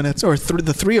going to a Nets, or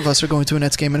the three of us are going to a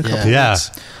Nets game in a couple of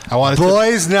weeks. I wanted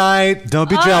Boys' night. Don't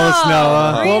be jealous,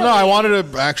 Noah. Well, no, I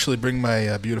wanted to actually bring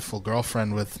my beautiful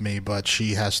girlfriend with me, but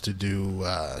she has to do.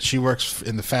 She works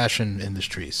in the fashion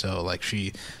industry, so like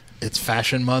it's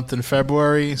Fashion Month in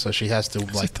February, so she has to.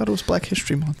 I thought it was Black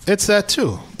History Month. It's that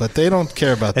too, but they don't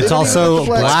care about that. It's also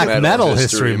Black Metal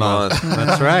History Month.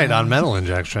 That's right, on Metal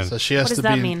Injection. So she has What does to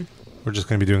that be. mean? We're just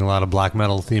going to be doing a lot of black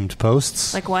metal themed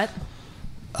posts. Like what?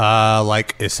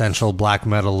 Like essential black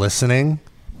metal listening,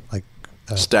 like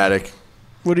Static.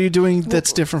 What are you doing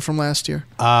that's different from last year?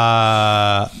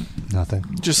 Nothing.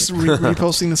 Just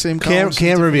reposting the same columns.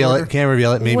 Can't reveal it. Can't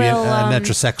reveal it. Maybe Will, a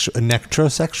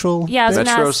necrosexual. Yeah, I was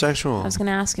Metrosexual. going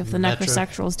to ask if the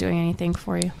necrosexual is doing anything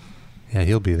for you. Yeah,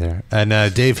 he'll be there. And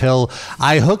Dave Hill,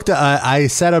 I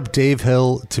set up Dave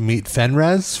Hill to meet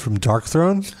Fenrez from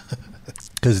Darkthrone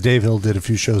because Dave Hill did a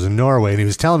few shows in Norway and he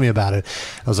was telling me about it.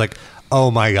 I was like, oh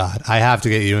my God, I have to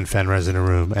get you and Fenrez in a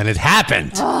room. And it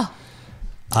happened.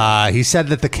 He said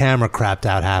that the camera crapped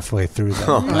out halfway through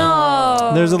though.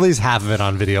 No. There's at least half of it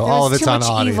on video. All of it's on too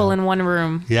much audio. evil in one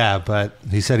room. Yeah, but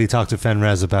he said he talked to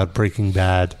Fenrez about Breaking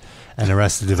Bad and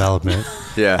Arrested Development.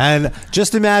 Yeah. And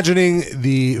just imagining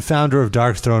the founder of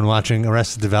Darkthrone watching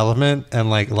Arrested Development and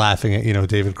like laughing at,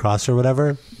 David Cross or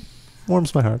whatever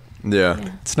warms my heart.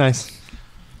 Yeah. It's nice.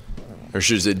 Or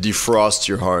should I say defrost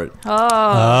your heart?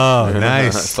 Oh,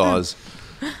 nice. Thaws.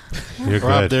 You're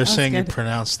Rob, good. they're saying you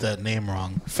pronounced that name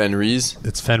wrong. Fenriz?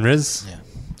 It's Fenriz? Yeah.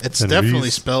 It's Fenriz.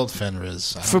 definitely spelled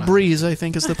Fenriz. Febreze, I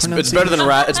think, is the pronunciation. It's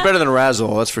better than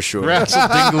Razzle, that's for sure. Razzle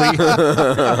Dingley.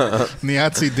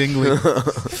 Niazzi Dingley.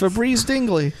 Febreze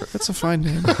Dingley. That's a fine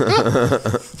name.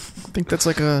 I think that's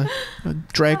like a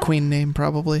drag queen name,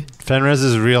 probably.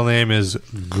 Fenrez's real name is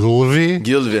Gulvi.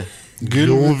 Gylvi.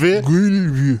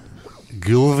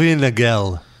 Gylvi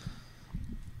Nagel.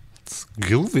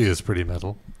 Gylvi is pretty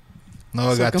metal.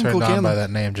 Noah got turned on by that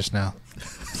name just now.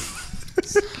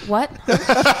 What?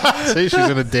 See, she's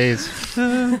in a daze.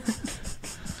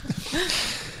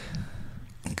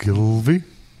 Gylvi.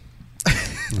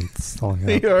 That's all I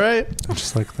got. You all right?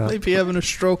 Just like that. Maybe having a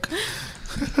stroke.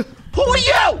 Who are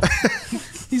you?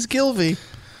 He's Gylvi.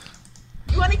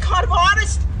 You any kind of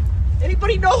artist?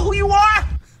 Anybody know who you are?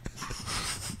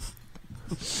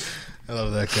 I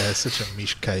love that guy. Such a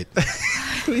mishkite.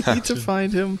 We need to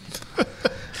find him.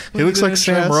 He looks like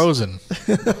Sam Rosen.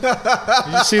 Did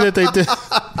you see that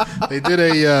they did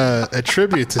a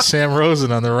tribute to Sam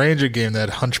Rosen on the Ranger game, that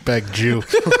hunchback Jew.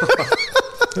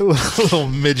 Little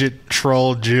midget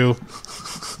troll Jew.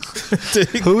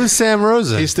 Who is Sam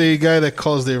Rosen? He's the guy that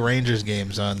calls the Rangers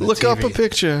games on the Look TV. up a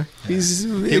picture. He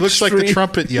looks like the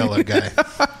trumpet yeller guy.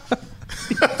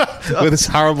 With his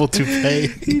horrible toupee.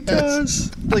 He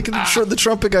does. Like the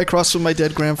trumpet guy crossed with my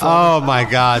dead grandfather. Oh my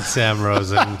God, Sam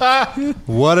Rosen!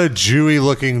 What a Jewy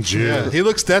looking Jew. Yeah, he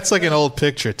looks. That's like an old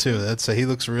picture too. He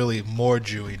looks really more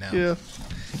Jewy now. Yeah.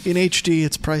 In HD,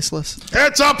 it's priceless.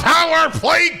 It's a power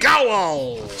play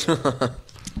goal.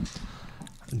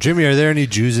 Jimmy, are there any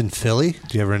Jews in Philly?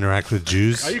 Do you ever interact with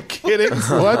Jews? Are you kidding?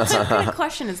 What? What kind of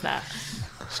question is that?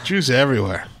 There's Jews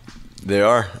everywhere. They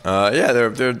are. Yeah, there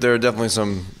are definitely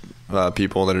some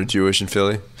people that are Jewish in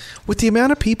Philly. With the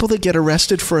amount of people that get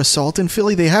arrested for assault in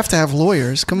Philly, they have to have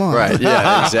lawyers. Come on. Right,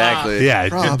 yeah, exactly. Yeah,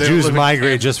 Rob. Jews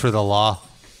migrate just for the law.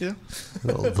 Yeah.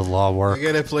 The law work. I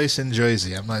got a place in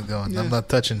Jersey. I'm not going. I'm not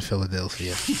touching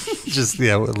Philadelphia. Just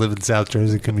live in South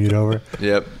Jersey, commute over.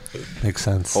 Yep. Makes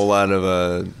sense. Whole lot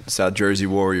of South Jersey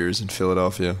Warriors in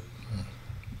Philadelphia.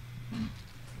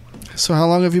 So how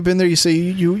long have you been there? You say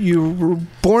you were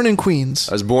born in Queens.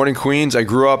 I was born in Queens. I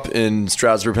grew up in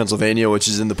Stroudsburg, Pennsylvania, which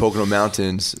is in the Pocono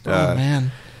Mountains. Oh,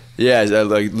 man. Yeah, I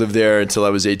lived there until I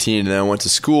was 18, and then I went to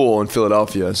school in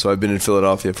Philadelphia. So I've been in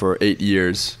Philadelphia for 8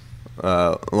 years,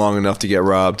 long enough to get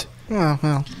robbed. Oh,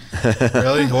 well.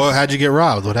 Really? Well, how'd you get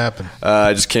robbed? What happened?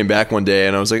 I just came back one day,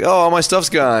 and I was like, oh, all my stuff's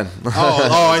gone.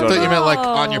 I thought you meant like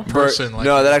on your person.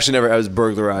 No, that actually never. I was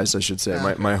burglarized, I should say.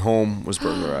 My home was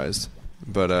burglarized.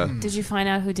 But Did you find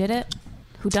out who did it?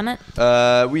 Who done it?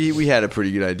 we had a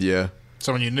pretty good idea.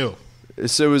 Someone you knew.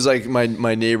 So it was like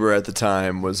my neighbor at the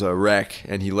time was a wreck,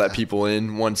 and he let people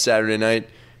in one Saturday night,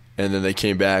 and then they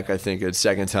came back, I think, a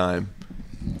second time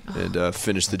and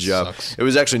finished the job. Sucks. It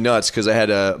was actually nuts because I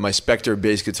had my Spectre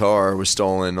bass guitar was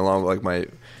stolen along with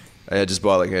I had just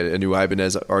bought like a new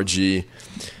Ibanez RG,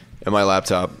 and my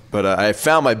laptop. But I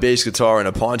found my bass guitar in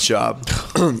a pawn shop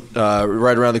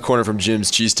right around the corner from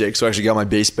Jim's Cheesesteak. So I actually got my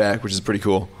bass back, which is pretty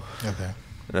cool. Okay.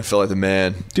 And I felt like the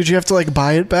man. Did you have to like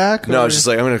buy it back? No, it's just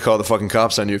like, I'm going to call the fucking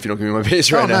cops on you if you don't give me my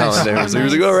bass right now. Nice. And he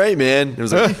was like, all right, man. It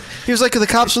was like, he was like, the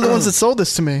cops are the ones that sold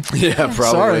this to me. yeah,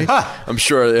 probably. Sorry. I'm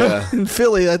sure, yeah. In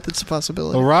Philly, that's a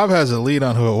possibility. Well, Rob has a lead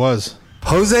on who it was.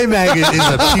 Jose Mangan is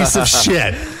a piece of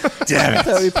shit. Damn it.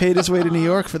 So he paid his way to New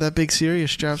York for that big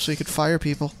serious job so he could fire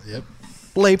people. Yep.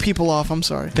 Lay people off, I'm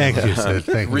sorry. Thank you, Sid.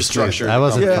 Thank you. Restructure. I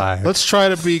wasn't fired. Let's try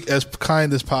to be as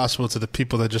kind as possible to the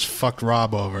people that just fucked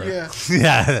Rob over.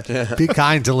 Yeah. Be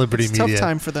kind to Liberty It's a Media. tough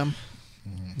time for them.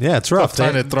 Yeah, it's rough.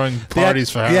 Tough time to throwing parties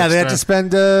for Howard Yeah, they had to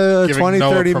Stern. spend Giving 20,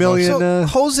 Noah 30 million. So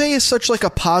Jose is such like a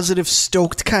positive,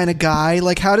 stoked kind of guy.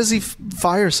 Like, how does he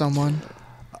fire someone?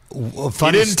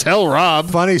 Funny, didn't tell Rob.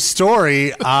 Funny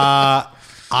story.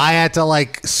 I had to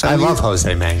I love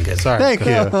Jose Mangan. Sorry. Thank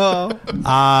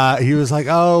you. He was like,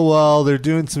 oh, well, they're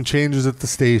doing some changes at the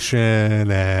station.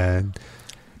 And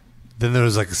then there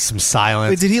was some silence.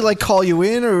 Wait, did he call you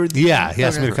in or? Yeah, he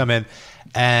asked me to come in.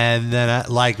 And then,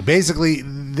 basically,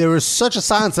 there was such a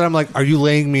silence that I'm like, are you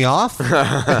laying me off?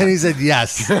 And he said,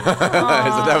 yes.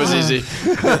 That was easy. He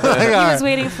was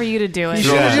waiting for you to do it. You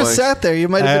should have just sat there. You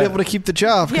might have been able to keep the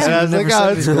job. And I was like,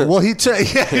 oh, it's cool. Well,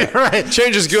 yeah, you're right.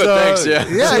 Change is good, thanks. Yeah.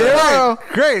 Yeah, you're right.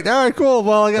 Great. All right, cool.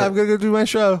 Well, I'm going to go do my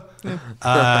show.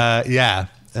 Yeah.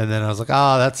 And then I was like,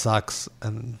 oh, that sucks.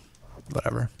 And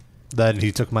whatever. Then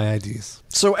he took my IDs.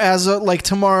 So as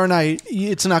tomorrow night,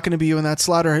 it's not going to be you in that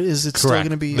slot, or is it still Correct.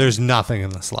 going to be you? There's nothing in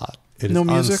the slot. It No is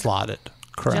music? unslotted.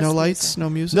 Correct. No lights, no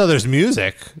music. No, there's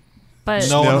music. But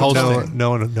No one hosting.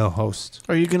 No host.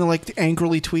 Are you going to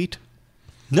angrily tweet?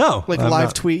 No. Like I'm live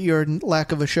not. tweet your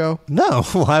lack of a show? No.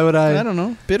 Why would I? I don't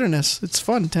know. Bitterness. It's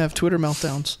fun to have Twitter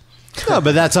meltdowns. No,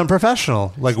 but that's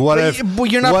unprofessional. What if? Well,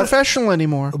 you're not professional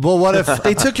anymore. Well, what if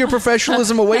they took your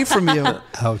professionalism away from you?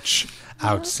 Ouch.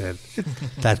 Ouch, Sid.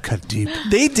 That cut deep.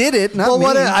 They did it, not Well, me.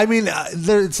 what I mean,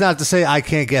 it's not to say I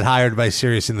can't get hired by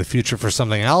Sirius in the future for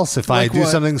something else. If I Like do what?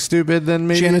 something stupid, then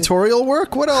maybe Janitorial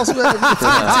work? What else? Take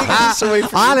this away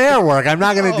from on me. air work. I'm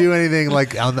not going to do anything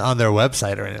on their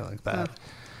website or anything like that,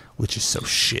 which is so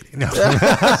shitty. No.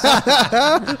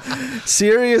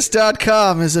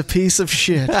 Sirius.com is a piece of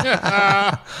shit.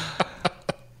 Yeah,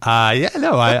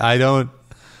 no, I don't.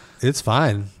 It's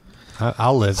fine.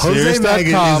 I'll live. Jose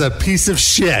Mangan is a piece of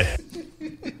shit.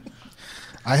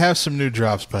 I have some new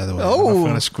drops, by the way. Oh. I'm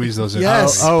going to squeeze those in.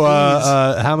 Yes.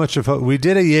 How much of we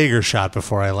did a Jaeger shot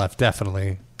before I left?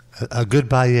 Definitely a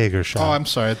goodbye Jaeger shot. Oh, I'm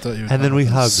sorry. I thought you. And then we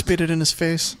hugged. Spit it in his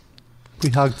face.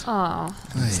 We hugged. Oh.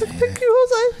 Thank you,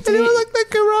 Jose. And he was like,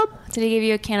 "Thank you, Rob." Did he give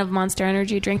you a can of Monster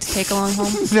Energy drink to take along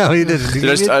home? No, he didn't.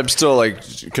 Dude, I'm still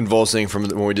convulsing from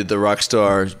when we did the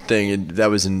Rockstar thing. And that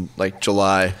was in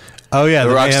July. Oh yeah,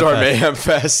 the Rockstar Mayhem Mayhem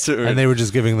Fest. And they were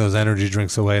just giving those energy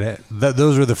drinks away.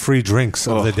 Those were the free drinks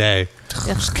of the day.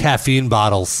 Just caffeine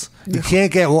bottles. You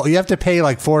can't get. Well, you have to pay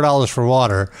 $4 for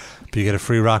water, but you get a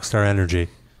free Rockstar Energy.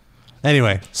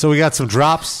 Anyway, so we got some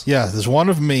drops. Yeah, there's one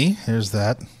of me. Here's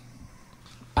that.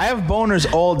 I have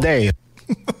boners all day.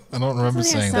 I don't remember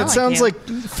saying That that. sounds like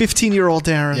 15-year-old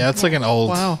Darren. Yeah, it's like an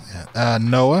old. Wow. Yeah.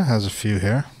 Noah has a few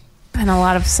here. And a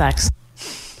lot of sex.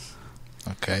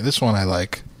 Okay, this one I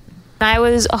like. I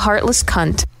was a heartless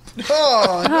cunt.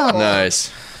 Oh, no.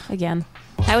 Nice. Again.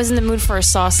 I was in the mood for a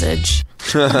sausage.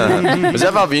 Was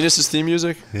that Val Venus' theme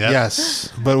music?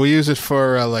 Yes, but we use it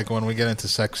for when we get into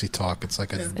sexy talk. It's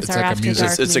like a It's it's our like a after music.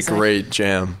 dark It's a music. great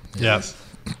jam. Yes.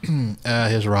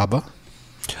 Here's Rabba.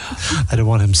 I don't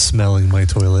want him smelling my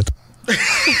toilet.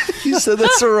 You said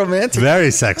that's so romantic. Very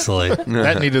sexily.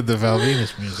 That needed the Val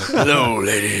Venus music. Hello,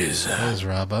 ladies. There's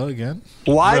Rabba again.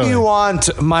 Why do you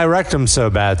want my rectum so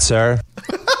bad, sir?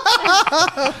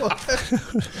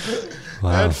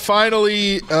 And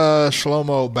finally,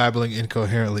 Shlomo babbling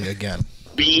incoherently again.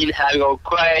 Been having a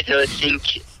quiet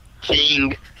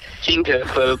thinker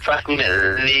for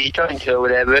approximately talking or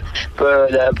whatever for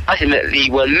approximately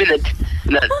 1 minute.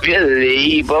 Not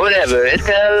really, but whatever. It's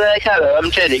kind of like, hello,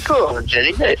 I'm Jenny. Cool,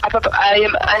 Jenny. I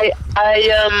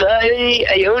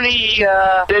only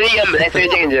really am like 30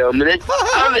 seconds ago.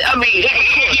 I mean,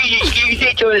 you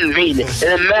say Jordan Green. It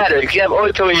doesn't matter because you have all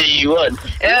the toys you want.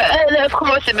 And of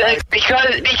course,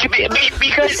 because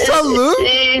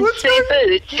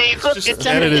Just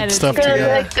edited stuff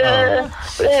together.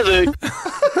 Whatever.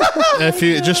 If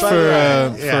you just for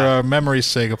our memory's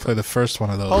sake, I'll play the first one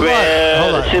of those. Hold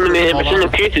on.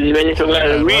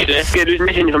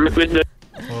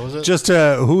 What was it? Just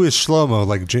who is Shlomo?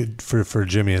 Like for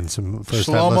Jimmy and some first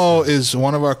time Shlomo is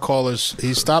one of our callers.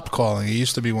 He stopped calling. He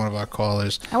used to be one of our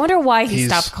callers. I wonder why he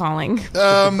stopped calling.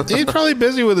 He's probably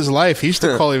busy with his life. He used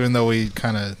to call even though we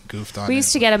kind of goofed on We him.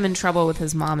 used to get him in trouble with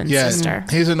his mom and sister.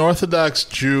 He's an Orthodox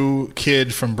Jew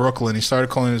kid from Brooklyn. He started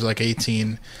calling when he was like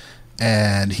 18,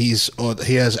 and he has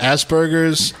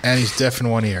Asperger's and he's deaf in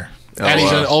one ear. And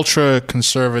he's an ultra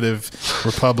conservative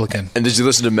Republican. And did you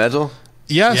listen to metal?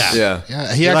 Yes. Yeah.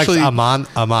 He actually likes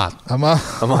Aman.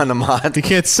 He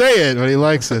can't say it, but he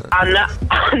likes it.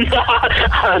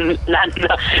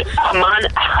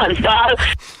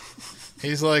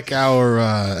 He's like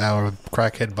our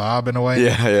crackhead Bob in a way.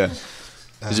 Yeah.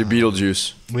 He's your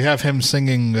Beetlejuice. We have him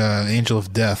singing "Angel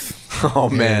of Death." Oh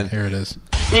man, here it is.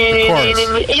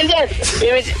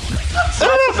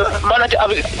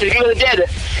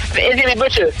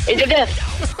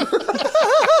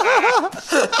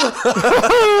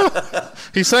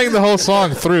 He sang the whole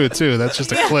song through too. That's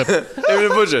just a clip.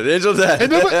 David Butcher, the Angel of Death.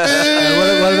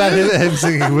 What about him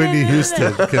singing Whitney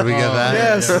Houston? Can we get that?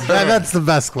 Yes. That's the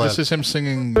best clip. This is him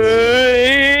singing. But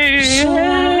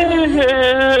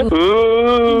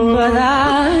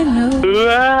I know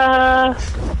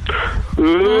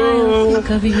I think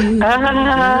of you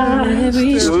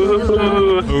every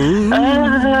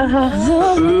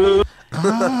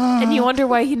And you wonder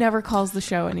why he never calls the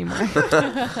show anymore.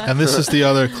 And this is the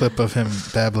other clip of him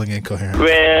babbling incoherent.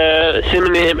 Well,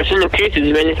 some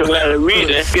cases when it's a lot of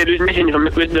reason, get this mission from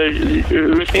with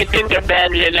the think the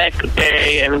band they like to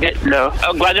play and get no.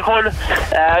 Oh, Guadalajara?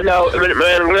 No, when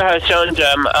it sounds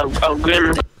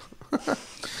grim.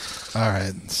 All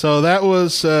right, so that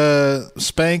was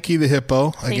Spanky the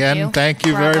Hippo. Again, thank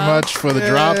you very much for the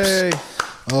drops.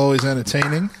 Always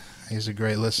entertaining. He's a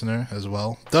great listener as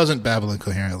well. Doesn't babble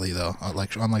incoherently, though,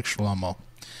 unlike Shlomo.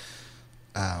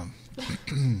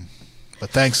 But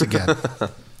thanks again.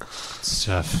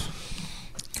 Stuff.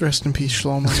 Rest in peace,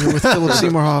 Shlomo. You're with Philip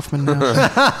Seymour Hoffman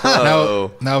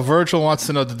now. Now, Virgil wants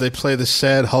to know, did they play the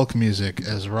sad Hulk music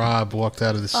as Rob walked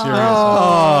out of the series?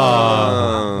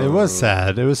 Oh, it was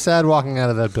sad. It was sad walking out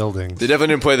of that building. They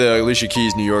definitely didn't play the Alicia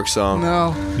Keys New York song.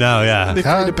 No, yeah. They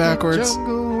played it backwards.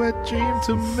 Jungle, wet dream,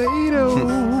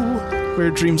 tomato. Where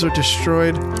dreams are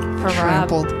destroyed,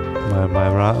 trampled.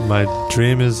 My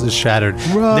dream is shattered.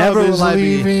 Rob Never is will I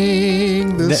be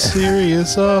leaving the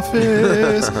serious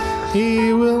office.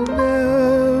 He will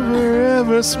never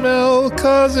ever smell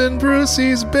Cousin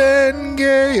Brucey's Ben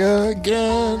Gay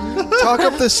again. Talk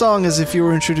up this song as if you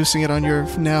were introducing it on your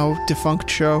now defunct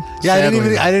show. Yeah, I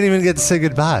didn't even get to say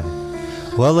goodbye.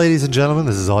 Well, ladies and gentlemen,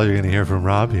 this is all you're going to hear from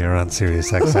Rob here on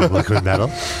Sirius XM Liquid Metal.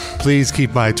 Please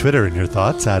keep my Twitter in your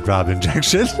thoughts at Rob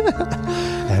Injection.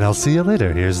 And I'll see you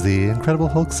later. Here's the Incredible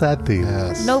Hulk sad theme.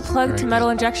 Yes. No plug to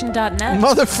metalinjection.net.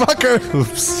 Motherfucker.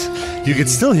 Oops. You can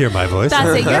still hear my voice.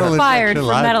 That's it. You're fired Injection from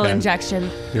live Metal cast.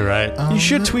 Injection. You're right. You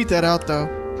should tweet that out, though.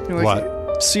 You're like, What?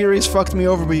 Sirius fucked me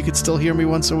over, but you could still hear me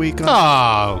once a week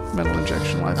on Metal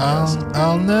Injection Live.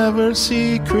 I'll never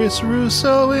see Chris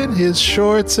Russo in his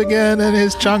shorts again and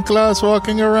his chanclas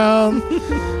walking around.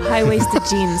 High-waisted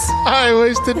jeans.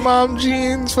 High-waisted mom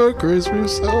jeans for Chris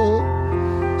Russo.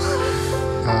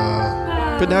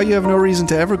 But now you have no reason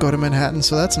to ever go to Manhattan,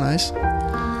 so that's nice.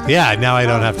 Yeah, now I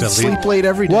don't have to Sleep late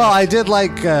every day. Well, I did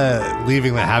like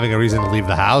having a reason to leave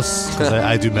the house because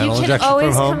I do Metal You can Injection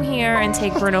always from home. come here and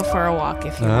take Bruno for a walk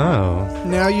if you want. Oh.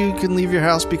 Now you can leave your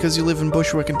house because you live in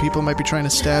Bushwick and people might be trying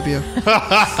to stab you.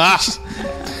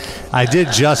 I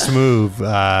did just move.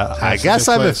 I guess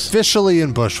I'm place. officially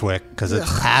in Bushwick because it's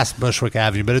past Bushwick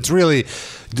Avenue, but it's really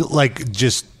like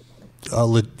just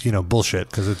bullshit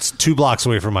because it's 2 blocks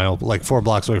away from my old, like 4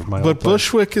 blocks away from my old But place.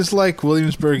 Bushwick is like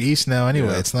Williamsburg East now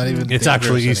anyway. It's not even. It's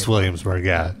actually dangerous East anymore. Williamsburg,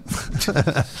 yeah.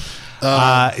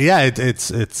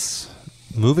 It's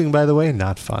moving, by the way,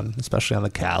 not fun, especially on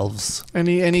the calves.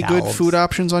 Any good Calves. food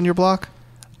options on your block?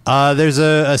 There's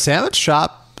a sandwich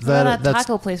shop That that's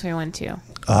taco place we went to.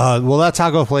 well, that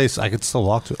taco place I could still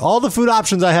walk to. All the food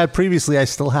options I had previously, I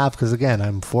still have because again,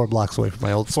 I'm 4 blocks away from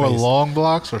my old For space. long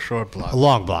blocks or short blocks?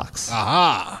 Long blocks.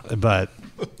 Aha! But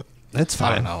it's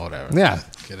fine. I don't know, whatever. Yeah,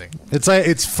 Kidding.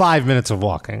 It's 5 minutes of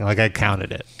walking. Like I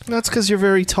counted it. That's because you're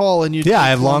very tall and you. Yeah, take I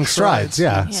have long strides.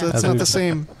 Yeah, so it's not the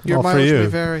same. Your All for mileage may you.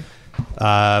 vary.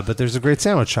 But there's a great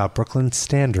sandwich shop, Brooklyn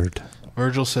Standard.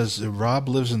 Virgil says Rob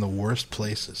lives in the worst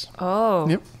places. Oh.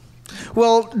 Yep.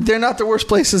 Well, they're not the worst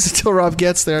places until Rob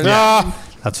gets there. Yeah.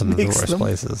 That's one of the Makes worst them.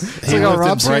 places. It's like, oh,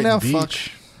 Rob's here now? Fuck.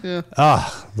 Yeah.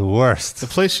 Oh, the worst. The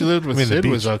place you lived with I mean, the Sid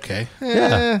was beach. okay.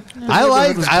 Yeah,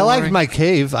 I liked my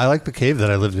cave. I liked the cave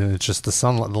that I lived in. It's just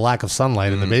the lack of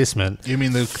sunlight in the basement. You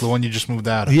mean the one you just moved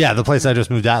out of? Yeah, the place I just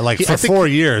moved out. Like for 4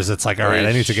 years, it's like, all right,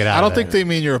 I need to get out. I don't of think there. they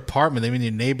mean your apartment. They mean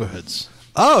your neighborhoods.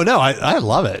 Oh no, I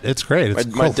love it. It's great. It's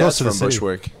My close dad's to the from city.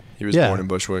 Bushwick. He was Yeah. born in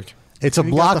Bushwick. It's a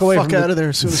You block got the away fuck from out of there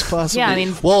as soon as possible. Yeah, I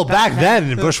mean, Well, back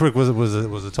then Bushwick was a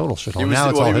total shithole. He was, Now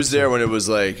it's all he was hipster. there when it was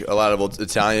like a lot of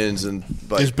Italians and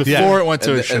It was before it went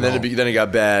to a and then shithole. then it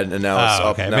got bad and now it's Oh,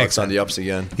 up. okay, Now makes it's on the ups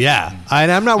again. Yeah,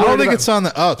 and I'm not. I Worried don't think about- it's on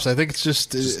the ups. I think it's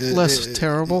just less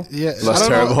terrible. Yeah, Less I don't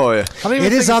terrible. know. Oh, yeah. I don't even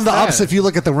It is think on the it's ups that. if you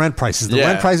look at the rent prices. The Yeah,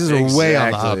 rent prices are way on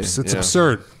the exactly. ups. It's Yeah.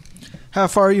 absurd. How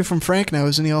far are you from Frank now?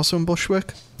 Isn't he also in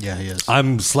Bushwick? Yeah, he is.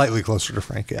 I'm slightly closer to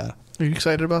Frank. Yeah, Are you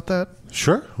excited about that?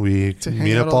 sure. We To hang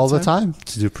meet out up all all the the time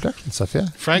to do production stuff. Yeah.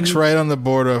 Frank's right on the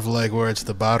border of like where it's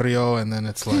the barrio and then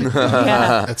it's like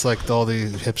Yeah. it's like all the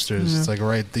hipsters. It's like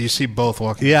right. You see both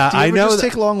walking. Yeah, Do you I ever know. just that-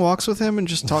 take long walks with him and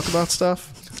just talk about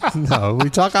stuff? No, we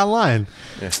talk online.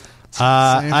 Yeah.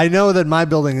 I know that my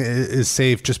building is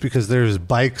safe just because there's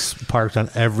bikes parked on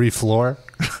every floor.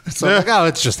 So I'm like, oh,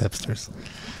 it's just hipsters.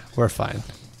 We're fine.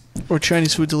 Or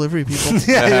Chinese food delivery people.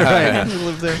 Yeah, you're right. We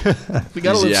live there. We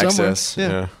gotta Easy live access.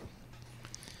 somewhere. Yeah.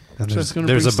 And So there's it's gonna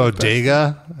there's bring a stuff back.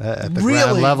 bodega at the Really?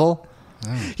 ground level.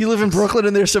 You live in Brooklyn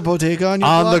and there's a bodega on your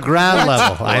On block? the ground What?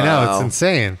 level. I know, it's Wow.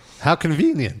 insane. How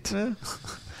convenient. Yeah.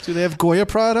 Do they have Goya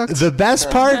products? The best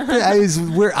part is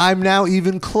where I'm now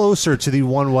even closer to the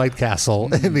one White Castle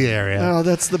in the area. Oh,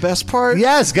 that's the best part.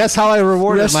 Yes, guess how I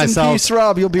rewarded Rest myself. in peace,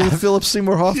 Rob. You'll be with Philip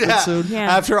Seymour Hoffman Yeah. soon.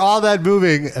 Yeah. After all that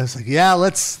moving, I was like, yeah,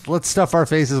 let's stuff our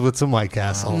faces with some White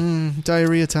Castle.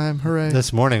 Diarrhea time. Hooray.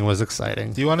 This morning was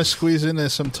exciting. Do you want to squeeze in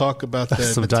some talk about the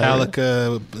Some diarrhea.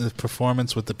 Metallica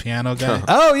performance with the piano guy?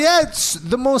 Oh yeah, it's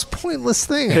the most pointless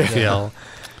thing, I feel.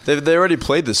 They already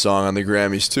played the song on the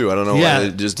Grammys too. I don't know Yeah. why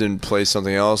they just didn't play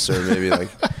something else or maybe like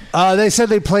They said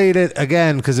they played it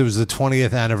again because it was the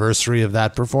 20th anniversary of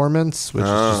that performance, which is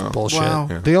just bullshit. Wow.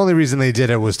 Yeah. The only reason they did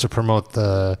it was to promote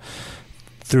the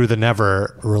Through the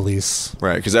Never release.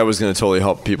 right because that was going to totally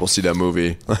help people see that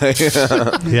movie.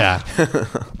 Yeah.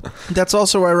 That's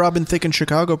also why Robin Thicke and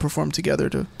Chicago performed together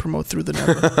to promote Through the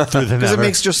Never. Through the Because it Never.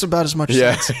 makes just about as much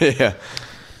yeah, sense. yeah.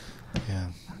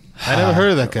 I never heard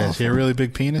of that guy. Is he a really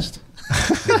big penis?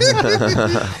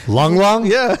 Lung Lung?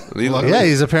 Yeah. Yeah,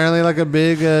 he's apparently like a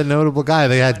big, notable guy.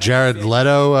 They had Jared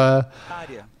Leto.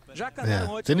 Yeah.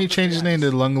 Didn't he change his name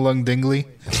to Lung Lung Dingley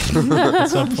at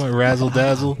some point? Razzle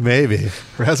Dazzle? Maybe.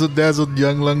 Razzle Dazzle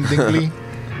Young Lung Dingley?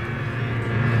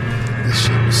 This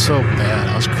shit was so bad.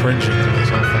 I was cringing to this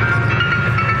whole fucking thing.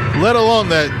 Let alone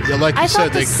that, like you I said,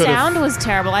 thought the they could have. sound was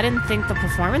terrible. I didn't think the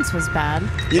performance was bad.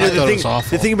 You know, I thought it was awful.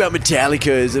 the thing about Metallica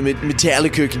is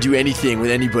Metallica can do anything with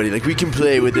anybody. Like we can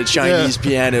play with a Chinese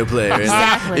piano player. And,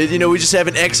 Exactly. you know, we just have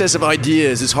an excess of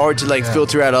ideas. It's hard to like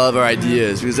filter out all of our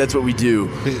ideas because that's what we do.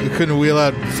 We couldn't wheel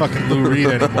out fucking Lou Reed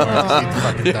anymore.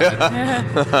 He fucking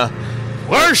died.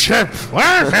 Worship!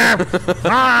 Worship!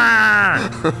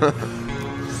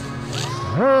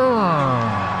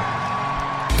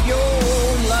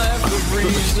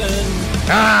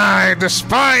 I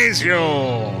despise you!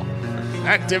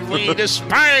 Actively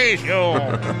despise you!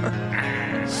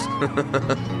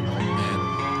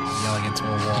 Yelling into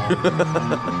a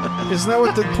wall. Isn't that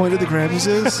what the point of the Grammys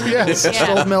is? Yes. Just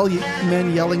old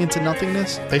men yelling into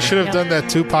nothingness. They should have done that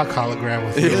Tupac hologram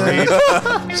with Lou Reed.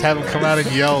 Just have him come out and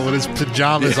yell with his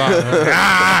pajamas on.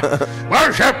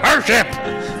 Worship! Worship!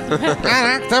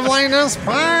 Actively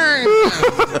despise.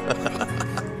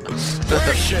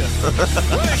 Worship!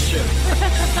 Worship!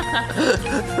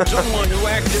 Someone who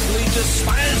actively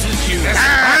despises you.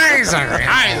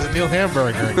 Hi, Neil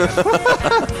Hamburger again.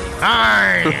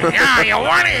 Hi! Yeah, you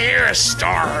want to hear a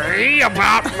story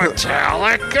about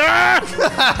Metallica?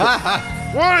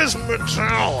 What does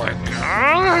Metallica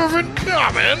have in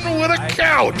common with a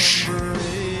couch?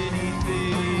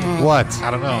 What?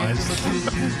 I don't know. I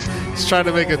just trying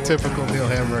to make a typical Neil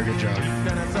Hamburger joke.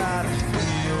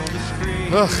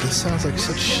 Ugh, this sounds like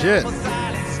such shit.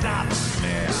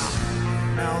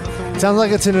 Sounds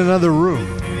like it's in another room.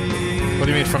 What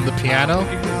do you mean, from the piano?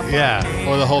 Yeah.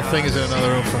 Or the whole thing is in another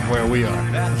room from where we are?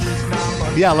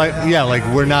 Yeah, like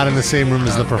we're not in the same room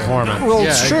as the performance. Well,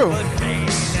 Yeah, it's true.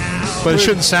 But it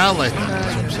shouldn't sound like that.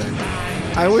 That's what I'm saying.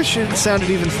 I wish it sounded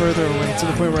even further away to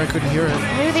the point where I couldn't hear it.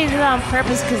 Maybe they did that on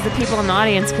purpose because the people in the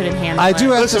audience couldn't handle I it.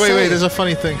 do have Listen, to say, wait, there's a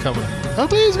funny thing coming. Oh,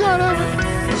 please, God,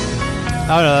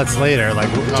 Oh no, that's later. Like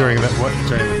during the what?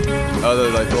 During the, Oh, the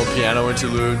like little piano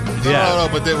interlude. yeah. No,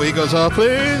 but then when he goes, oh,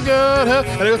 please, God, help.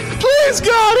 And he goes, please,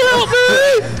 God, help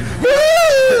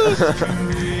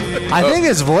me! I think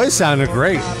his voice sounded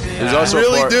great. There's also I a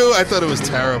really part, do. I thought it was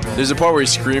terrible. There's a part where he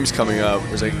screams coming up.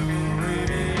 Where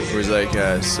he's like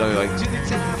something like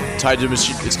tied to the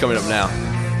machine. It's coming up now.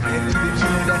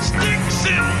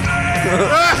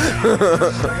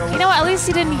 You know what? At least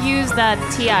he didn't use that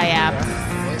TI app.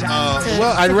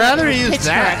 Well, I'd rather use pitch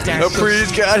that. corrector. Oh,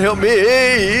 please, God, help me.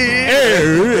 There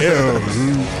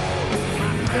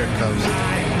it comes.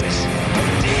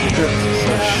 So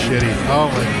shitty. Oh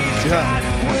my god.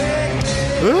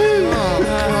 Ooh. Oh,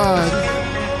 God.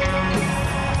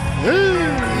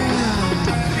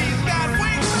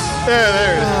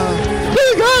 There it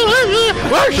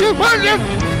is. Worship, worship.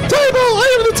 Table,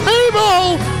 I am the table.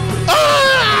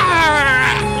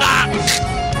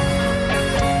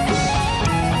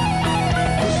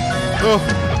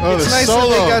 Oh, It's the nice solo.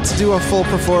 that they got to do a full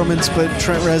performance, but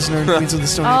Trent Reznor and Queens of the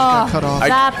Stone Age got cut off.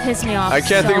 That pissed me off. I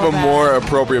can't think of a so bad. more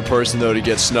appropriate person though to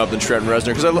get snubbed than Trent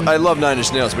Reznor because I love Nine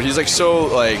Inch Nails, but he's like so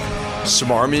like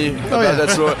smarmy about that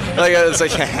sort. Like it's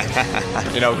like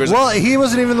you know. Well, he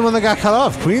wasn't even the one that got cut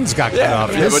off. Queens got cut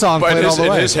off. His but song played all the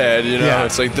way. in his head, you know, Yeah.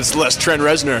 it's like this less Trent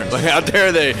Reznor. Like out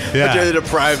there, they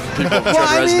deprive people of Well, Trent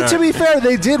I mean, Reznor. to be fair,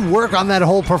 they did work on that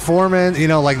whole performance. You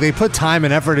know, like they put time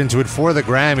and effort into it for the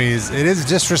Grammys. It is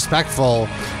disrespectful.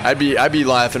 I'd be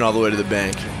laughing all the way to the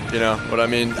bank. You know what I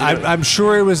mean? I'm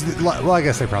sure it was. Well, I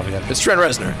guess they probably did. It's Trent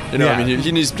Reznor. You know, Yeah. I mean,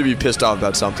 he needs to be pissed off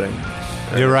about something.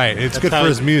 You're right. It's good for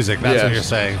his music. That's what you're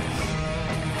saying.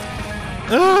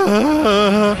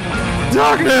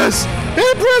 Darkness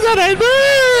imprisoning me.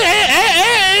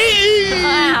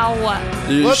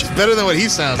 Ow. What's better than what he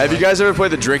sounds Have like? you guys ever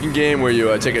played the drinking game where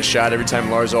you take a shot every time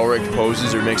Lars Ulrich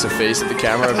poses or makes a face at the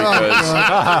camera?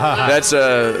 Because that's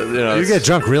You get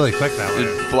drunk really quick that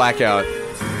way. Blackout.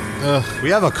 We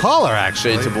have a caller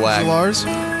actually. Fade to black. Lars?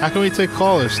 How can we take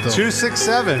callers still?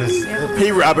 267.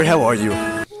 Hey Robert, how are you?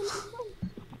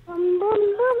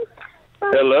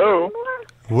 Hello.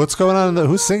 What's going on?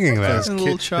 Who's singing that?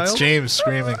 It's James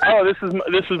screaming. Oh, this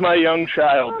is my young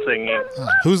child singing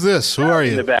Who's this? Who are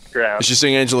in the you? background. Is she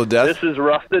singing Angel of Death? This is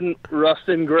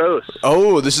Rustin Gross.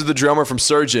 Oh, this is the drummer from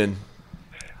Surgeon.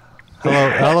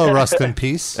 Hello, Rustin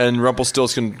Peace. And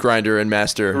Rumpelstiltskin Grinder and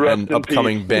Master Rust and in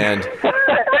upcoming peace. band.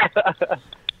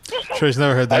 Sure, he's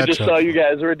never heard that I just joke. saw you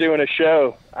guys were doing a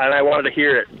show, and I wanted to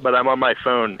hear it, but I'm on my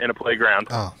phone in a playground.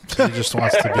 Oh, he just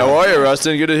wants to be. How are you,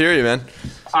 Rustin? Good to hear you, man.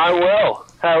 I'm well.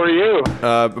 How are you?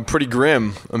 I'm pretty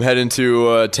grim. I'm heading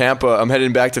to Tampa. I'm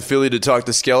heading back to Philly to talk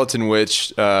to Skeleton Witch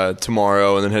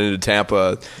tomorrow, and then heading to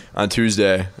Tampa on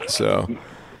Tuesday. So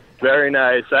Very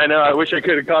nice. I know. I wish I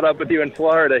could have caught up with you in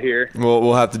Florida here.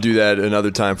 we'll have to do that another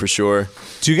time for sure.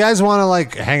 Do you guys want to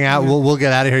like hang out? We'll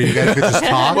get out of here. You guys could just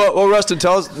talk. Well, Rustin,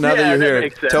 tell us now that you're here.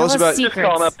 Makes sense. Tell us about just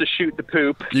calling up to shoot the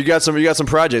poop. you got some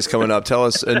projects coming up. Tell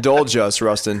us, indulge us,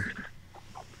 Rustin.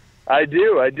 I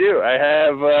do. I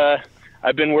have.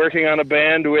 I've been working on a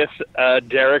band with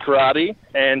Derek Roddy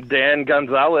and Dan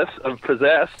Gonzalez of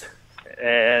Possessed,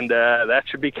 and that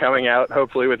should be coming out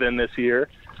hopefully within this year.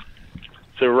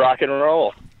 So rock and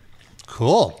roll.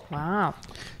 Cool. Wow.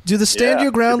 Do the stand Yeah,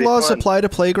 your ground should be laws fun. apply to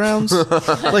playgrounds?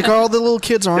 Like, are all the little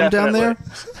kids armed down there?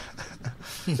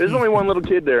 There's only one little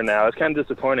kid there now. It's kind of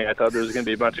disappointing. I thought there was going to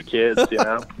be a bunch of kids, you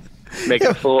know, making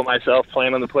a fool of myself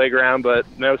playing on the playground, but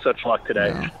no such luck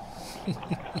today.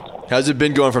 How's it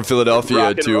been going from Philadelphia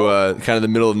Rock and to kind of the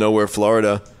middle of nowhere,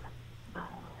 Florida?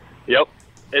 Yep.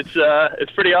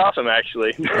 It's pretty awesome,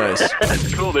 actually. Nice.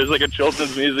 It's cool. There's like a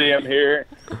children's museum here.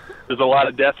 There's a lot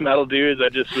of death metal dudes. I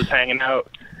just was hanging out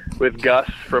with Gus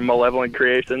from Malevolent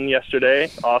Creation yesterday.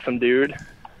 Awesome dude.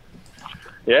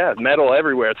 Yeah, metal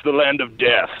everywhere. It's the land of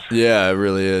death. Yeah, it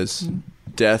really is.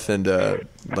 Death and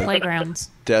Playgrounds.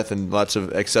 death and lots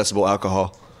of accessible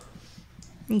alcohol.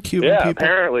 Cuban yeah, people.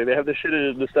 apparently they have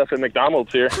the stuff at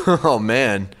McDonald's here. Oh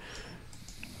man.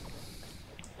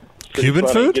 Pretty Cuban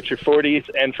funny. food? Get your 40s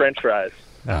and French fries.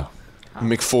 Oh.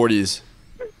 McForties.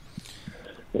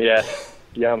 Yeah,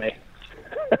 yummy.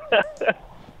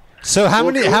 So how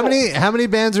Well, many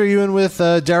bands are you in with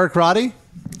Derek Roddy?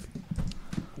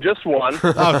 Just one.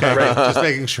 Okay, right. Just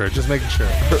making sure.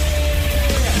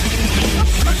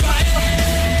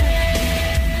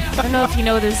 I don't know if you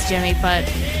know this, Jimmy, but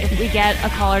if we get a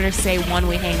caller to say one,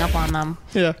 we hang up on them.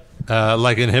 Yeah.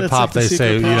 Like in hip That's hop, like the they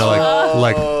say, secret you know,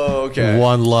 like okay.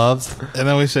 one love. And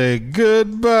then we say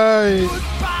goodbye.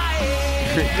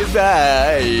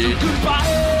 Goodbye.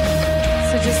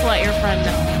 So just let your friend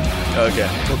know. Okay.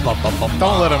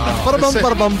 Don't let him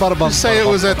know. Just say it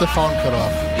was at the phone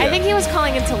cutoff. I think he was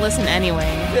calling in to listen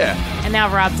anyway. Yeah. And now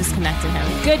Rob disconnected him.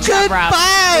 Good job, Rob.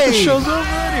 The show's over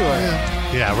anyway.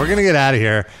 Yeah, we're gonna get out of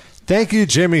here. Thank you,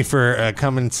 Jimmy, for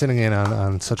coming and sitting in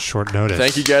on such short notice.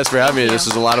 Thank you guys for having me. This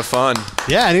was a lot of fun.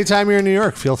 Yeah, anytime you're in New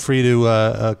York, feel free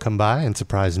to come by and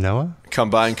surprise Noah. Come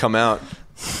by and come out.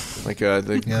 Like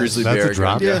the grizzly that's bear. a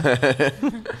drop. Yeah.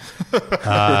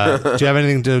 Do you have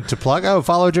anything to plug? Oh,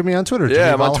 follow Jimmy on Twitter. Yeah, Jimmy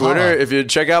I'm on Valhalla. Twitter. If you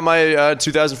check out my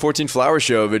 2014 Flower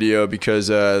Show video, because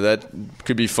that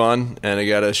could be fun. And I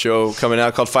got a show coming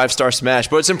out called 5 Star Smash,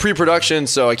 but it's in pre-production,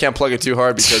 so I can't plug it too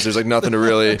hard because there's like nothing to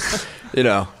really, you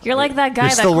know. You're like that guy.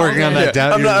 You're still working on that.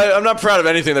 Yeah, I'm not proud of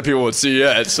anything that people would see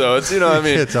yet. So it's, you know what I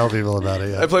mean. Can't tell people about it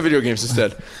yet. I play video games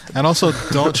instead. And also,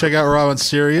 don't check out Rob on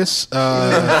Sirius. You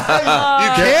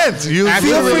can't. You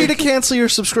feel free to cancel your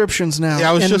subscriptions now.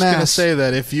 Yeah, I was en just going to masse. say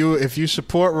that if you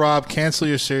support Rob, cancel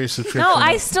your Sirius subscription. No,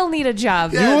 I still need a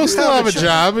job. You will still have a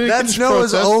job. You can That's just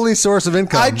Noah's protest. only source of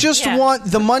income. I just want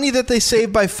the money that they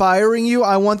save by firing you.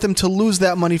 I want them to lose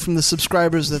that money from the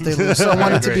subscribers that they lose. So I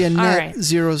want it to be a net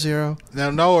 0-0. Now,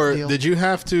 Noah, did you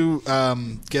have to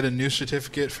get a new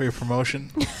certificate for your promotion?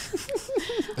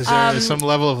 Is there some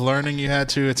level of learning you had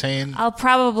to attain? I'll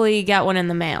probably get one in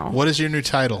the mail. What is your new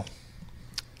title?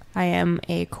 I am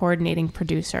a coordinating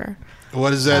producer.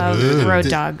 What is that? Road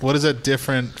Dog. What is that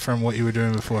different from what you were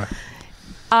doing before?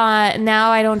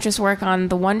 Now I don't just work on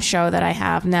the one show that I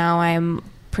have. Now I'm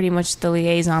pretty much the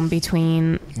liaison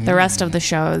between the rest of the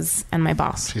shows and my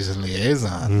boss. She's a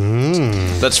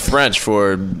liaison. That's French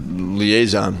for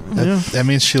liaison. That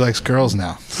means she likes girls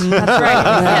now. That's right.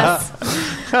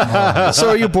 Yes. So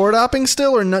are you board hopping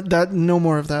still, or no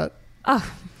more of that? Oh,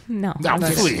 no. No,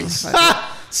 Nice. please.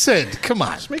 Sid, come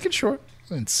on. Just make it short.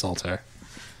 Insult her.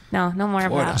 No more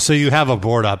of that. So you have a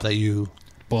board up that you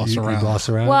boss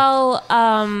around. Well,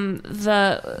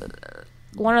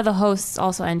 one of the hosts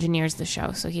also engineers the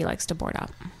show, so he likes to board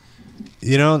up.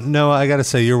 You know, Noah, I got to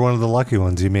say, you're one of the lucky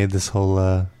ones. You made this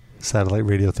whole satellite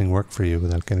radio thing work for you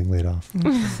without getting laid off.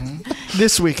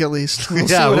 This week, at least. We'll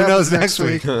see Yeah, what who knows happens next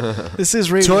week? This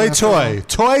is radio.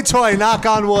 Toy, knock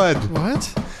on wood.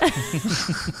 What?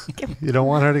 You don't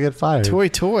want her to get fired.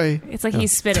 Toy. It's like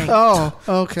he's spitting. Oh,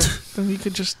 okay. Then you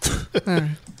could just... All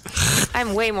right.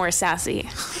 I'm way more sassy.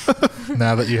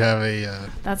 Now that you have a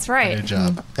That's right. new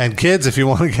job. And kids, if you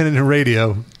want to get into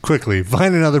radio, quickly,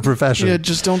 find another profession. Yeah,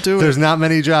 just don't do it. There's not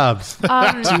many jobs. Do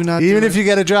not Even do if you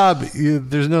get a job,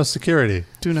 there's no security.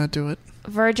 Do not do it.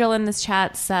 Virgil in this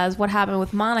chat says, what happened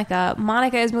with Monica?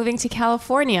 Monica is moving to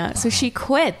California, so she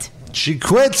quit. She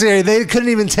quits here. They couldn't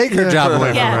even take her job away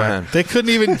from her. They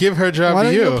couldn't even give her job Why to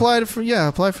don't you. you apply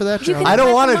for that job? I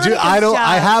don't want to do. I don't.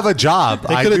 I have a job.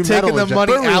 They I could have do taken the metal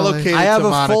money jobs. allocated I have to a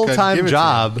Monica and give full-time it to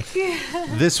job.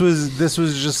 This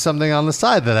was just something on the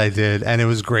side that I did, and it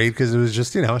was great because it was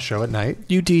just a show at night.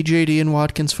 You, DJD, and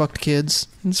Watkins fucked kids.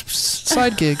 It's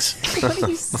side gigs. What are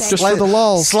you saying? Just for the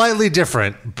lulls. Slightly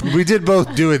different. We did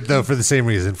both do it though for the same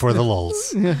reason, for the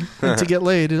lulls. Yeah, and to get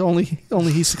laid. Only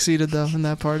he succeeded though in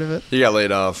that part of it. You got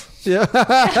laid off. Yeah.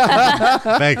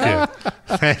 Thank you.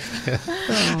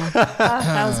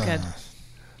 That was good.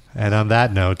 And on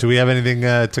that note, do we have anything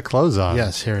to close on?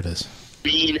 Yes, here it is.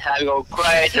 Been having a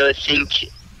quite a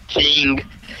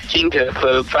thinker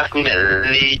for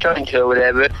approximately talking or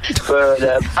whatever for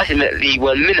approximately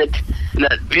 1 minute.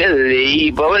 Not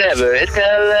really, but whatever. It's kind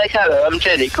of like, hello, I'm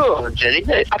Jenny. Cool, Jenny.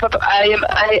 I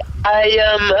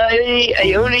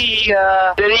only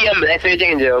 30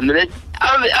 seconds ago, a minute.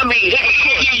 I mean,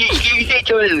 you say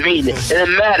Jordan Green, it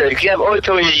doesn't matter, because you have all the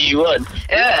choices you want.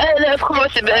 And of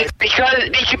course, because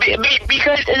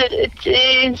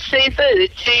it's safer,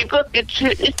 it's safer,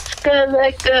 it's kind of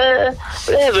like,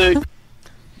 whatever.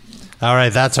 All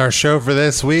right, that's our show for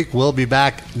this week. We'll be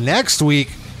back next week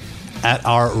at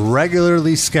our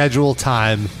regularly scheduled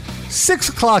time, 6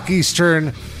 o'clock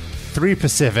Eastern, 3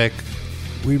 Pacific.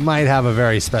 We might have a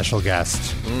very special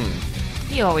guest.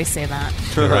 You always say that.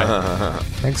 Right.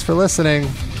 Thanks for listening.